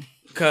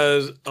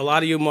 because a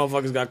lot of you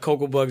motherfuckers got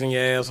cocoa bugs in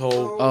your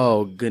asshole.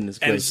 Oh goodness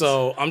And gracious.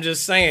 so I'm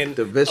just saying,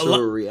 The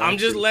visceral reaction I'm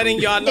just letting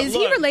y'all know. Is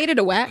he related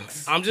to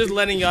Wax? I'm just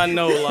letting y'all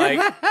know, like,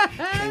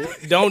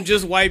 don't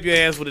just wipe your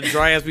ass with a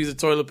dry ass piece of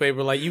toilet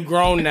paper. Like, you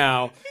grown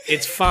now,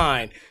 it's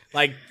fine.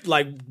 Like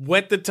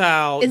wet the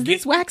towel. Is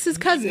this Wax's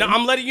cousin? No,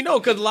 I'm letting you know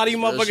because a lot of you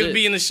motherfuckers shit.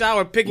 be in the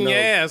shower picking your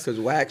ass. Because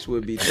Wax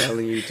would be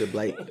telling you to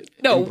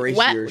No, embrace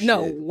your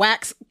shit.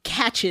 Wax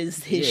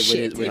catches his Yeah,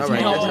 shit. with his If hands. you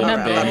don't All right,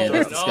 remember all right, that. all right.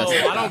 That's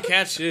disgusting. No, I don't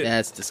catch shit.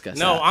 That's disgusting.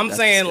 No, I'm That's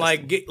saying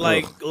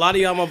disgusting. a lot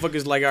of y'all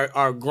motherfuckers like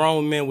are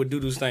grown men would do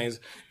those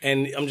things,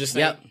 and I'm just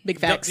saying, Yep. Big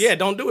facts.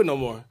 Don't do it no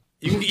more.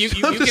 You can, you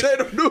I'm just saying,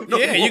 don't do it no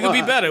yeah, you can be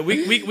more. better.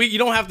 We you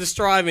don't have to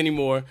strive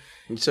anymore.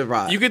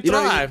 Survive. You can know,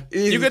 thrive.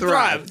 You can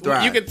thrive.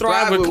 You can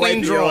thrive with clean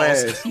wiping your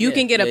drawers. ass. You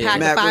can get a pack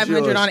Mac, of what's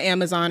 500 yours? on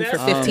Amazon for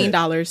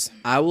 $15.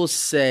 I will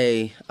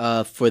say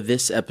for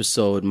this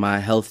episode, my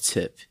health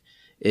tip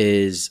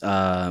is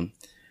damn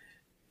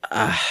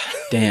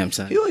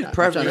son. You always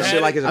preface this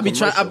shit like it's a I be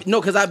trying. commercial. No,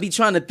 because I be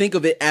trying to think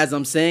of it as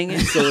I'm saying it,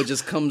 so it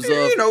just comes off.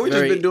 You know, we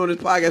very, just been doing this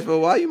podcast for a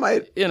while. You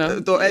might,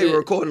 thought, hey, yeah. we're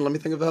recording. Let me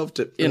think of a health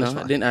tip. You know, That's I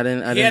fine.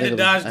 didn't. He had to think of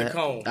dodge it. the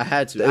cone. I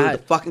had to. It was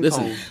the fucking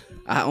listen, cone.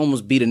 I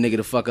almost beat a nigga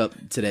the fuck up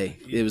today.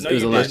 It was. No, it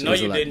was you a lot. didn't. It No, was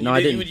a you lot. didn't. No,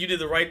 I didn't. You did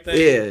the right thing.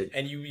 Yeah.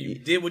 And you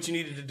did what you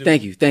needed to do.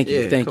 Thank you. Thank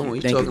you. Yeah, Thank come you.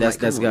 on. Thank you. That's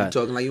come on. You God.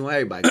 talking like you want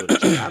everybody to go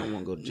to jail. I don't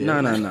want to go to jail.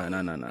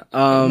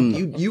 No.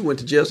 You went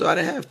to jail, so I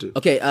didn't have to.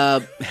 Okay.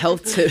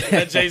 Health tip.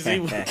 That Jay-Z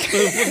was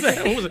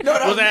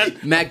that?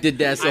 Mac did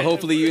that, so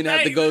hopefully you didn't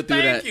have to go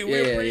through Thank that. you.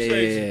 We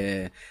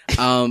appreciate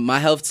Yeah. My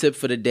health tip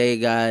for the day,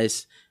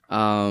 guys.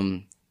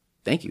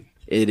 Thank you.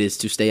 It is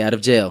to stay out of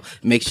jail.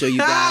 Make sure you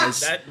guys.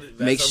 That's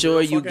make a sure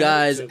real you fucking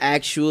guys health tip.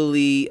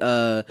 actually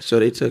So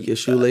they took your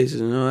shoelaces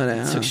and all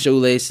that. Huh? took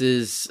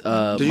shoelaces.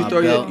 Did you my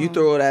throw belt. you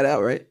throw that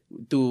out, right?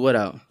 Threw what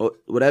out? Or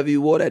whatever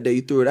you wore that day,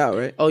 you threw it out,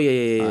 right? Oh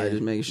yeah. All right,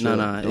 just making sure.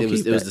 No, Don't it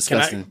was keep that.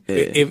 disgusting.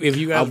 If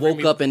you guys I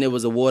woke up and there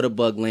was a water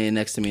bug laying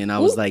next to me, and I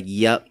was like,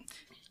 "Yep,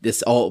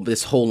 this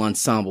whole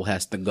ensemble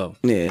has to go."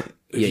 Yeah.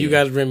 If you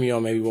guys bring me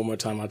on maybe one more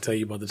time, I'll tell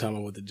you about the time I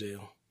went to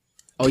jail.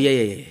 Oh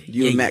yeah.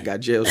 You and Matt got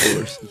jail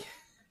stories.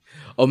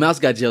 Oh, Mouse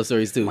got jail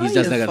stories too. He's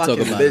just not gonna talk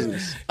about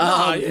business.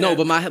 it. No,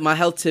 but my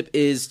health tip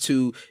is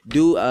to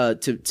do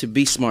to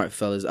be smart,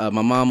 fellas.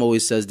 My mom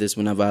always says this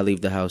whenever I leave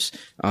the house,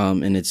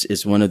 and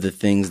it's one of the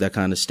things that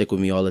kind of stick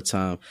with me all the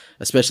time,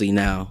 especially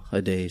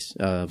nowadays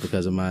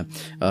because of my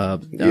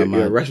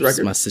Your arrest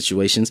record? my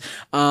situations.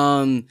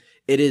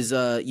 It is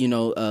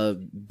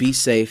be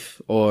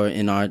safe, or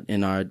in I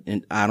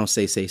don't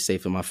say stay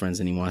safe for my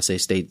friends anymore. I say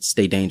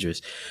stay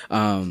dangerous.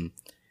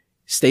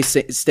 Stay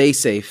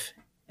safe.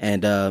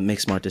 And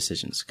make smart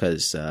decisions,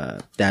 because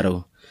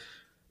that'll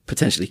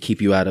potentially keep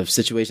you out of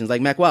situations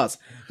like Mac Wilds.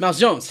 Mouse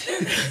Jones.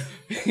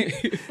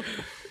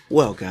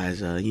 Well,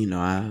 guys,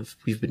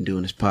 we've been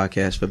doing this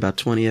podcast for about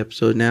 20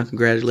 episodes now.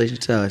 Congratulations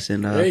to us.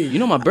 And You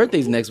know my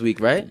birthday's next week,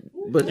 right?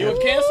 but You have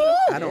cancer?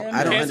 I don't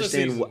Cancer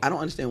understand. season. I don't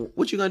understand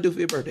what you gonna do for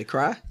your birthday.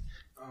 Cry?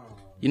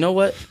 You know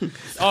what?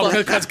 Oh,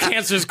 because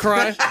cancers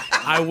cry?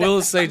 I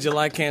will say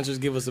July cancers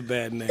give us a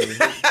bad name.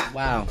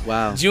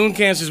 Wow. June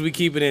cancers, we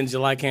keep it in.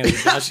 July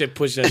cancers, I should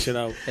push that shit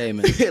out. Hey,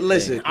 man.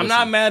 Listen, I'm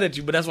not mad at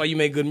you, but that's why you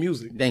make good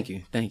music. Thank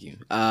you.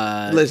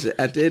 listen.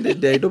 At the end of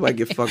the day, nobody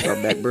get fucked up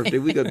Mac birthday.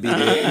 We gonna be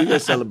there. We gonna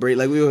celebrate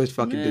like we always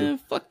fucking Man,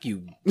 fuck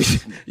you. do.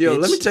 Yo,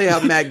 bitch. let me tell you how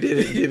Mac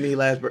did me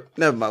last birthday.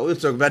 Never mind. We'll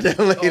talk about that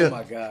later. Oh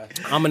my god.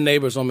 I'm a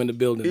neighbor, so I'm in the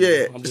building.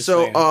 Yeah. I'm just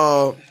So,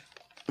 saying.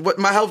 what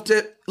my health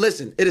tip?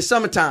 Listen, it is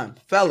summertime,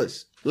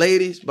 fellas,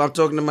 ladies. But I'm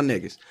talking to my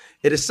niggas.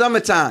 It is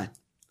summertime.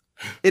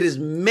 It is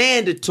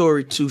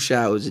mandatory 2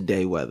 showers a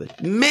day. Weather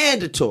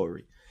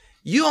mandatory.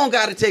 You don't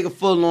got to take a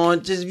full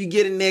on. Just if you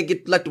get in there,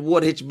 let the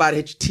water hit your body,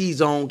 hit your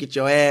T-zone, get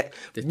your ass.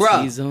 The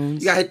Bruh,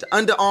 T-zones? you got to hit the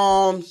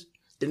underarms,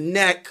 the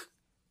neck,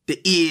 the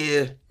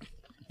ear.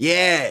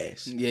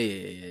 Yes.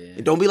 Yeah.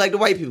 And don't be like the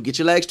white people. Get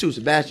your legs too,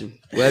 Sebastian.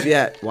 Wherever you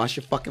at, wash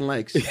your fucking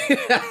legs.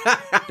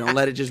 Don't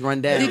let it just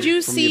run down. Did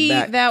you from see your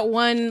back. that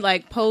one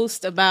like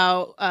post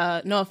about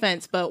no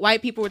offense, but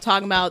white people were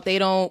talking about they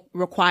don't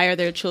require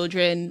their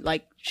children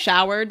like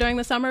shower during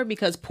the summer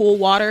because pool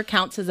water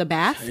counts as a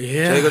bath?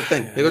 Yeah. So they gonna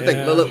think. They gonna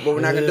think. Look, what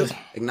we're not gonna do.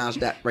 Acknowledge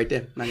that right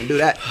there. We're not gonna do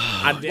that.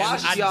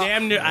 I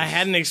damn near I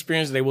had an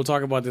experience today. We'll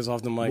talk about this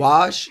off the mic.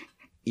 Wash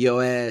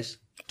your ass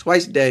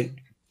twice a day.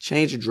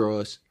 Change your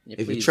drawers. Yeah,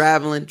 if you're please.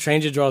 traveling,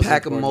 Change your drawers.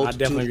 pack a important. I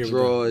definitely multitude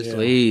agree of with that. drawers. Yeah.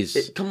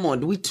 Please. Come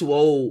on, we too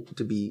old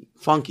to be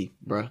funky,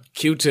 bruh.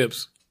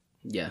 Q-tips.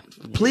 Yeah.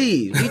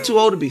 Please, we too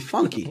old to be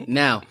funky.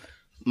 Now,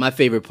 my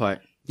favorite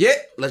part Yeah,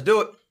 let's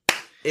do it.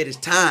 It is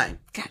time.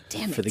 God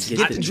damn it. for the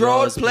Get the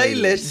drawers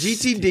playlist,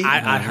 GTD.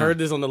 I heard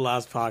this on the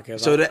last podcast.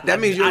 So that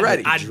means you're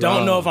ready. I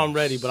don't know if I'm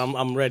ready, but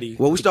I'm ready.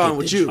 Well, we starting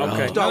with you.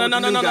 Okay. We starting No,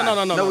 with the new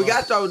guy. no. We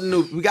gotta start with the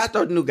new. We gotta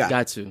start with the new guy.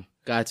 Got to.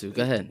 Go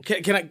ahead.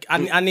 Can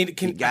I need?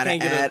 Can Gotta I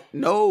can't get add.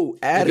 a,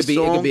 Add It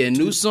could be a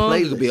new to song. It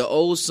playlist. could be an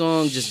old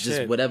song. Just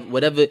Shit.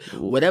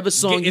 whatever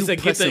song you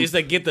press. Is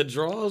that get the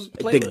draws? the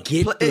playlist?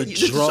 get the the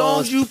draws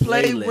songs you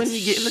play playlist. when you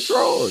get in the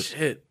drawers.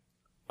 Shit.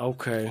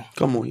 Okay.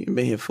 Come on, you've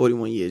been here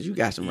 41 years. You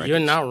got some records. You're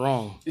not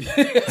wrong.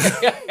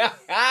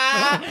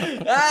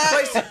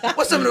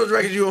 What's some of those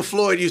records you and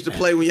Floyd used to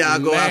play when y'all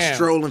go out Man.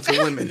 strolling for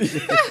women?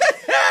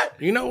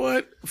 You know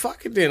what?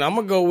 Fuck it then. I'm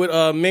gonna go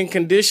with Mint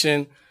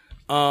Condition.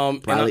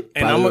 Probably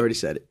I'm already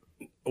said it.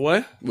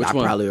 what? Which I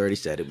one? probably already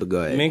said it, but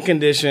go ahead. Mint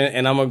Condition,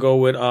 and I'm gonna go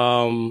with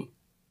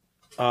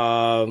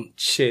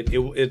shit.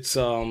 It's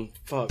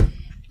fuck.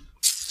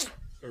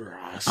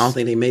 I don't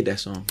think they made that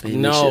song. They made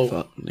No. shit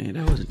fuck. Man,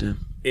 that wasn't them.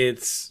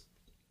 It's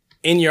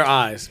In Your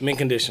Eyes. Mint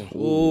Condition.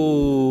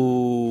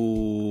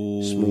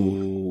 Ooh.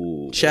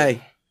 Smooth.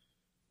 Che.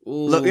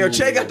 Look, yo,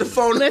 Che got the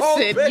phone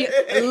Listen,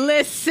 open.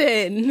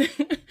 listen,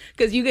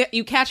 because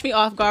you catch me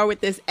off guard with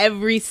this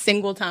every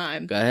single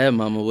time. Go ahead,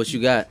 mama. What you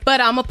got?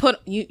 But I'm gonna put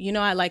you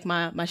know I like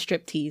my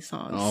striptease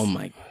songs. Oh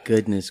my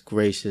goodness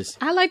gracious.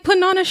 I like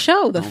putting on a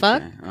show. The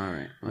fuck? Okay, all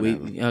right. We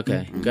whatever.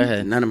 okay. Go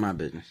ahead. None of my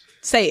business.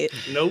 Say it.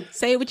 Nope.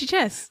 Say it with your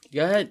chest.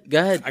 Go ahead.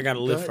 I gotta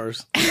live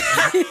first. Gotta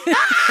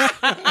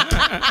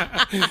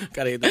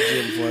hit the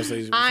gym before I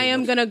say. I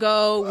am gonna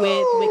go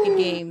with Wicked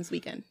Games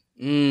Weekend.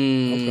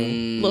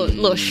 Mm.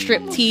 Little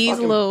strip tease,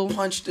 Fucking little.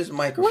 punch this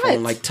microphone What?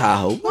 like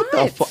Tahoe. What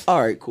the fuck?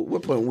 All right, cool. We're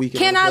putting weekend.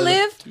 Can on I the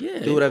playlist. live? Yeah.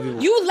 Do whatever you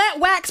want. You let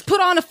Wax put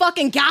on a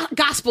fucking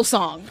gospel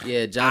song.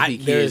 Yeah, John P.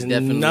 Key There's is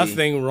definitely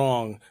nothing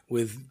wrong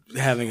with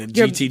having a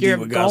You're, GTD you're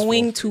with gospel.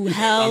 going to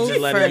hell I'm just for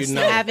letting you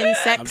know. having I'm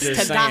sex just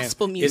to saying.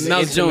 gospel It's music.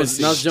 Nels Jones.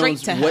 intimacy. Nels Straight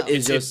Jones. to What hell.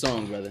 is your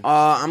song, brother?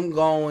 I'm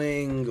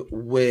going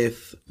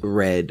with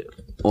Red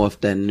off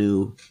that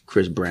new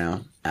Chris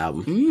Brown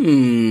album.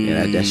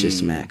 Yeah, that shit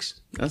smacks.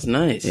 That's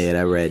nice. Yeah,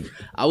 that Red.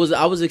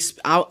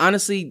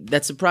 Honestly,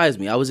 that surprised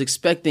me. I was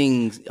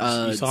expecting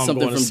saw him something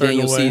going a from certain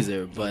Daniel way.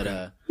 Caesar,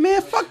 but Man,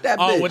 fuck that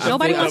bitch. Oh, with the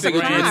Nobody with wants the to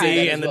cry.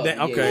 Brandy and the okay,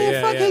 Man,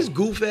 yeah, fuck yeah. his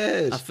goof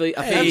ass. I feel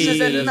He you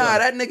said, as nah, well.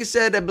 that nigga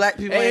said that black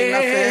people ain't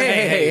nothing.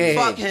 hey,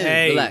 Fuck him.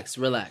 hey. Relax.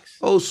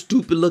 Oh,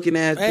 stupid looking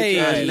ass Hey, bitch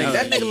ass hey, nigga.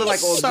 That nigga look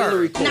like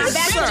auxiliary cord. just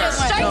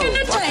shaking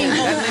the Fuck him.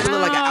 That nigga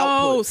look like an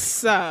Oh, output.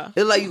 sir.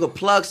 It like you could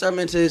plug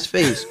something into his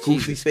face.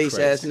 Goofy face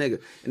ass nigga.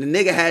 And the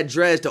nigga had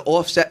dreads to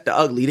offset the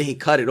ugly. Then he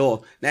cut it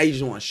off. Now you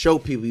just want to show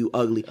people you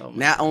ugly.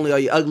 Not only are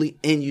you ugly,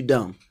 and you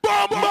dumb.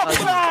 Ugly and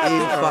fucking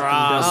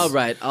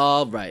dumb.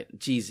 All right.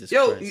 Jesus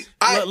Yo, Christ.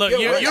 Look,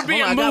 you're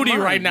being Hold on, I got moody mine.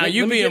 right now. Let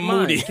You're me get being mine.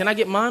 moody. Can I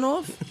get mine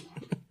off?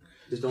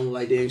 This don't look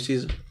like Daniel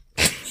Caesar.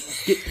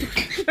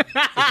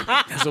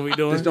 That's what we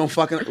doing. This don't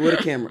fucking with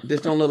a camera.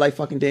 This don't look like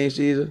fucking Daniel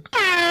Caesar.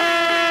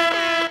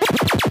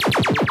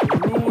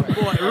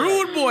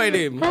 Rude boy,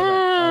 them.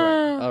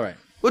 All right.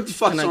 What the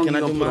fuck Can I- song can you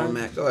I gonna do put mine? on,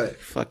 Mac? Go ahead.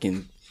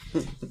 Fucking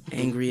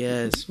angry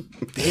ass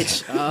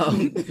bitch.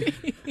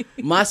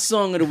 My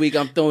song of the week,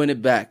 I'm throwing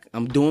it back.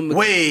 I'm doing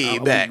Way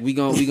back. We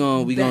gonna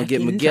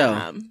get in Miguel.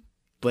 time.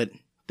 But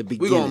the We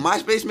beginning. going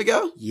MySpace,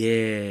 Miguel?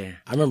 Yeah.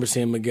 I remember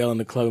seeing Miguel in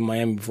the club in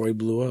Miami before he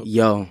blew up.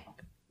 Yo,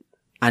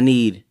 I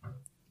need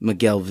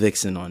Miguel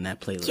Vixen on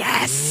that playlist.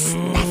 Yes,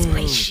 that's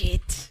my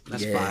shit.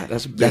 That's Yeah. fine.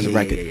 That's Yeah, a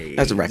record. yeah.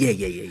 That's a record.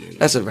 Yeah.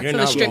 That's a You're record. The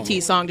not strip wrong.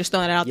 tease song, just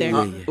throwing it out there.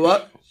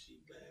 What?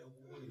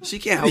 She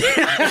can't help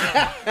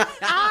it.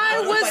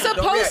 I was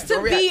supposed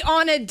to be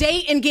on a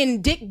date and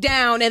getting dick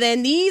down, and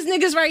then these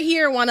niggas right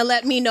here want to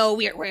let me know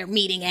we're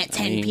meeting at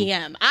 10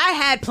 p.m. I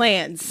had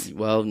plans.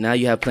 Well, now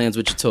you have plans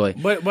with your toy.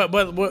 But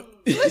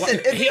Listen,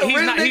 if he's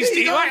not. He's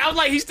still. I was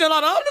like, he's still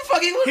not up. What the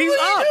fuck? He's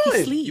up. He's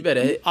asleep. You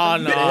better hit. Oh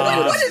no!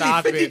 What is he,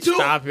 Stop it! 52?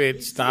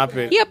 Stop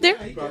it! He up there.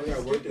 He got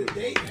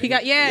he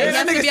that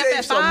got to nigga be up saved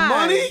at some 5.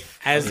 money,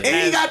 and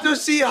he got to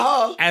see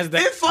her and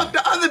fuck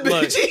the other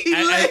bitch. He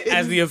lit.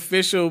 As the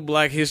official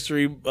Black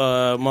History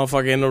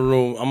motherfucker in the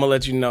room, I'm gonna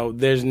let you know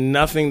there's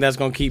nothing that's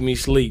gonna keep me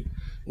asleep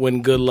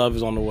when good love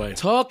is on the way. Here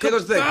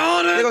goes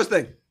the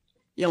thing.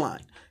 You're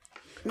lying.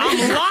 I'm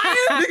lying?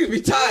 Niggas be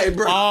tired,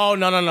 bro. Oh,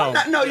 no. No,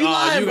 you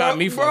lying, you got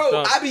me fucked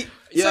up. I be...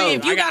 So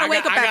if you gotta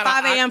wake up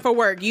at 5 a.m. for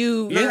work,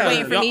 you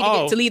waiting for me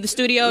to leave the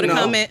studio to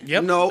come in.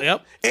 Yep. No.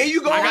 Yep. And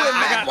you go with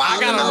Matt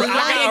Wild. I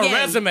got a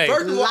resume.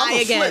 First of all,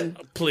 I'm gonna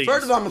flip. Please.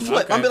 First of all, I'm gonna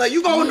flip. Okay. I'm be like,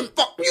 you go in the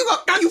fuck.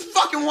 You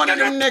fucking one of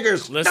them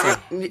niggas. Listen,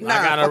 I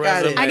got a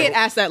resume. I get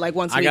asked that like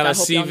once a week. I got a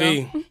hope y'all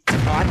CV. know.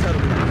 I tell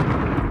them.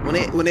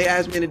 When they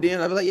ask me in the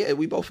DM, I be like, yeah,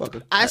 we both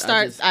fucking.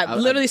 I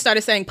literally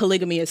started saying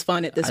polygamy is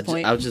fun at this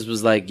point. I just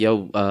was like,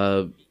 yo,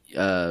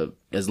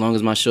 as long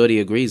as my shorty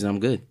agrees,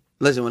 I'm good.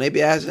 Listen, when they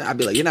be asking, I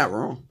be like, you're not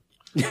wrong.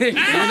 You're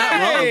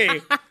not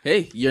wrong.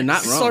 Hey, you're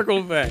not wrong.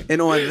 Circle back.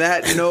 And on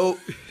that note,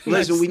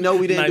 listen, we know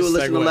we didn't do a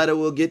listener segue. letter.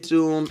 We'll get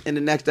to them in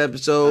the next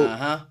episode.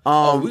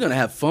 We're gonna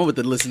have fun with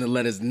the listener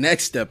letters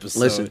next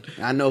episode. Listen,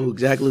 I know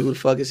exactly who the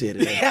fuck is here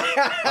today.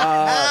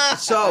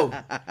 So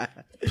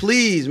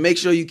please make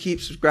sure you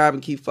keep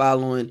subscribing, keep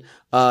following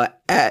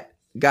at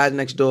Guys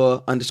Next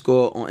Door _ on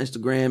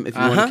Instagram. If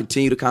you want to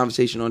continue the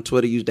conversation on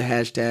Twitter, use the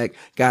hashtag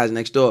Guys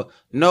Next Door.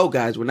 No,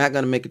 guys, we're not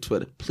gonna make a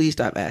Twitter. Please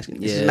stop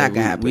asking. This is not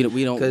gonna happen.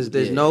 We don't because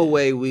there's no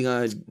way we're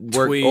gonna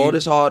work Tweet. all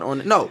this hard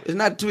on it. No, it's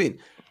not tweeting.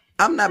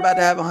 I'm not about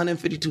to have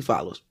 152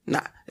 followers.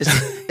 Nah,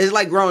 it's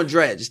like growing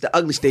dreads. It's the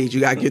ugly stage you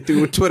gotta get through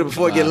with Twitter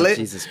before it get lit.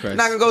 Jesus Christ.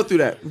 Not gonna go through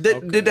that.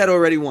 Did that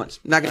already once.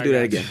 Not gonna do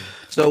that again.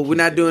 So we're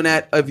not doing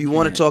that. If you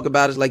want to talk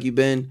about us like you've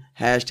been,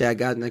 hashtag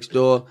Guys Next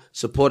Door.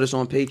 Support us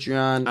on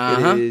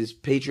Patreon. It is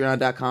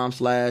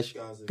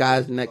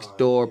patreon.com/Guys Next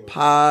Door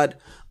Pod.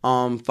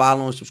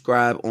 Follow and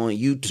subscribe on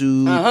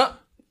YouTube.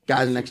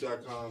 Guys Next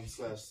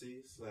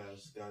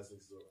 .com/C/Guys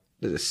Next Door.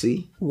 There's a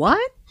C?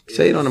 What?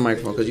 Say it on the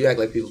microphone because you act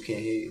like people can't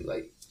hear you.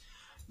 Like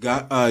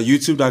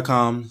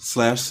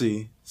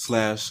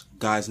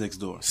YouTube.com/C/Guys Next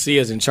Door. C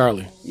as in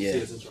Charlie. Yeah.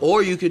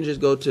 Or you can just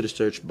go to the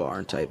search bar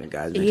and type in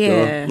Guys Next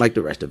Yeah. Door, like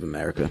the rest of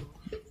America.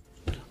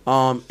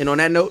 And on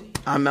that note,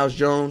 I'm Mouse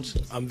Jones.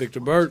 I'm Victor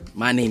Bird.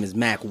 My name is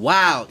Mac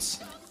Wilds.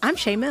 I'm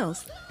Shay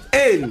Mills.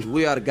 And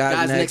we are the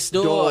Guys Next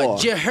Door.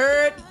 You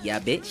heard? Yeah,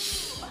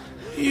 bitch.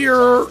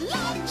 Here.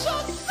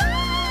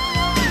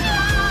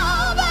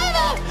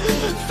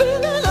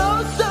 Feeling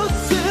oh so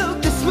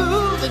silky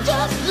smooth, and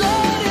just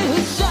let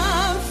it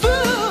shine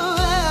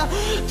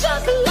through.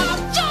 Just let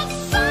your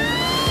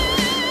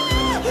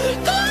soul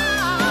go.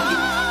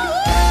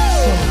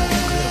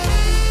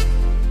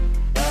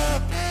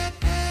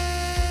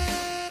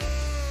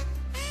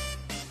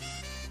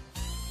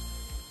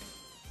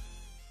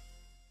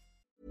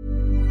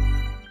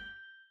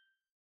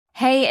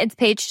 Hey, it's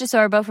Paige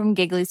DeSorbo from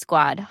Giggly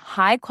Squad.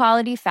 High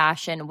quality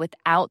fashion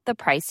without the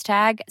price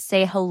tag.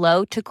 Say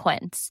hello to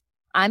Quince.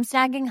 I'm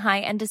snagging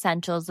high-end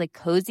essentials like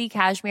cozy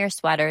cashmere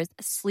sweaters,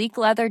 sleek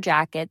leather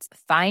jackets,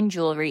 fine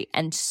jewelry,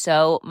 and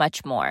so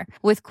much more.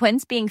 With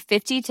Quince being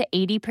 50 to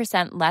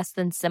 80% less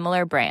than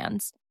similar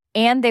brands.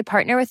 And they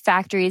partner with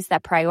factories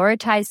that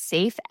prioritize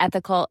safe,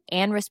 ethical,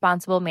 and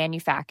responsible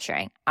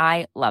manufacturing.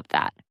 I love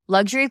that.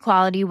 Luxury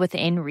quality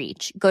within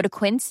reach. Go to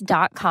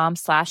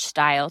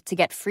quince.com/style to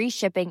get free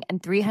shipping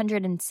and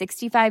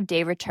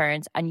 365-day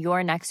returns on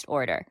your next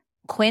order.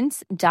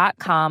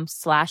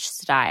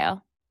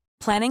 Quince.com/style.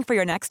 Planning for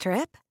your next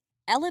trip?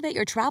 Elevate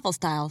your travel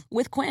style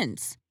with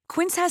Quince.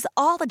 Quince has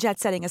all the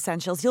jet-setting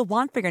essentials you'll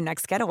want for your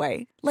next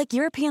getaway, like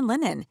European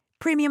linen,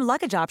 premium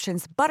luggage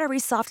options, buttery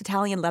soft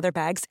Italian leather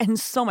bags, and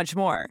so much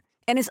more.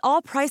 And is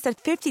all priced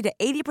at 50 to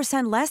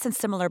 80% less than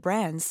similar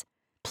brands.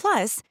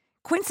 Plus,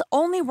 Quince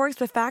only works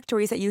with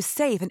factories that use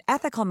safe and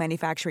ethical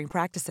manufacturing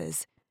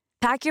practices.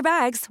 Pack your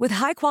bags with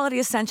high-quality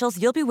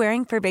essentials you'll be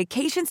wearing for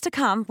vacations to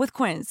come with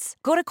Quince.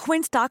 Go to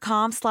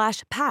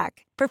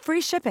quince.com/pack for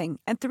free shipping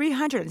and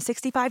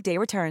 365-day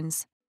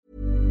returns.